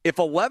 If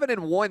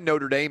 11-1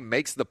 Notre Dame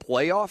makes the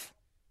playoff,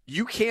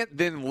 you can't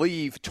then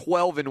leave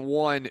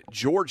 12-1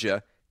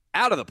 Georgia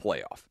out of the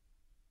playoff.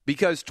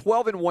 Because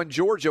 12-1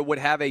 Georgia would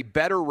have a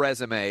better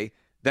resume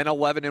than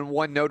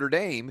 11-1 Notre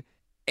Dame,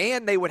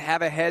 and they would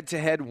have a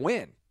head-to-head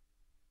win.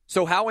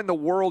 So how in the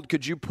world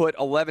could you put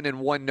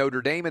 11-1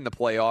 Notre Dame in the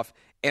playoff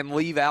and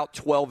leave out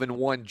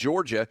 12-1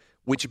 Georgia,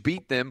 which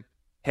beat them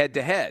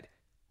head-to-head?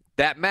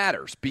 That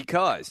matters,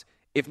 because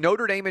if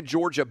Notre Dame and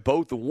Georgia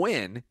both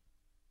win,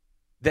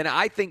 then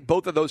I think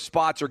both of those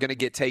spots are going to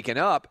get taken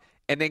up.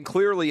 And then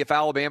clearly if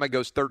Alabama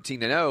goes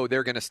 13-0,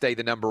 they're going to stay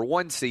the number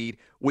 1 seed,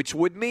 which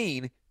would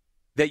mean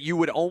that you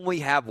would only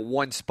have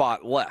 1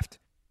 spot left.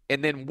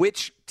 And then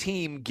which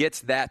team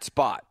gets that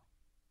spot?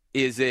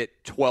 Is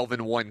it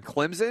 12-1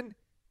 Clemson?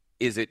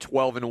 Is it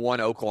 12-1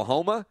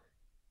 Oklahoma?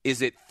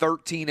 Is it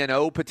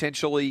 13-0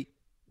 potentially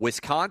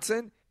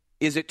Wisconsin?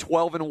 Is it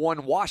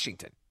 12-1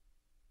 Washington?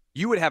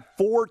 You would have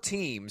 4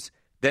 teams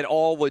that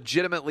all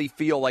legitimately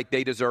feel like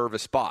they deserve a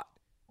spot.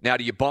 Now,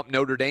 do you bump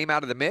Notre Dame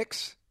out of the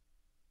mix?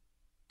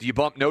 Do you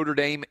bump Notre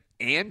Dame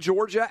and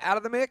Georgia out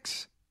of the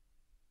mix?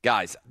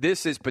 Guys,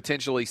 this is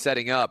potentially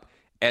setting up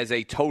as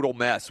a total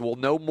mess. We'll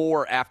know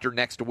more after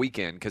next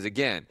weekend, because,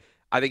 again,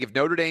 I think if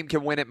Notre Dame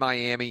can win at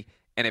Miami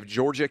and if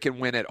Georgia can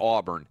win at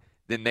Auburn,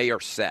 then they are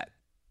set.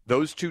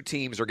 Those 2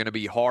 teams are going to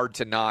be hard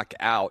to knock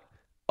out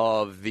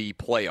of the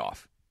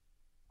playoff.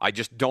 I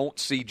just don't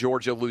see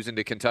Georgia losing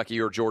to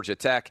Kentucky or Georgia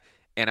Tech,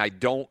 and I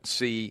don't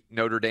see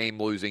Notre Dame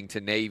losing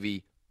to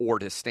Navy or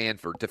to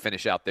Stanford to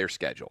finish out their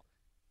schedule.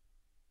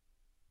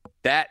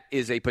 That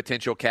is a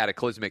potential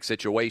cataclysmic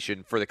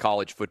situation for the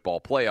college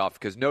football playoff,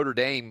 because Notre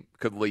Dame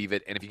could leave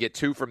it, and if you get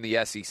 2 from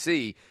the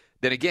SEC,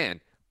 then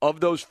again, of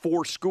those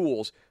 4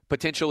 schools,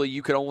 potentially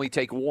you could only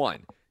take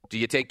 1. Do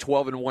you take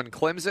 12-1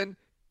 Clemson?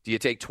 Do you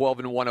take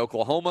 12-1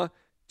 Oklahoma?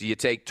 Do you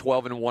take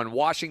 12-1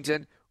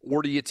 Washington?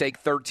 Or do you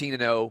take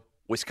 13-0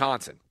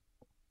 Wisconsin?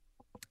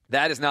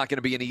 That is not going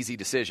to be an easy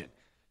decision.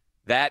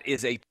 That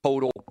is a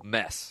total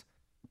mess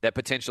that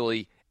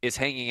potentially is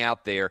hanging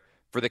out there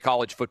for the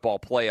college football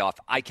playoff.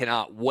 I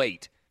cannot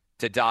wait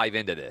to dive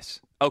into this.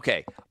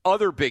 Okay,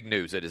 other big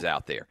news that is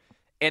out there.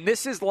 And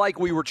this is like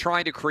we were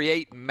trying to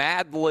create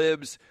Mad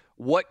Libs.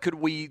 What could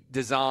we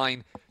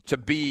design to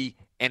be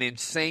an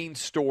insane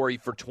story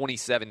for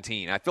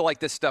 2017? I feel like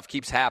this stuff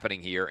keeps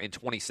happening here in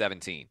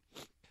 2017.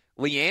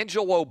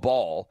 LiAngelo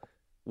Ball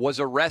was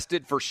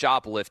arrested for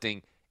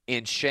shoplifting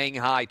in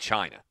Shanghai,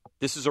 China.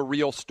 This is a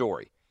real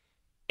story.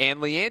 And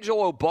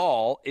LiAngelo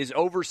Ball is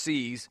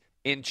overseas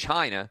in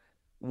China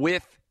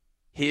with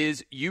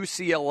his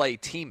UCLA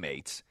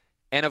teammates.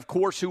 And, of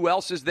course, who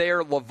else is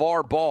there?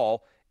 LeVar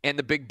Ball and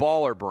the Big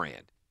Baller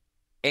brand.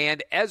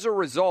 And as a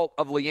result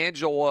of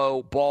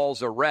LiAngelo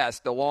Ball's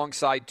arrest,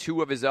 alongside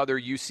 2 of his other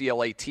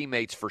UCLA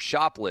teammates for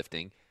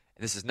shoplifting,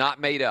 and this is not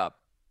made up,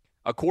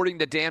 according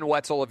to Dan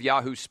Wetzel of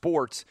Yahoo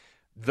Sports,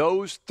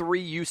 those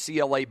 3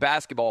 UCLA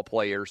basketball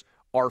players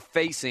are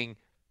facing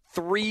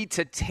 3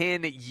 to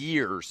 10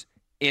 years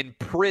in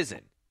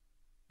prison.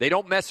 They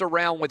don't mess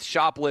around with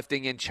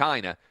shoplifting in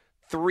China.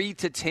 3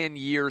 to 10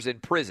 years in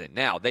prison.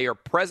 Now, they are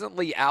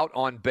presently out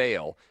on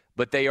bail,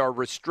 but they are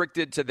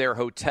restricted to their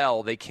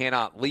hotel. They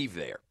cannot leave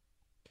there.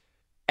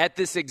 At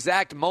this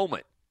exact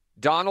moment,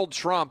 Donald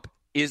Trump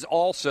is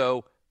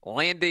also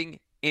landing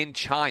in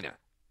China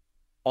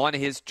on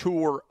his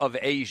tour of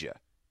Asia,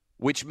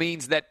 which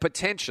means that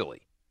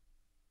potentially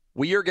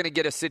we are going to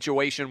get a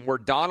situation where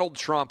Donald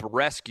Trump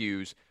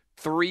rescues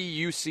 3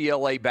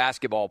 UCLA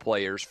basketball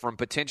players from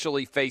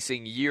potentially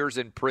facing years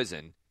in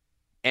prison.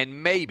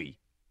 And maybe,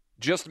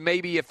 just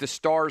maybe if the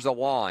stars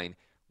align,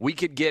 we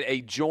could get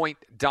a joint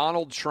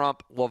Donald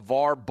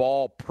Trump-LeVar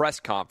Ball press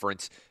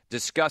conference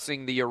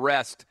discussing the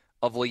arrest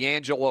of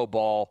LiAngelo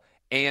Ball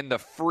and the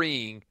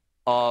freeing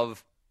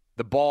of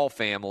the Ball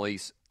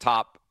family's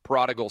top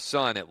prodigal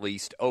son, at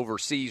least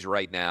overseas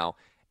right now,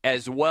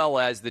 as well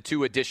as the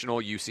 2 additional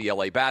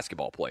UCLA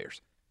basketball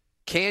players.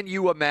 Can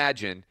you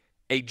imagine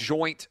a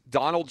joint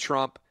Donald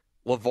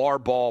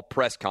Trump-LeVar Ball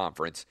press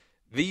conference?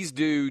 These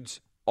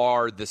dudes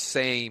are the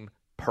same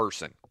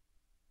person.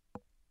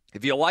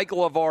 If you like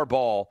LeVar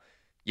Ball,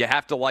 you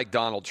have to like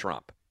Donald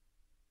Trump.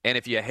 And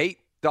if you hate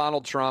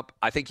Donald Trump,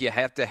 I think you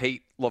have to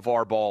hate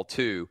LeVar Ball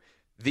too.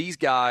 These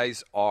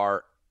guys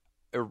are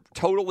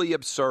totally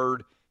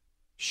absurd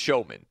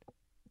showmen.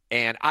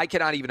 And I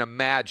cannot even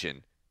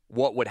imagine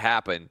what would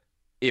happen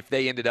if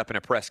they ended up in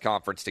a press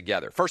conference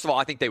together. First of all,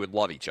 I think they would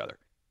love each other.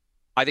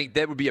 I think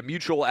that would be a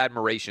mutual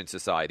admiration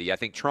society. I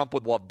think Trump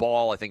would love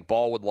Ball. I think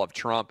Ball would love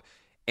Trump.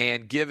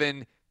 And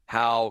given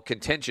how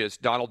contentious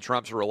Donald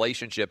Trump's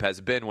relationship has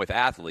been with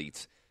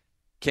athletes,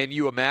 can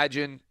you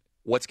imagine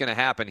what's going to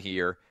happen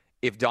here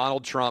if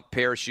Donald Trump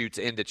parachutes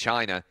into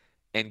China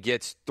and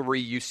gets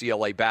 3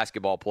 UCLA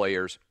basketball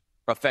players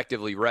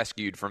effectively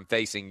rescued from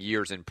facing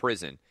years in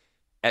prison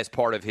as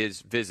part of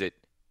his visit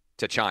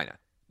to China?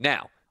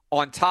 Now,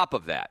 on top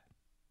of that,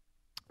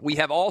 we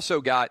have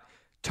also got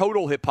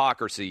total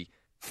hypocrisy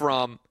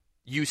from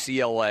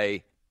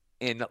UCLA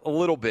in a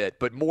little bit,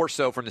 but more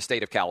so from the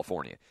state of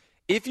California.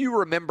 If you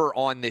remember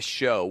on this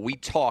show, we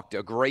talked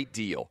a great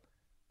deal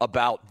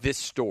about this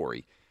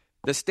story.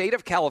 The state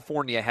of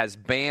California has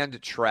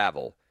banned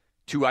travel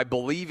to, I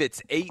believe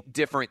it's 8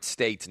 different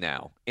states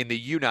now in the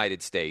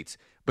United States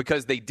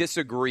because they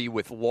disagree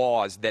with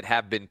laws that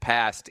have been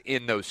passed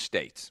in those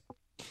states.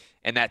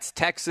 And that's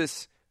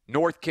Texas,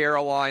 North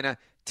Carolina,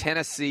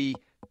 Tennessee,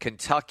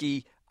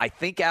 Kentucky, I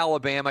think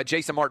Alabama.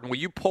 Jason Martin, will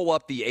you pull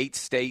up the 8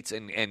 states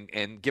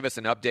and give us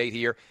an update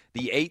here?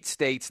 The 8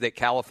 states that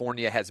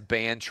California has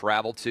banned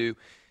travel to.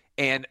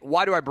 And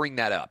why do I bring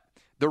that up?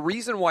 The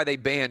reason why they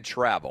banned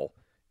travel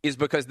is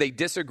because they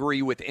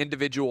disagree with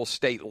individual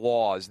state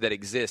laws that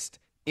exist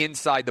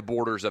inside the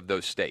borders of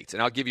those states.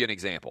 And I'll give you an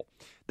example.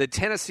 The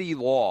Tennessee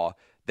law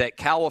that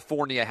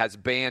California has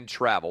banned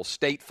travel,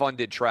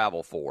 state-funded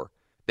travel for,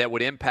 that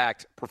would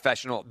impact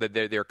professional,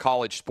 their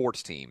college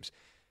sports teams.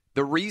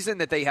 The reason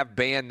that they have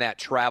banned that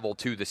travel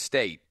to the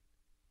state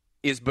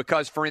is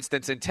because, for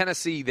instance, in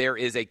Tennessee, there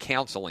is a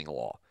counseling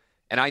law.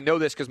 And I know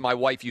this because my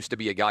wife used to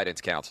be a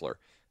guidance counselor,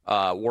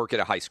 work at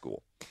a high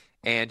school.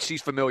 And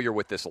she's familiar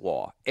with this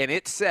law. And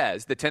it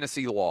says, the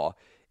Tennessee law,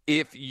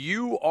 if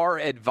you are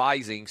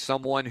advising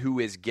someone who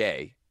is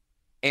gay,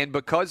 and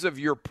because of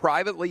your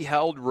privately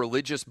held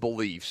religious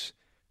beliefs,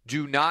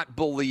 do not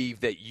believe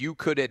that you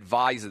could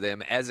advise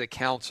them as a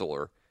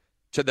counselor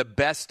to the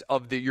best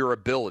of your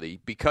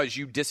ability because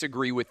you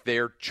disagree with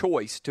their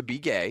choice to be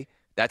gay.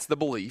 That's the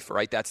belief,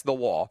 right? That's the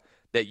law.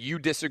 That you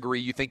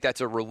disagree, you think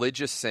that's a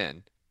religious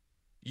sin.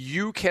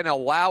 You can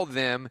allow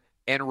them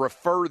and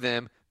refer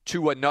them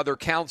to another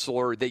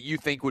counselor that you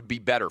think would be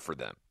better for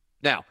them.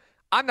 Now,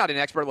 I'm not an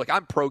expert. Look,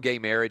 I'm pro-gay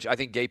marriage. I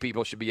think gay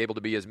people should be able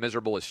to be as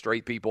miserable as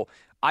straight people.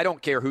 I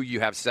don't care who you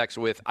have sex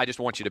with. I just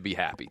want you to be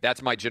happy.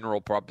 That's my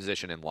general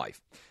proposition in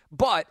life.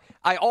 But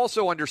I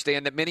also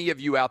understand that many of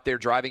you out there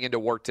driving into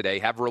work today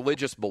have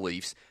religious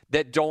beliefs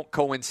that don't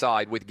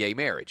coincide with gay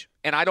marriage.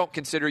 And I don't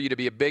consider you to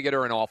be a bigot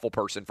or an awful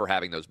person for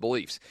having those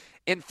beliefs.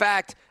 In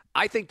fact,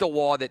 I think the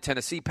law that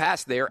Tennessee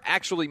passed there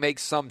actually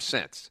makes some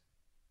sense.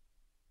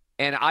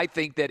 And I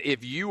think that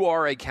if you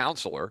are a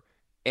counselor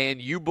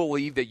and you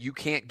believe that you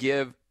can't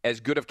give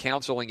as good of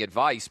counseling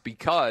advice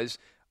because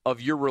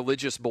of your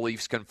religious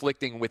beliefs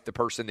conflicting with the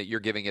person that you're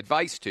giving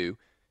advice to,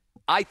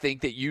 I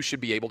think that you should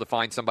be able to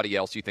find somebody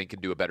else you think can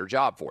do a better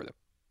job for them.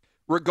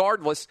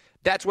 Regardless,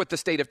 that's what the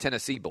state of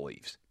Tennessee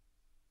believes.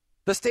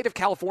 The state of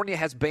California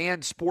has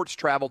banned sports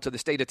travel to the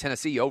state of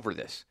Tennessee over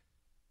this.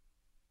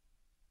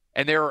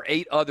 And there are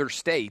 8 other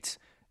states.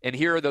 And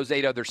here are those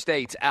 8 other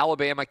states: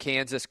 Alabama,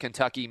 Kansas,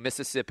 Kentucky,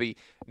 Mississippi,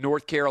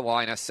 North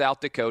Carolina, South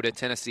Dakota,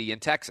 Tennessee, and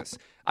Texas.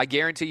 I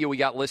guarantee you we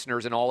got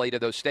listeners in all 8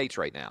 of those states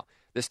right now.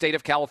 The state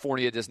of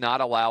California does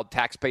not allow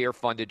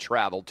taxpayer-funded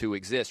travel to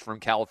exist from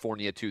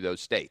California to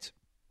those states.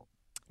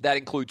 That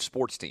includes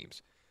sports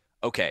teams.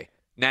 Okay,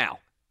 now,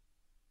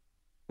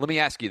 let me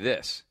ask you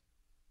this.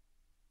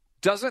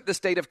 Doesn't the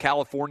state of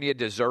California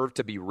deserve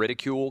to be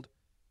ridiculed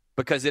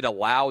because it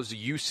allows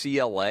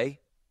UCLA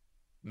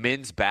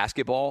men's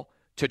basketball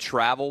to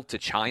travel to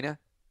China,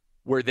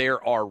 where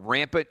there are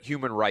rampant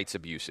human rights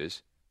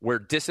abuses, where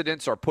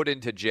dissidents are put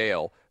into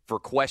jail for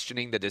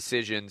questioning the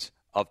decisions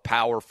of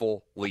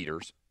powerful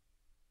leaders?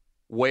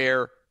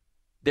 where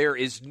there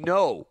is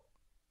no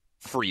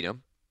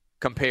freedom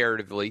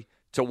comparatively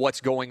to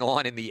what's going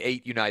on in the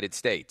 8 United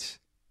States,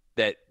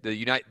 that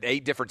the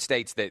 8 different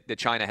states that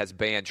China has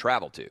banned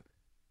travel to.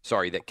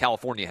 Sorry, that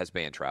California has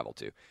banned travel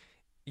to.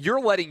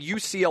 You're letting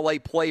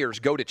UCLA players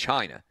go to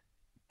China,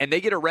 and they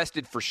get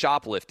arrested for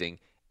shoplifting,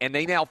 and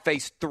they now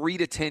face 3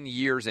 to 10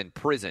 years in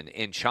prison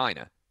in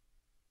China.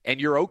 And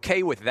you're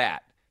okay with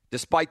that,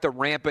 despite the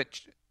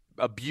rampant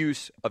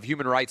abuse of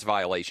human rights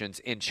violations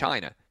in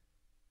China.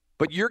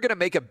 But you're going to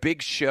make a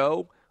big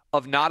show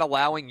of not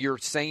allowing your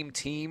same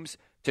teams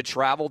to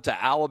travel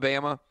to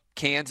Alabama,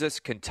 Kansas,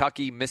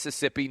 Kentucky,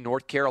 Mississippi,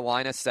 North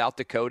Carolina, South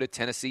Dakota,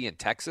 Tennessee, and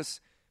Texas.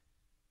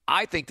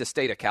 I think the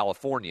state of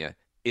California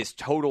is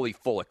totally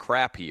full of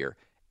crap here,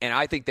 and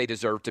I think they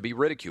deserve to be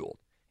ridiculed.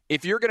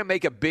 If you're going to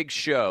make a big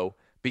show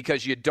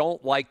because you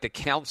don't like the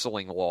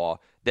counseling law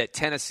that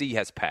Tennessee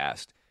has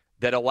passed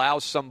that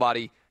allows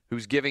somebody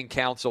who's giving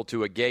counsel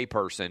to a gay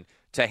person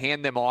to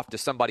hand them off to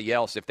somebody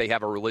else if they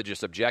have a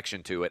religious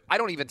objection to it, I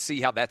don't even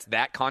see how that's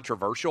that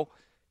controversial.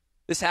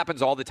 This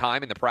happens all the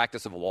time in the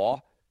practice of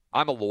law.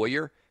 I'm a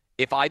lawyer.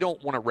 If I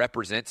don't want to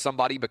represent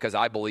somebody because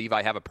I believe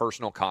I have a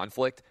personal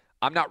conflict,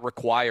 I'm not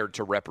required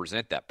to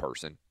represent that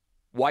person.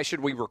 Why should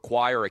we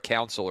require a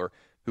counselor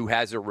who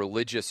has a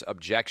religious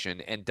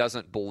objection and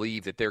doesn't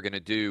believe that they're going to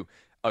do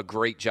a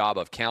great job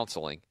of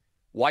counseling?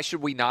 Why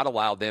should we not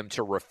allow them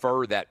to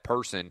refer that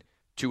person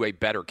to a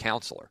better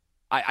counselor?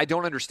 I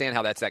don't understand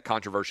how that's that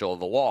controversial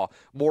of the law.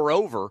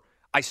 Moreover,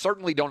 I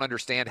certainly don't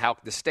understand how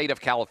the state of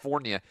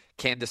California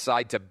can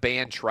decide to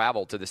ban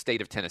travel to the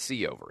state of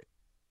Tennessee over it.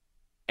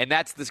 And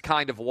that's this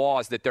kind of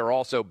laws that they're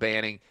also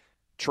banning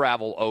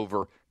travel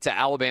over to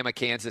Alabama,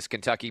 Kansas,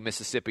 Kentucky,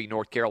 Mississippi,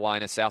 North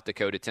Carolina, South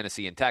Dakota,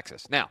 Tennessee, and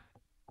Texas. Now,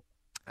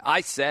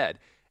 I said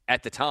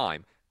at the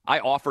time, I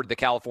offered the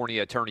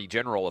California Attorney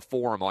General a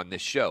forum on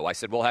this show. I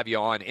said, we'll have you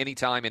on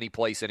anytime, any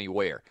place,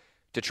 anywhere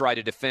to try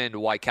to defend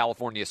why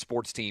California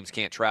sports teams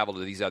can't travel to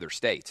these other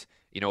states.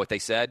 You know what they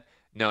said?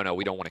 No,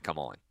 we don't want to come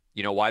on.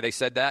 You know why they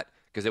said that?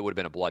 Because it would have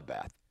been a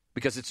bloodbath.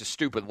 Because it's a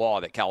stupid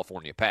law that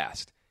California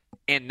passed.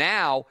 And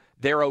now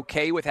they're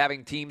okay with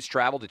having teams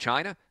travel to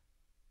China?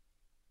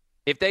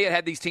 If they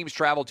had these teams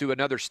travel to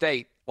another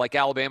state like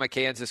Alabama,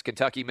 Kansas,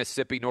 Kentucky,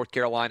 Mississippi, North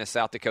Carolina,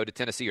 South Dakota,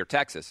 Tennessee, or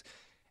Texas,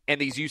 and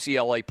these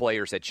UCLA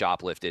players had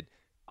shoplifted,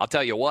 I'll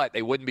tell you what,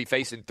 they wouldn't be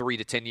facing 3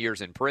 to 10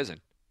 years in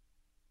prison.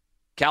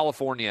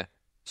 California,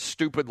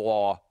 stupid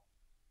law,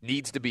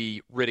 needs to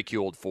be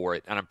ridiculed for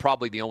it, and I'm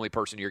probably the only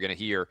person you're going to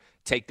hear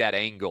take that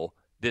angle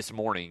this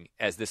morning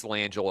as this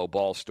LiAngelo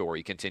Ball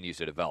story continues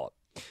to develop.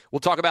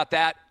 We'll talk about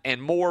that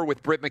and more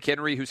with Britt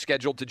McHenry, who's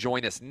scheduled to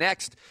join us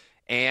next,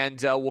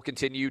 and we'll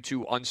continue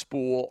to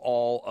unspool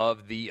all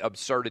of the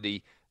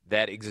absurdity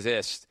that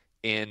exists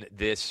in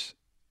this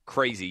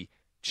crazy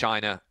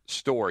China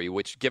story,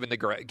 which given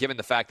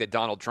the fact that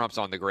Donald Trump's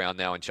on the ground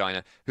now in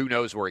China, who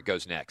knows where it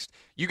goes next.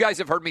 You guys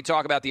have heard me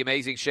talk about the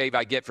amazing shave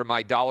I get from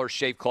my Dollar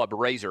Shave Club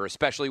razor,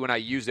 especially when I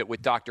use it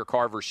with Dr.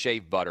 Carver's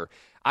shave butter.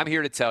 I'm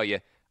here to tell you,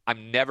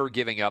 I'm never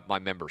giving up my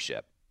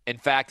membership. In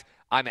fact,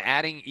 I'm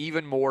adding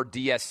even more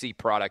DSC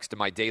products to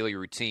my daily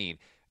routine.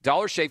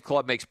 Dollar Shave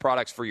Club makes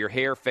products for your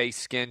hair, face,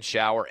 skin,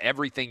 shower,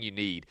 everything you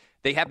need.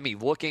 They have me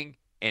looking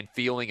and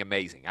feeling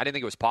amazing. I didn't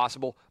think it was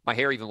possible. My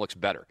hair even looks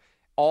better.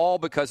 All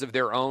because of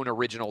their own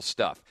original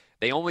stuff.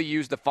 They only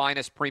use the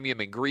finest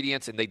premium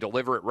ingredients, and they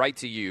deliver it right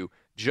to you,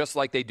 just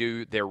like they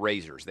do their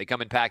razors. They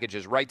come in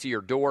packages right to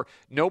your door.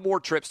 No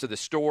more trips to the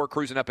store,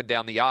 cruising up and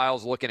down the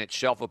aisles, looking at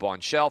shelf upon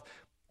shelf.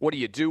 What do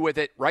you do with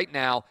it? Right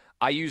now,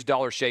 I use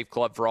Dollar Shave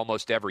Club for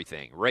almost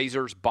everything.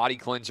 Razors, body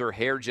cleanser,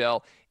 hair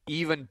gel,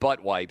 even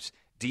butt wipes.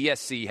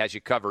 DSC has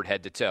you covered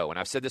head to toe. And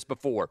I've said this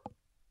before.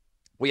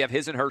 We have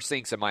his and her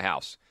sinks in my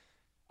house,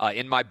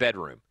 in my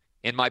bedroom,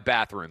 in my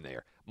bathroom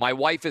there. My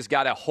wife has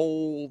got a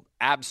whole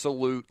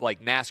absolute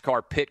like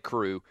NASCAR pit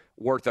crew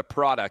worth of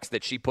products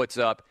that she puts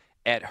up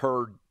at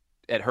her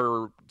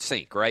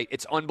sink, right?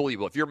 It's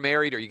unbelievable. If you're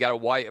married or you got a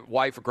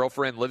wife or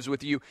girlfriend lives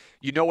with you,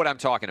 you know what I'm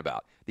talking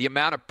about. The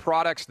amount of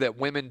products that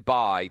women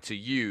buy to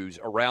use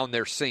around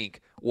their sink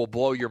will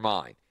blow your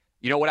mind.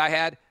 You know what I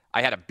had?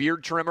 I had a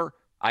beard trimmer,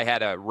 I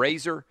had a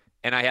razor,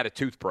 and I had a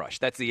toothbrush.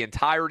 That's the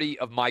entirety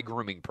of my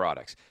grooming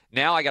products.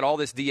 Now I got all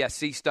this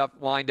DSC stuff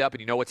lined up, and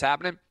you know what's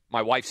happening?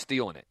 My wife's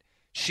stealing it.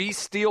 She's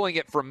stealing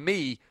it from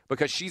me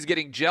because she's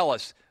getting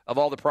jealous of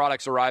all the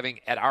products arriving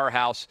at our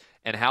house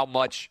and how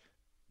much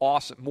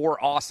more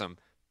awesome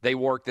they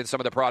work than some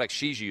of the products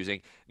she's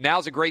using.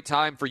 Now's a great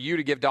time for you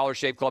to give Dollar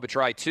Shave Club a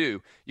try,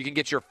 too. You can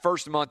get your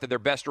first month of their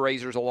best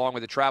razors along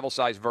with the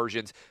travel-size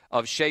versions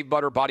of shave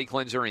butter, body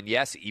cleanser, and,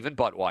 yes, even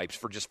butt wipes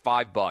for just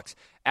 $5.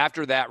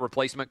 After that,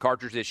 replacement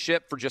cartridges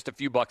ship for just a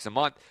few bucks a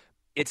month.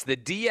 It's the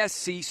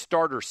DSC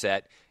starter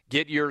set.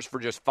 Get yours for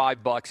just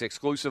 $5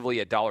 exclusively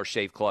at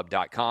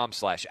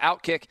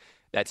dollarshaveclub.com/outkick.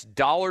 That's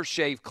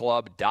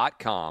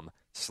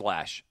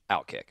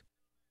dollarshaveclub.com/outkick.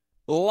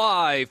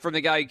 Live from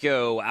the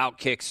Geico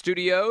Outkick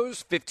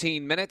Studios,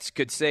 15 minutes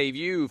could save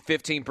you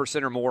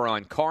 15% or more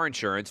on car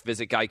insurance.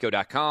 Visit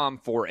geico.com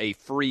for a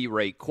free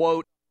rate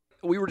quote.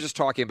 we were just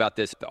talking about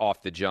this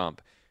off the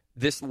jump.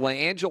 This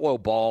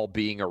LiAngelo Ball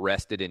being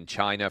arrested in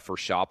China for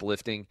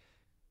shoplifting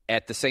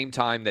at the same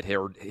time that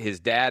his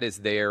dad is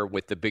there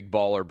with the Big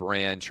Baller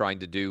brand trying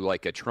to do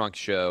like a trunk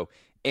show,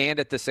 and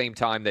at the same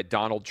time that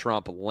Donald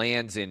Trump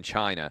lands in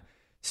China,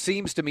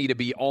 seems to me to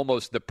be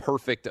almost the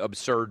perfect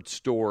absurd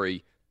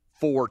story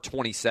for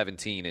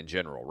 2017 in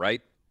general,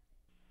 right?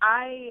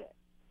 I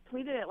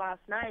tweeted it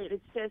last night.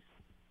 It's just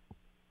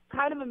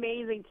kind of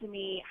amazing to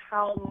me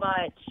how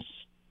much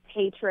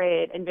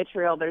hatred and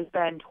vitriol there's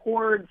been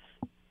towards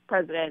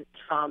President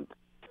Trump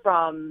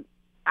from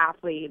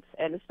athletes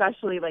and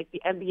especially like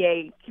the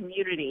NBA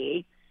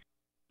community.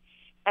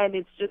 And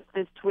it's just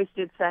this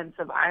twisted sense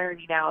of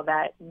irony now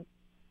that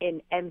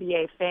in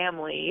NBA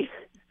family,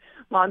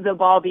 Lonzo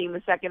Ball being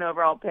the second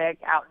overall pick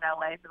out in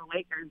LA for the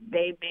Lakers,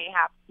 they may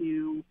have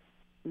to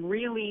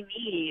really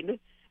need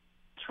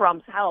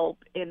Trump's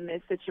help in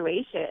this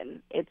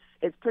situation. It's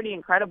pretty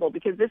incredible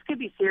because this could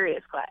be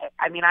serious, Clay.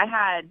 I mean, I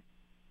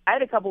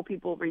had a couple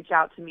people reach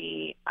out to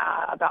me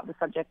about the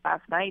subject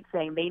last night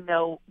saying they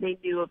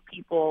knew of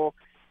people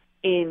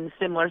in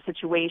similar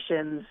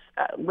situations,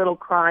 little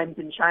crimes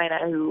in China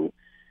who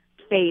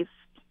faced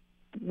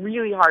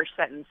really harsh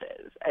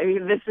sentences. I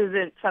mean, this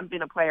isn't something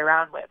to play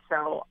around with.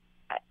 So,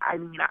 I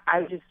mean,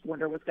 I just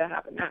wonder what's going to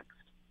happen next.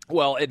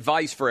 Well,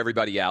 advice for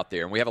everybody out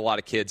there, and we have a lot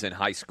of kids in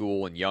high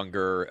school and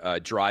younger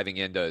driving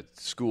into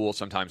school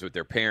sometimes with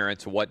their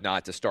parents and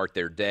whatnot to start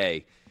their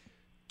day.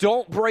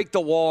 Don't break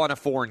the law in a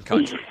foreign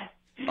country.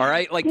 All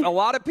right? Like, a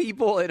lot of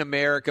people in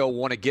America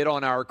want to get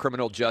on our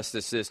criminal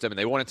justice system, and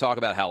they want to talk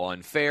about how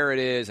unfair it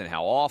is and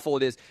how awful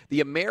it is.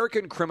 The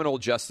American criminal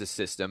justice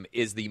system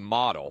is the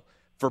model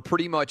for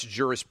pretty much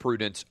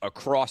jurisprudence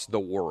across the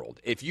world.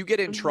 If you get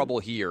in trouble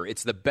here,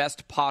 it's the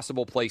best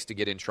possible place to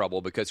get in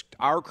trouble because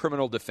our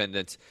criminal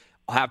defendants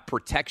have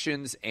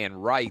protections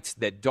and rights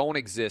that don't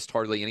exist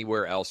hardly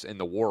anywhere else in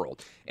the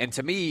world. And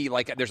to me,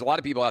 like, there's a lot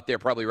of people out there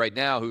probably right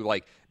now who,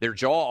 like, their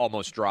jaw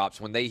almost drops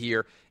when they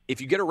hear,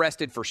 if you get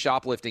arrested for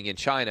shoplifting in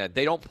China,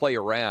 they don't play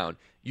around.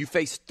 You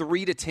face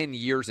 3 to 10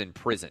 years in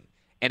prison.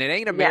 And it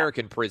ain't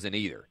American prison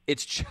either.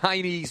 It's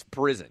Chinese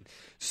prison.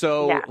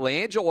 So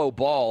LiAngelo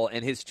Ball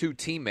and his two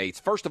teammates,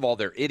 first of all,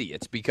 they're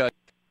idiots because,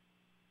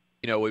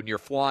 you know, when you're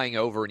flying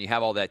over and you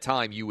have all that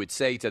time, you would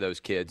say to those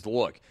kids,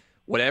 look,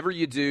 whatever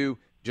you do,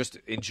 just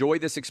enjoy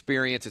this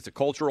experience. It's a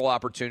cultural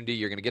opportunity.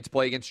 You're going to get to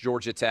play against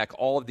Georgia Tech,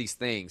 all of these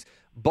things.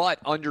 But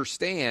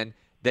understand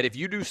that if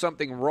you do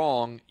something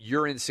wrong,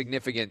 you're in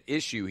significant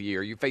issue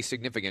here. You face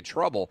significant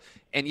trouble.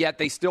 And yet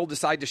they still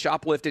decide to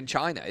shoplift in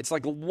China. It's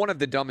like one of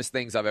the dumbest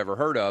things I've ever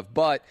heard of.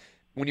 But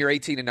when you're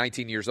 18 and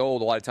 19 years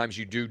old, a lot of times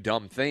you do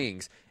dumb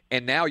things.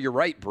 And now you're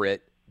right,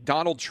 Britt.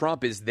 Donald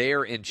Trump is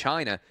there in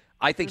China.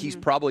 I think he's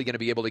probably going to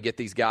be able to get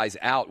these guys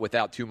out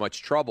without too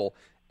much trouble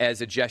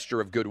as a gesture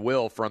of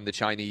goodwill from the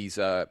Chinese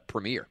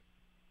premier.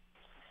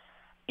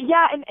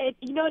 Yeah, and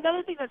you know,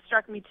 another thing that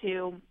struck me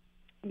too,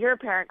 you're a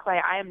parent, Clay.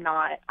 I am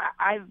not.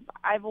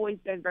 I've always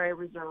been very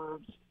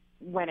reserved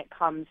when it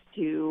comes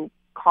to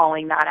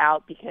calling that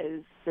out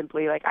because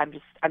simply, like,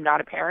 I'm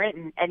not a parent,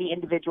 and any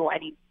individual,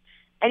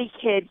 any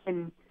kid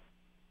can,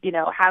 you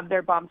know, have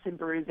their bumps and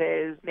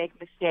bruises, make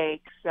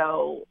mistakes.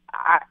 So,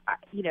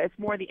 you know, it's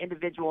more the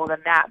individual than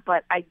that.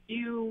 But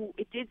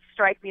it did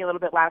strike me a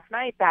little bit last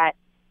night that,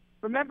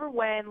 remember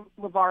when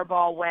LeVar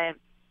Ball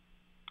went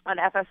on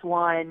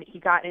FS1, he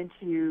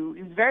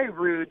was very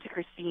rude to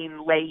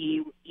Christine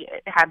Leahy,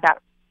 had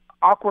that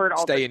awkward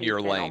stay in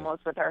your lane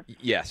almost with her.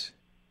 Yes.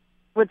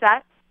 What's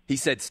that? He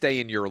said stay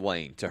in your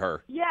lane to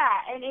her. Yeah,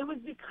 and it was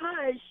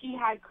because she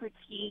had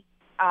critiqued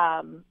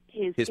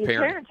his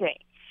parenting.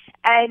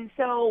 And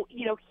so,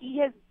 you know, he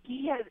has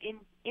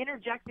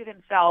interjected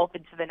himself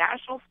into the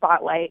national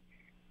spotlight.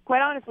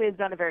 Quite honestly, has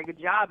done a very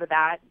good job of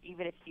that,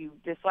 even if you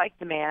dislike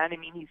the man. I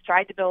mean, he's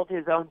tried to build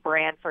his own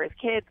brand for his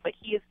kids, but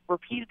he has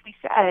repeatedly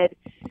said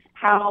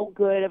how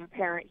good of a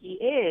parent he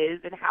is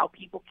and how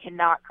people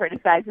cannot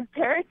criticize his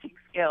parenting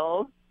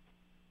skills.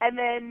 And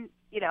then,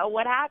 you know,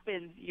 what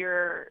happens?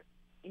 Your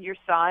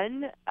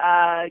son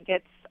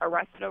gets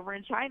arrested over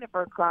in China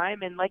for a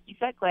crime, and like you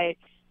said, Clay,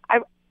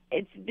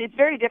 it's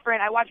very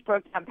different. I watched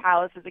Brokedown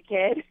Palace as a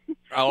kid.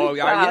 Oh,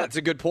 yeah, that's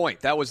a good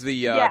point. That was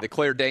the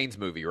Claire Danes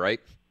movie, right?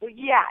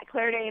 Yeah,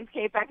 Claire Danes,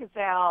 Kate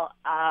Beckinsale.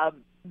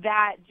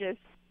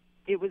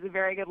 It was a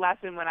very good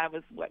lesson when I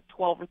was,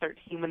 12 or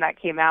 13 when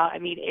that came out. I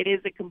mean, it is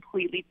a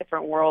completely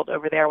different world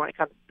over there when it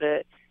comes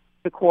to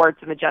the courts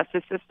and the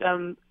justice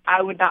system.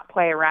 I would not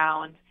play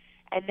around.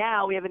 And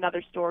now we have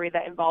another story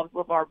that involves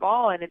LeVar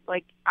Ball, and it's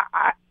like,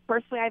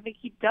 personally, I think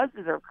he does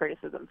deserve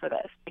criticism for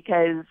this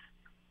because,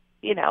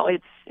 you know,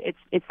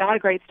 it's not a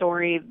great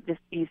story.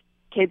 These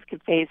kids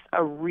could face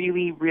a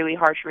really, really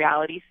harsh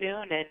reality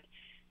soon, and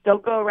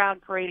don't go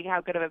around parading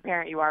how good of a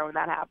parent you are when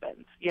that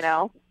happens, you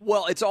know?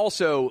 Well, it's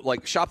also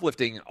like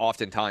shoplifting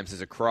oftentimes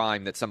is a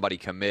crime that somebody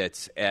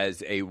commits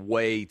as a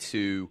way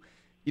to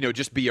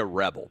just be a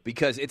rebel,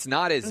 because it's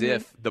not as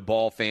if the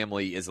Ball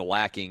family is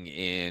lacking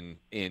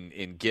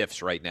in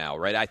gifts right now,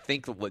 right? I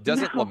think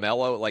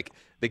LaMelo, like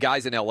the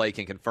guys in LA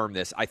can confirm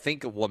this. I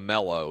think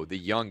LaMelo, the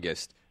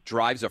youngest,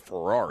 drives a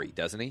Ferrari,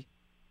 doesn't he?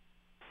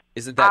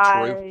 Isn't that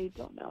true? I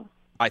don't know.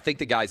 I think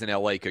the guys in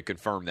LA could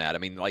confirm that. I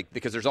mean,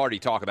 because there's already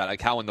talk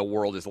about how in the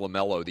world is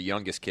LaMelo, the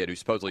youngest kid, who's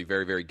supposedly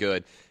very, very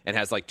good and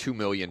has 2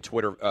 million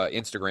Twitter,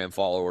 Instagram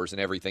followers and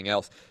everything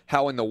else.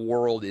 How in the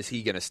world is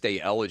he going to stay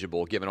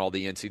eligible given all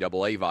the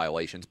NCAA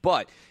violations?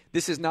 But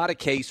this is not a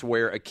case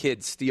where a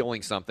kid's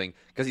stealing something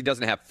because he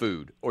doesn't have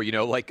food, or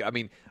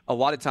a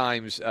lot of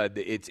times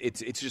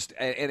it's just,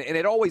 and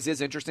it always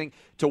is interesting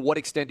to what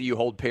extent do you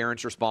hold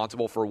parents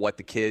responsible for what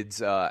the kids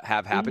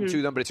have happen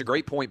to them. But it's a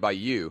great point by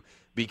you,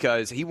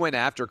 because he went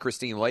after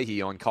Christine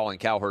Leahy on Colin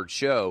Cowherd's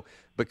show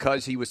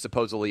because he was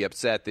supposedly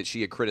upset that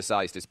she had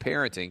criticized his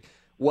parenting.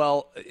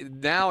 Well,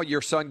 now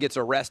your son gets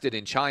arrested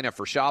in China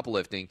for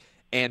shoplifting,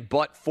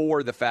 but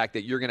for the fact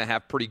that you're going to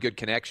have pretty good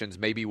connections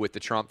maybe with the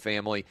Trump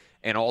family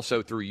and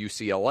also through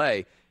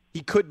UCLA,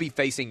 he could be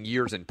facing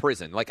years in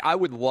prison. I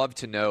would love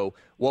to know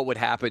what would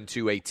happen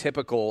to a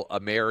typical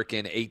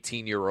American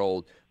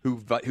 18-year-old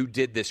who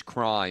did this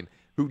crime,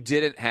 who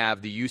didn't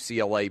have the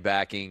UCLA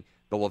backing,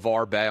 the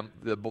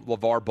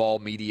LeVar Ball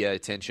media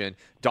attention,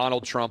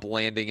 Donald Trump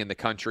landing in the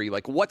country.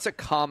 What's a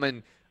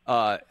common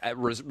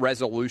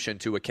resolution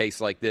to a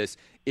case like this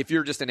if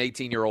you're just an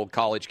 18-year-old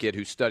college kid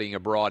who's studying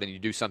abroad and you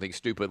do something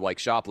stupid like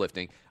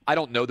shoplifting? I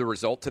don't know the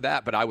result to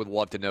that, but I would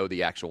love to know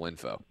the actual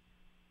info.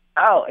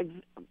 Oh,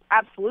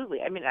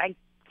 absolutely. I mean, I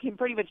can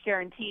pretty much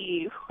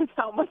guarantee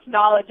without much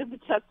knowledge of the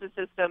justice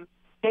system,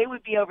 they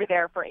would be over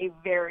there for a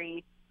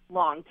very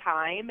long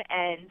time.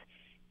 And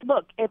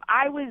look, if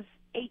I was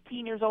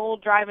 18 years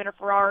old driving a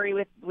Ferrari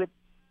with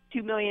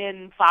 2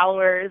 million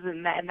followers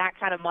and that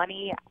kind of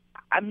money,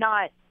 I'm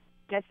not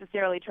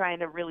necessarily trying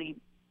to really,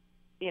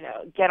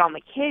 get on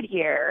the kid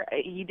here.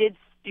 He did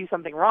do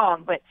something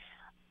wrong, but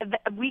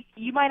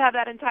you might have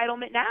that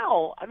entitlement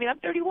now. I mean, I'm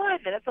 31,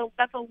 and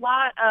that's a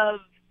lot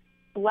of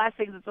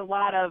blessings. It's a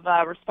lot of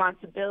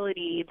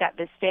responsibility that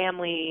this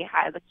family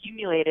has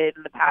accumulated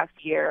in the past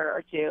year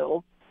or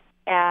two,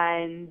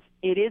 and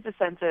it is a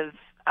sense of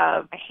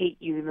I hate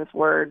using this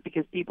word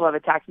because people have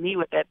attacked me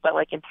with it, but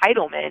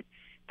entitlement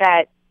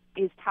that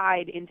is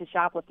tied into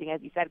shoplifting,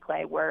 as you said,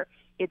 Clay, where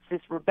it's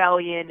this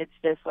rebellion. It's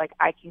this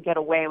I can get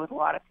away with a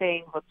lot of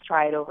things. Let's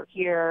try it over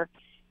here,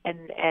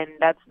 and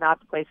that's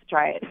not the place to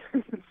try it.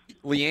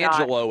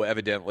 LiAngelo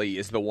evidently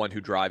is the one who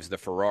drives the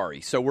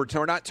Ferrari. So we're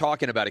not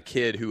talking about a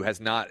kid who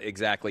has not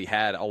exactly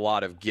had a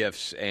lot of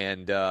gifts,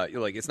 and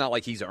it's not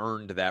like he's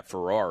earned that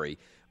Ferrari.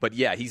 But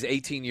yeah, he's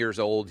 18 years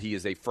old. He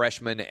is a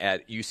freshman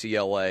at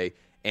UCLA.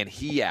 And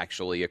he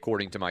actually,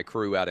 according to my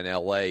crew out in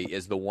L.A.,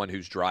 is the one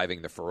who's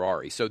driving the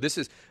Ferrari. So this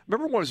is –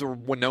 remember when it was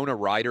Winona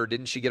Ryder?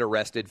 Didn't she get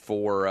arrested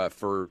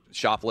for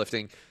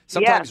shoplifting?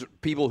 Sometimes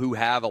people who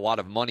have a lot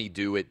of money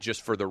do it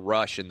just for the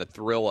rush and the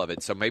thrill of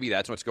it. So maybe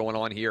that's what's going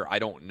on here. I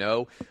don't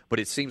know.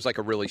 But it seems like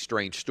a really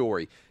strange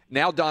story.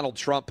 Now Donald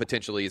Trump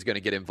potentially is going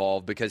to get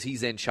involved because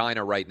he's in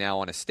China right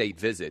now on a state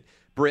visit.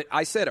 Britt,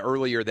 I said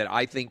earlier that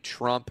I think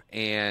Trump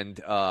and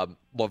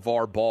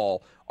LeVar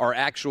Ball are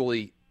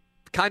actually –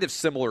 kind of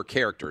similar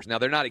characters. Now,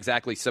 they're not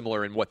exactly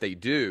similar in what they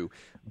do,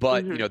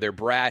 but, they're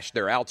brash,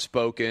 they're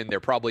outspoken,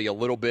 they're probably a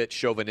little bit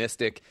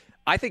chauvinistic.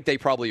 I think they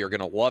probably are going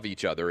to love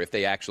each other if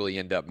they actually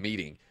end up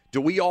meeting. Do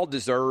we all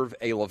deserve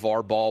a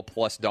LeVar Ball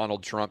plus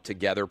Donald Trump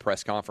together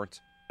press conference?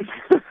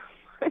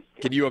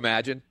 Can you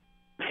imagine?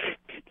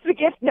 It's a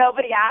gift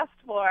nobody asked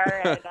for,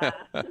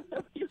 and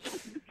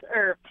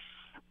deserve.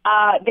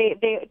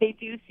 They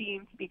do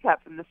seem to be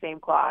cut from the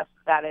same cloth.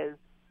 That's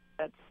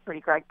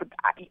pretty correct. But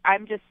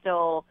I'm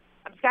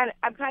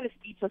kind of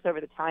speechless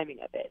over the timing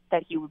of it,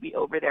 that he would be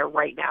over there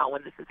right now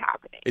when this is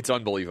happening. It's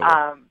unbelievable.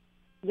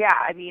 Yeah,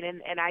 I mean,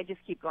 and I just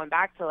keep going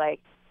back to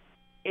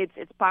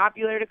it's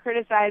popular to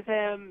criticize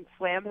him,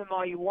 slam him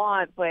all you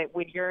want, but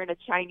when you're in a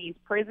Chinese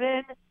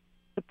prison,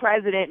 the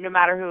president, no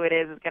matter who it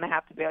is going to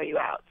have to bail you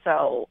out.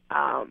 So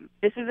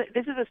this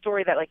is a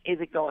story that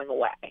isn't going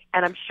away.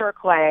 And I'm sure,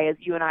 Clay, as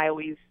you and I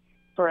always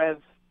sort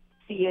of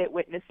see it,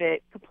 witness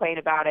it, complain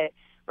about it,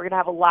 we're going to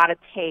have a lot of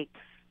takes.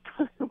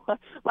 A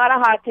lot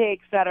of hot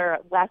takes that are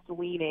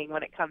left-leaning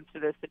when it comes to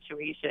this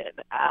situation.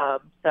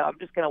 So I'm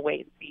just going to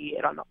wait and see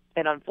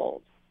it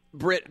unfold.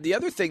 Britt, the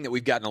other thing that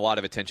we've gotten a lot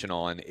of attention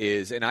on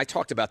is, and I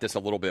talked about this a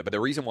little bit, but the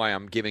reason why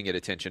I'm giving it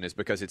attention is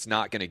because it's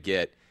not going to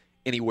get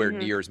anywhere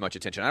near as much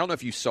attention. I don't know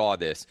if you saw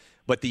this,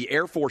 but the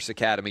Air Force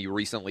Academy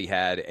recently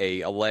had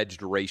a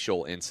alleged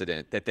racial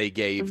incident that they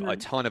gave a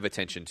ton of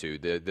attention to.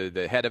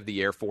 The head of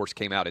the Air Force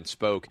came out and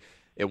spoke,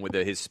 and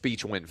his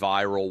speech went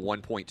viral.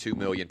 1.2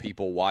 million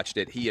people watched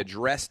it. He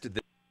addressed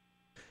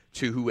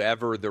to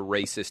whoever the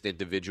racist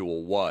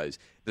individual was.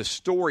 The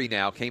story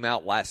now came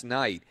out last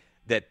night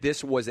that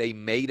this was a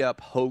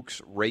made-up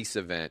hoax race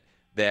event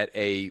that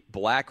a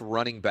black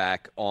running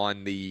back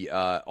on the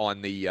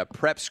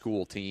prep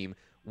school team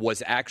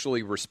was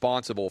actually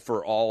responsible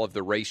for all of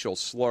the racial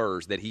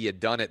slurs, that he had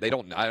done it.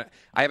 I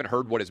haven't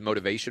heard what his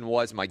motivation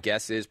was. My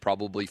guess is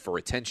probably for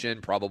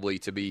attention, probably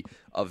to be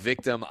a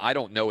victim. I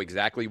don't know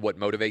exactly what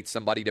motivates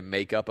somebody to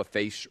make up a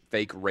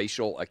fake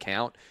racial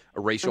account,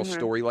 a racial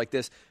story like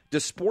this.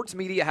 Does sports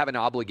media have an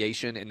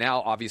obligation? And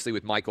now, obviously,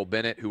 with Michael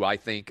Bennett, who I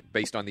think,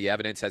 based on the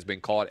evidence, has been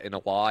caught in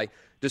a lie,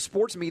 does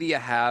sports media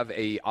have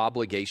a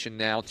obligation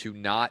now to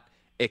not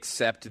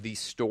accept these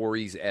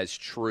stories as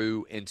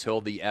true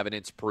until the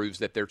evidence proves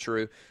that they're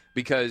true?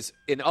 Because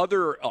in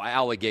other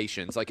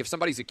allegations, like if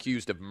somebody's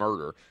accused of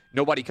murder,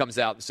 nobody comes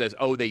out and says,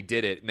 oh, they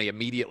did it, and they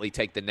immediately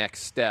take the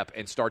next step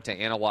and start to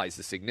analyze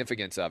the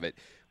significance of it.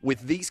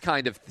 With these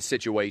kind of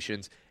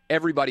situations,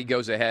 everybody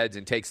goes ahead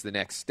and takes the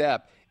next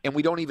step, and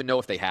we don't even know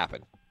if they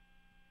happen.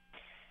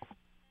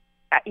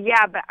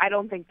 Yeah, but I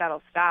don't think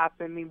that'll stop.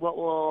 I mean, what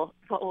will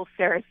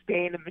Sarah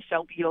Spain and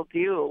Michelle Beadle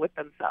do with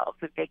themselves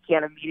if they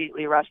can't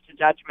immediately rush to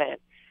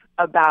judgment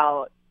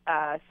about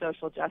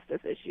social justice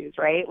issues,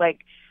 right?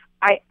 Like,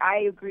 I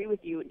agree with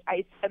you.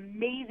 It's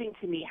amazing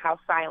to me how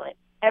silent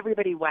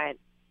everybody went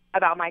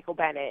about Michael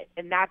Bennett,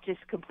 and that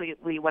just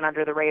completely went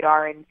under the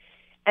radar.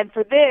 And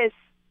for this,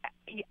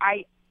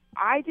 I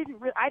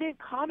didn't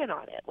comment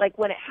on it. Like,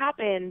 when it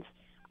happened,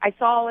 I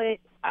saw it.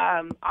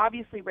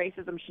 Obviously,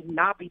 racism should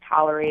not be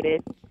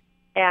tolerated,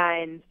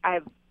 and I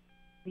have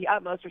the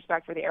utmost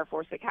respect for the Air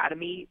Force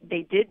Academy.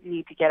 They did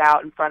need to get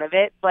out in front of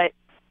it, but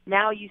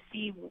now you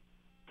see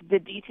the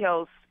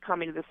details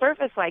coming to the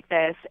surface like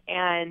this,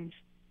 and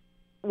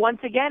once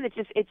again, it's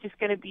just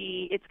going to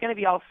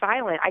be all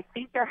silent. I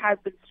think there has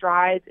been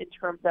strides in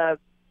terms of,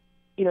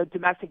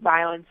 domestic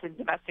violence and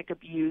domestic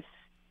abuse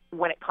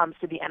when it comes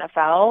to the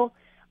NFL.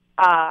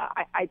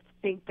 I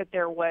think that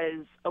there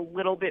was a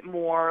little bit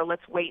more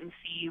let's wait and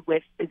see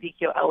with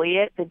Ezekiel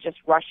Elliott than just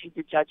rushing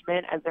to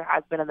judgment as there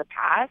has been in the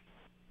past.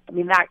 I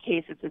mean, that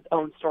case is its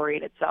own story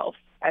in itself,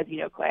 as you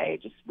know, Clay,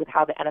 just with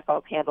how the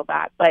NFL's handled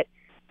that. But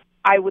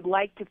I would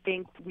like to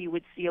think we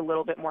would see a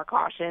little bit more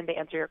caution to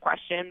answer your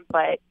question.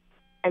 But,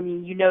 I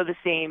mean, the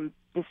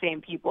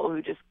same people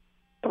who just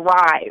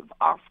thrive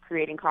off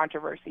creating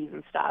controversies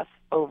and stuff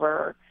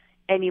over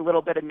any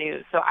little bit of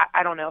news. So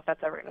I don't know if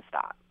that's ever going to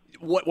stop.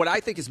 What I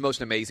think is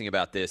most amazing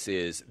about this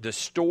is the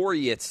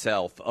story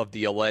itself of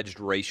the alleged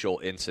racial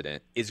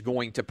incident is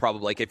going to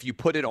probably, like, if you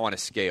put it on a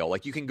scale,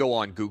 like you can go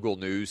on Google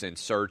News and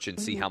search and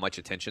see how much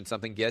attention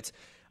something gets.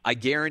 I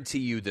guarantee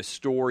you the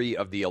story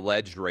of the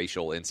alleged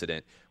racial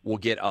incident will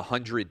get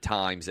 100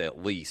 times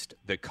at least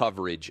the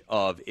coverage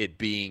of it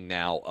being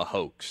now a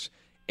hoax.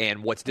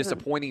 And what's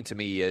disappointing to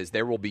me is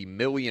there will be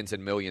millions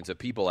and millions of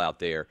people out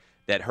there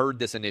that heard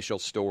this initial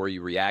story,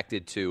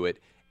 reacted to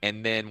it,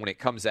 and then when it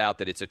comes out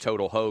that it's a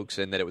total hoax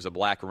and that it was a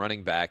black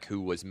running back who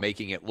was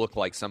making it look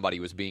like somebody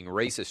was being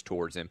racist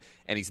towards him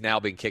and he's now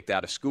been kicked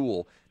out of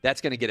school,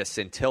 that's going to get a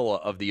scintilla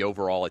of the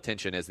overall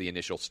attention as the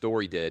initial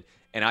story did.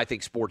 And I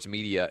think sports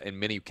media in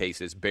many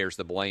cases bears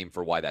the blame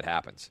for why that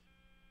happens.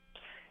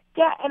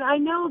 Yeah, and I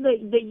know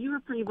that you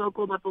were pretty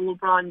vocal about the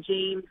LeBron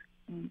James,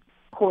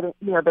 quote,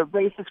 the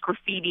racist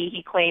graffiti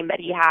he claimed that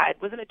he had.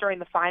 Wasn't it during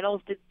the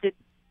finals? Did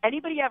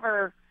anybody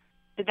ever...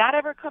 Did that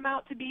ever come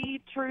out to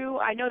be true?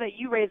 I know that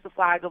you raised the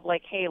flag of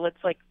like, hey, let's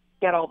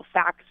get all the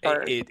facts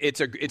first.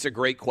 It's a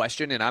great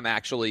question, and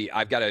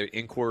I've got an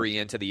inquiry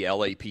into the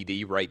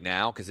LAPD right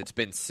now because it's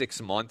been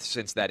 6 months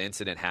since that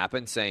incident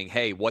happened, saying,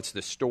 hey, what's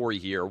the story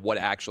here? What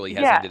actually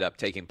has ended up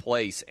taking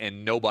place?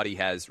 And nobody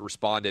has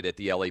responded at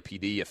the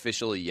LAPD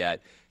officially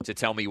yet to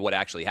tell me what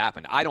actually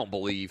happened. I don't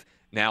believe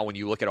now when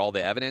you look at all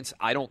the evidence,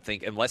 I don't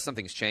think, unless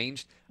something's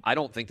changed, I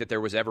don't think that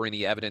there was ever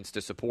any evidence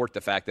to support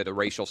the fact that a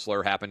racial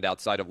slur happened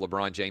outside of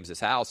LeBron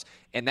James's house,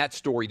 and that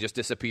story just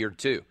disappeared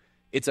too.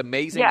 It's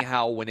amazing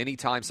how when any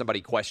time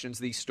somebody questions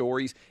these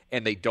stories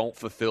and they don't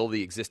fulfill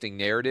the existing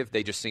narrative,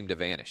 they just seem to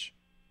vanish.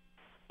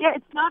 Yeah,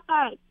 it's not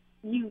that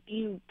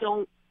you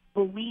don't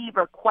believe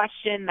or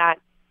question that.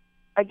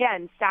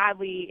 Again,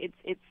 sadly,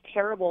 it's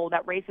terrible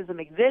that racism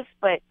exists,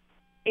 but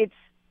it's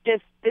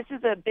just this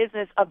is a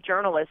business of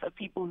journalists, of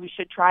people who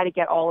should try to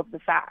get all of the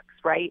facts,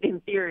 right,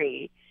 in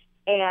theory.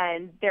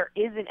 And there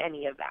isn't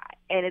any of that.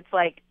 And it's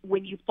like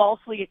when you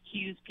falsely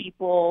accuse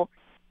people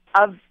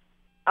of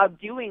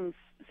doing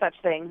such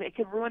things, it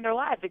could ruin their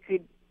lives. It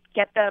could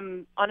get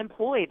them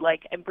unemployed.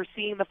 And we're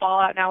seeing the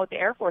fallout now with the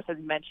Air Force, as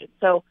you mentioned.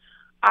 So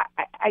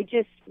I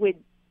just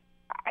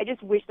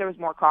wish there was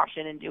more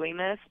caution in doing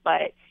this,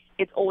 but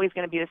it's always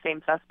going to be the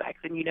same suspects,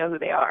 and you know who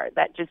they are,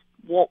 that just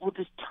will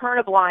just turn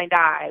a blind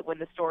eye when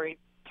the story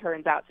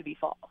turns out to be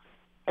false.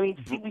 I mean,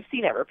 we've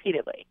seen it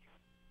repeatedly.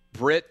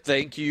 Britt,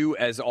 thank you,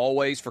 as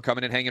always, for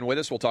coming and hanging with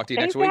us. We'll talk to you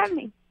Thanks next week. for having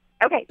me.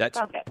 Okay, that's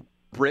sounds good.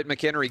 Britt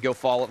McHenry. Go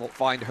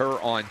find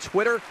her on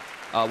Twitter.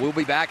 We'll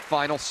be back.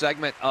 Final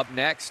segment up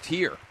next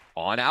here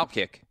on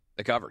Outkick,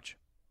 the coverage.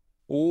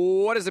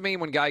 What does it mean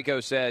when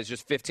Geico says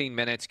just 15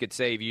 minutes could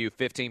save you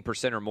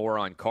 15% or more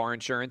on car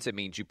insurance? It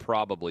means you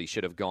probably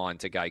should have gone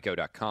to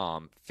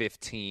geico.com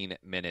 15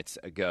 minutes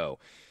ago.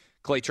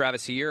 Clay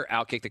Travis here,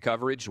 Outkick the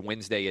Coverage,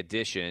 Wednesday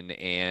edition,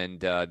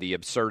 and the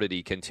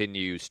absurdity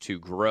continues to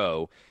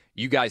grow.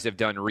 you guys have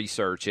done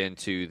research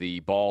into the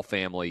Ball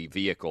family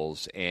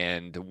vehicles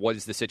and what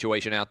is the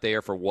situation out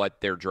there for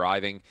what they're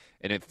driving.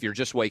 And if you're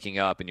just waking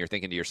up and you're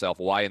thinking to yourself,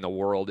 why in the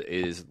world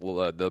is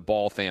the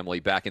Ball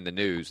family back in the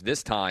news?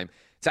 This time,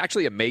 it's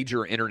actually a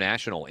major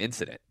international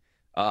incident.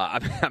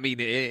 I mean,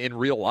 in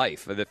real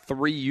life, the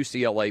 3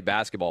 UCLA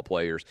basketball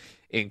players,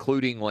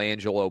 including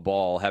LiAngelo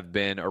Ball, have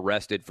been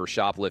arrested for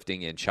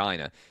shoplifting in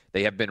China.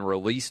 They have been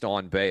released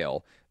on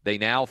bail. They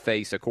now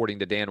face, according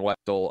to Dan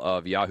Wetzel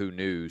of Yahoo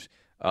News,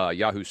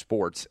 Yahoo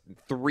Sports,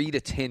 3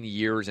 to 10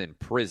 years in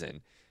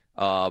prison.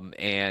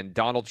 And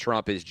Donald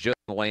Trump is just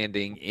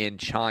landing in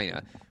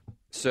China.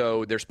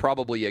 So there's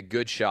probably a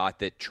good shot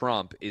that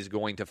Trump is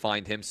going to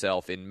find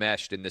himself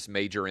enmeshed in this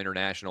major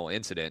international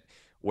incident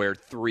where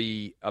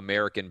 3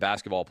 American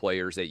basketball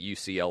players at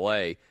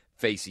UCLA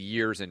face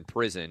years in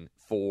prison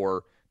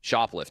for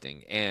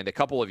shoplifting. And a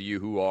couple of you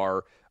who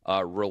are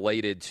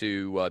related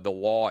to the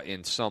law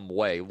in some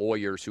way,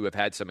 lawyers who have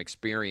had some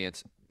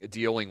experience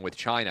dealing with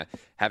China,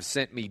 have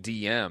sent me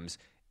DMs,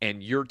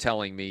 and you're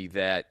telling me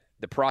that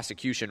the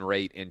prosecution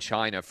rate in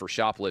China for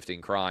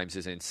shoplifting crimes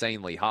is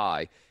insanely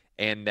high,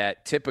 and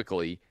that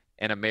typically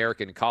an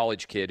American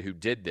college kid who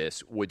did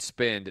this would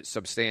spend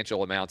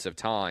substantial amounts of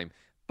time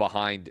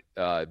behind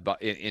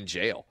in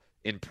jail,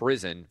 in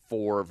prison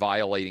for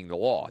violating the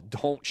law.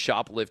 Don't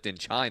shoplift in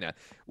China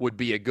would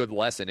be a good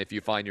lesson if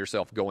you find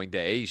yourself going to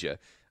Asia,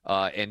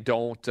 and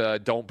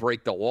don't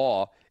break the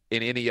law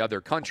in any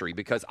other country,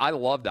 because I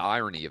love the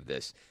irony of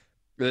this.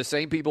 The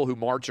same people who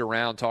march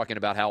around talking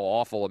about how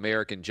awful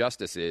American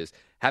justice is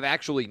have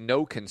actually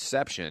no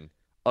conception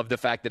of the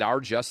fact that our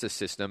justice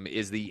system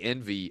is the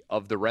envy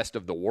of the rest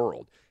of the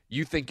world.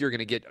 You think you're going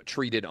to get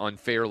treated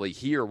unfairly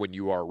here when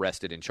you are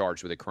arrested and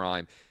charged with a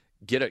crime.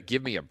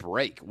 Give me a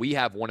break. We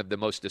have one of the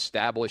most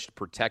established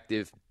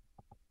protective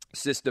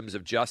systems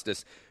of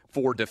justice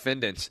for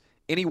defendants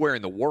anywhere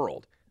in the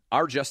world.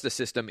 Our justice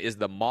system is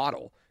the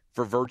model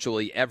for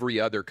virtually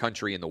every other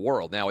country in the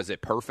world. Now, is it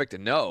perfect?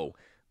 No.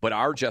 But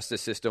our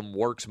justice system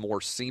works more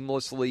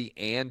seamlessly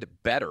and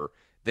better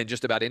than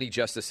just about any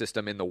justice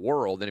system in the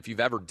world. And if you've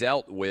ever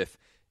dealt with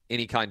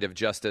any kind of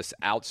justice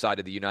outside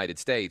of the United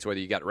States, whether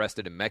you got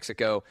arrested in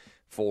Mexico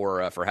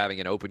for having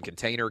an open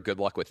container, good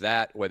luck with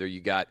that. Whether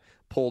you got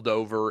pulled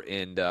over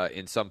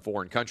in some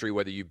foreign country,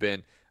 whether you've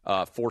been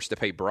forced to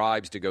pay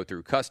bribes to go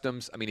through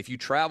customs. I mean, if you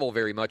travel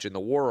very much in the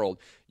world,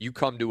 you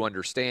come to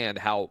understand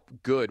how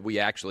good we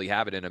actually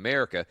have it in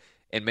America.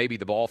 And maybe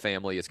the Ball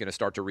family is going to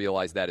start to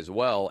realize that as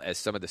well, as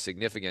some of the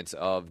significance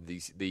of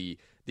the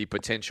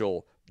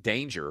potential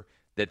danger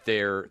that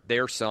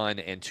their son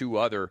and 2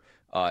 other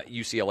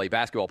UCLA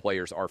basketball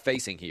players are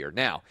facing here.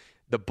 Now,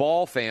 the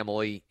Ball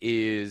family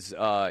is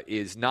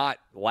not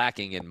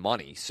lacking in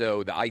money.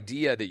 So the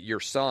idea that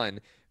your son,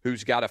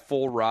 who's got a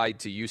full ride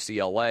to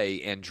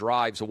UCLA and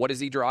drives, what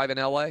does he drive in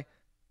L.A.?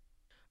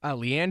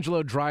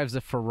 LiAngelo drives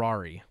a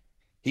Ferrari.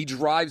 He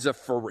drives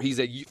he's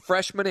a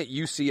freshman at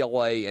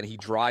UCLA, and he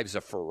drives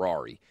a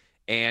Ferrari.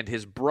 And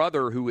his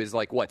brother, who is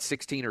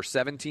 16 or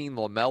 17,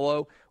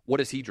 LaMelo, what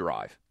does he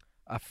drive?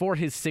 For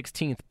his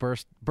 16th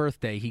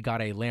birthday, he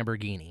got a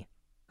Lamborghini.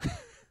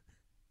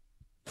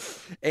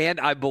 And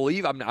I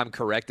believe I'm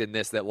correct in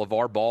this, that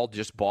LeVar Ball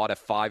just bought a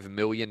 $5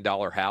 million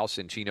house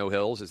in Chino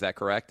Hills. Is that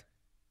correct?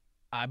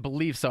 I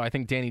believe so. I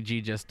think Danny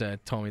G just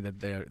told me that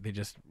they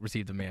just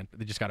received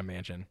they just got a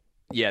mansion.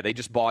 Yeah, they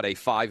just bought a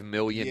 $5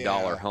 million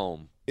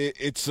home.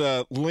 It's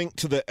linked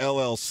to the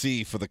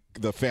LLC for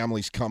the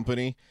family's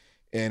company,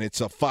 and it's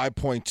a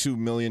 $5.2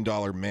 million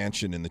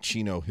mansion in the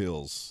Chino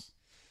Hills.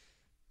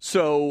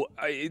 So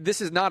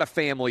this is not a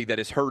family that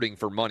is hurting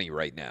for money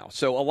right now.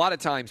 So a lot of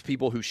times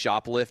people who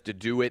shoplift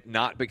do it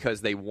not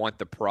because they want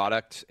the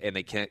product and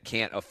they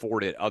can't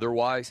afford it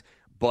otherwise,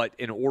 but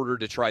in order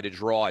to try to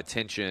draw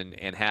attention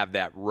and have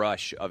that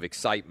rush of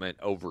excitement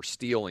over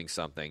stealing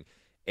something.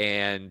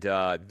 And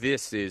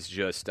this is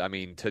just,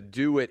 to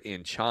do it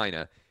in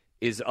China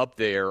is up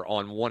there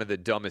on one of the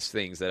dumbest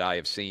things that I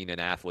have seen an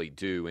athlete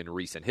do in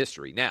recent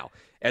history. Now,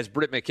 as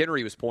Britt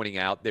McHenry was pointing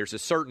out, there's a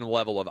certain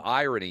level of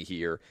irony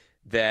here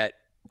that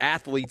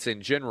athletes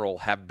in general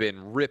have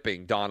been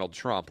ripping Donald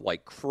Trump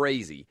like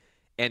crazy.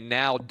 And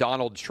now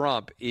Donald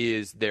Trump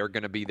they're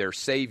going to be their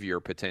savior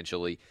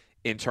potentially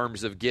in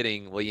terms of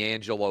getting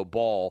LiAngelo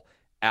Ball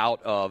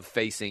out of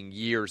facing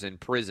years in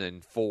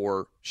prison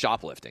for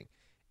shoplifting.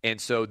 And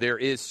so there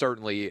is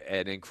certainly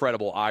an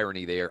incredible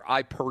irony there.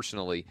 I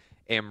personally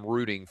am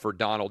rooting for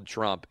Donald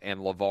Trump and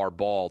LeVar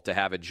Ball to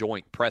have a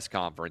joint press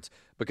conference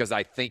because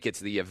I think it's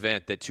the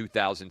event that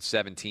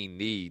 2017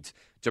 needs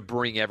to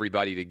bring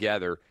everybody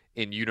together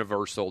in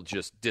universal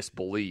just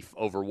disbelief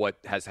over what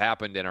has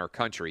happened in our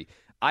country.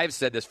 I've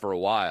said this for a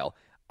while.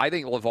 I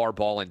think LeVar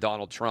Ball and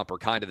Donald Trump are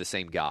kind of the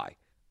same guy.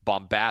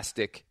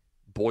 Bombastic,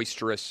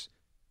 boisterous,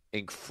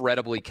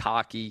 incredibly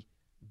cocky,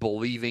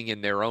 believing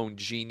in their own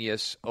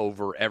genius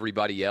over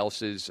everybody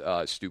else's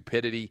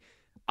stupidity.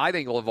 I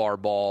think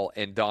LeVar Ball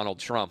and Donald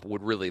Trump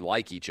would really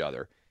like each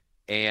other,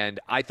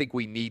 and I think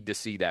we need to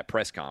see that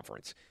press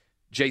conference.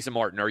 Jason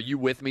Martin, are you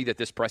with me that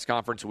this press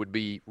conference would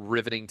be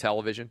riveting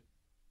television?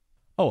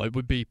 Oh, it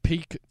would be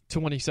peak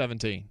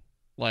 2017.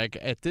 Like,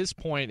 at this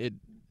point,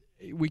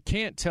 we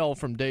can't tell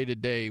from day to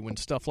day when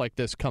stuff like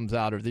this comes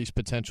out or these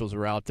potentials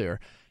are out there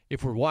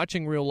if we're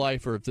watching real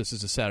life or if this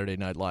is a Saturday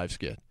Night Live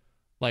skit.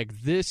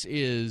 Like, this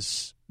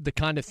is the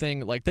kind of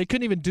thing, like, they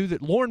couldn't even do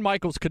that. Lorne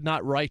Michaels could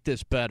not write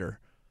this better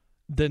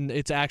than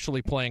it's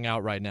actually playing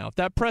out right now. If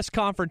that press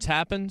conference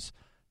happens,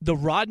 the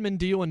Rodman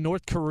deal in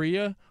North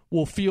Korea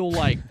will feel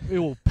like it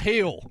will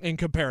pale in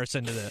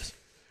comparison to this.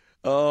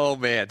 Oh,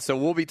 man. So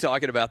we'll be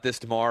talking about this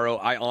tomorrow.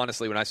 I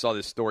honestly, when I saw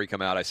this story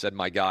come out, I said,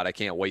 my God, I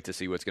can't wait to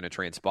see what's going to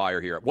transpire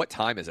here. What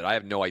time is it? I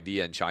have no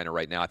idea in China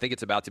right now. I think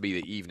it's about to be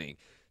the evening.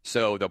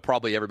 So they'll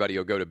probably, everybody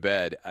will go to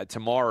bed.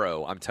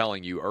 Tomorrow, I'm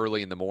telling you,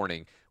 early in the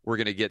morning, we're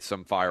going to get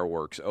some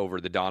fireworks over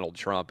the Donald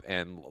Trump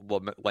and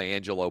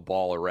LiAngelo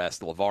Ball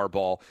arrest, LeVar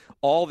Ball,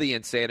 all the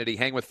insanity.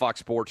 Hang with Fox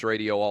Sports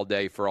Radio all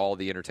day for all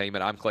the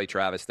entertainment. I'm Clay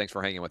Travis. Thanks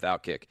for hanging with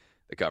Outkick,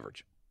 the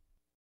coverage.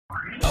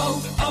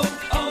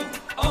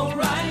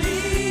 O'Reilly.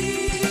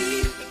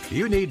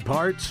 You need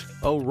parts?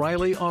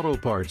 O'Reilly Auto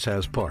Parts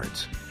has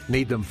parts.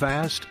 Need them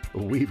fast?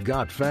 We've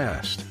got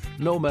fast.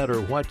 No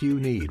matter what you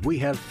need, we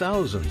have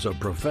thousands of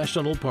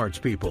professional parts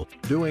people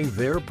doing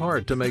their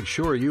part to make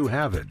sure you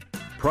have it.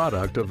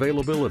 Product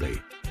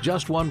availability.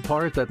 Just one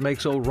part that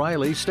makes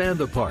O'Reilly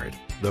stand apart.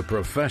 The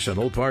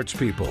professional parts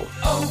people.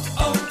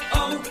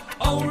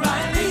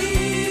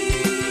 O'Reilly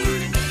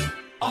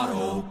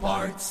Auto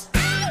Parts.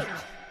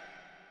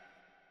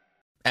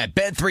 At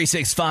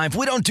Bet365,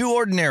 we don't do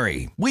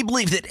ordinary. We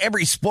believe that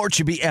every sport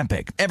should be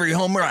epic. Every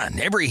home run,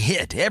 every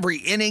hit, every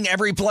inning,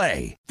 every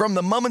play. From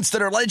the moments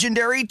that are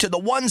legendary to the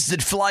ones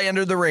that fly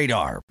under the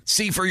radar.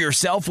 See for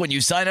yourself when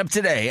you sign up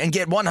today and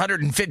get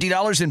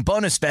 $150 in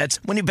bonus bets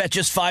when you bet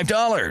just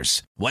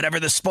 $5. Whatever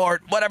the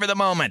sport, whatever the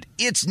moment,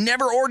 it's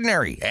never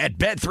ordinary at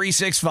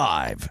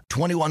Bet365.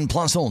 21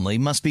 plus only.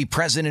 Must be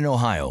present in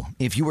Ohio.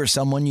 If you or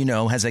someone you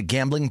know has a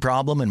gambling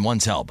problem and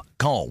wants help,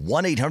 call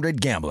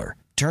 1-800-GAMBLER.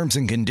 Terms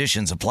and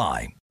conditions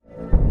apply.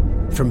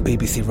 From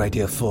BBC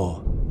Radio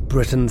 4,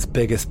 Britain's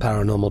biggest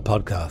paranormal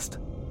podcast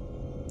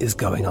is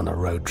going on a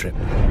road trip.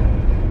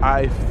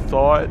 I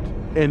thought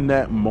in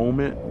that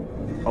moment,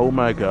 oh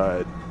my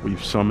God,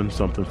 we've summoned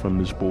something from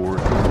this board.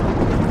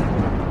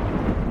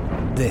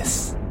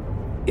 This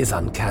is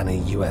Uncanny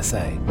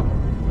USA.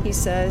 He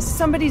says,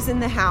 somebody's in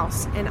the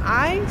house, and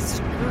I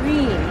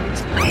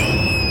screamed.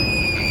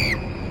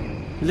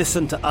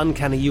 Listen to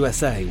Uncanny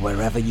USA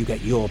wherever you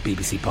get your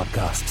BBC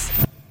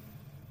podcasts,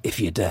 if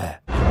you dare.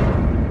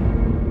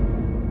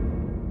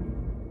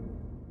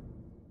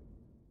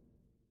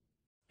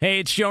 Hey,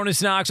 it's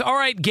Jonas Knox. All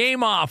right,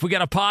 game off. We got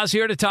to pause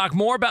here to talk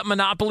more about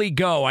Monopoly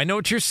Go. I know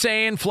what you're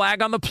saying,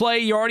 flag on the play.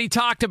 You already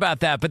talked about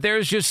that, but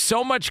there's just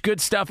so much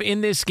good stuff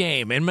in this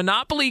game. In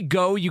Monopoly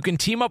Go, you can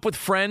team up with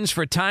friends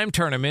for time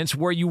tournaments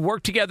where you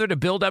work together to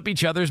build up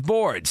each other's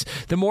boards.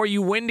 The more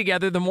you win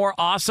together, the more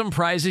awesome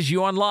prizes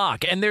you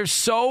unlock. And there's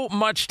so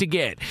much to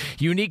get.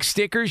 Unique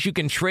stickers you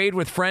can trade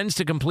with friends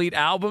to complete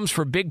albums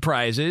for big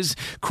prizes.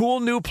 Cool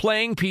new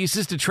playing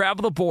pieces to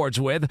travel the boards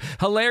with.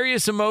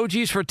 Hilarious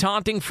emojis for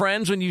taunting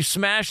friends when you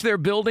smash their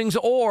buildings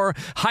or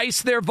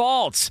heist their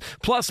vaults.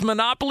 Plus,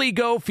 Monopoly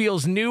Go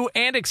feels new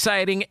and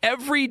exciting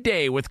every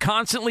day with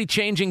constantly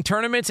changing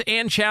tournaments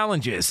and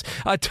challenges.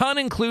 A ton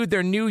include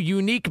their new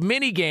unique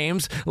mini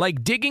games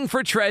like digging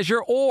for treasure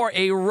or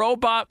a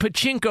robot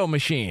pachinko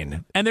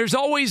machine. And there's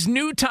always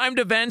new timed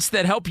events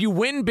that help you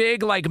win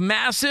big, like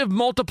massive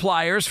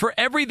multipliers for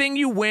everything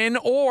you win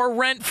or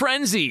rent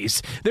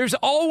frenzies. There's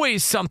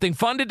always something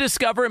fun to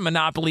discover in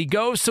Monopoly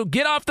Go, so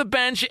get off the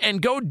bench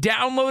and go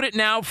download it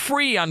now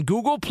free on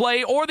Google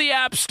Play or the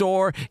App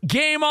Store.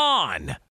 Game on!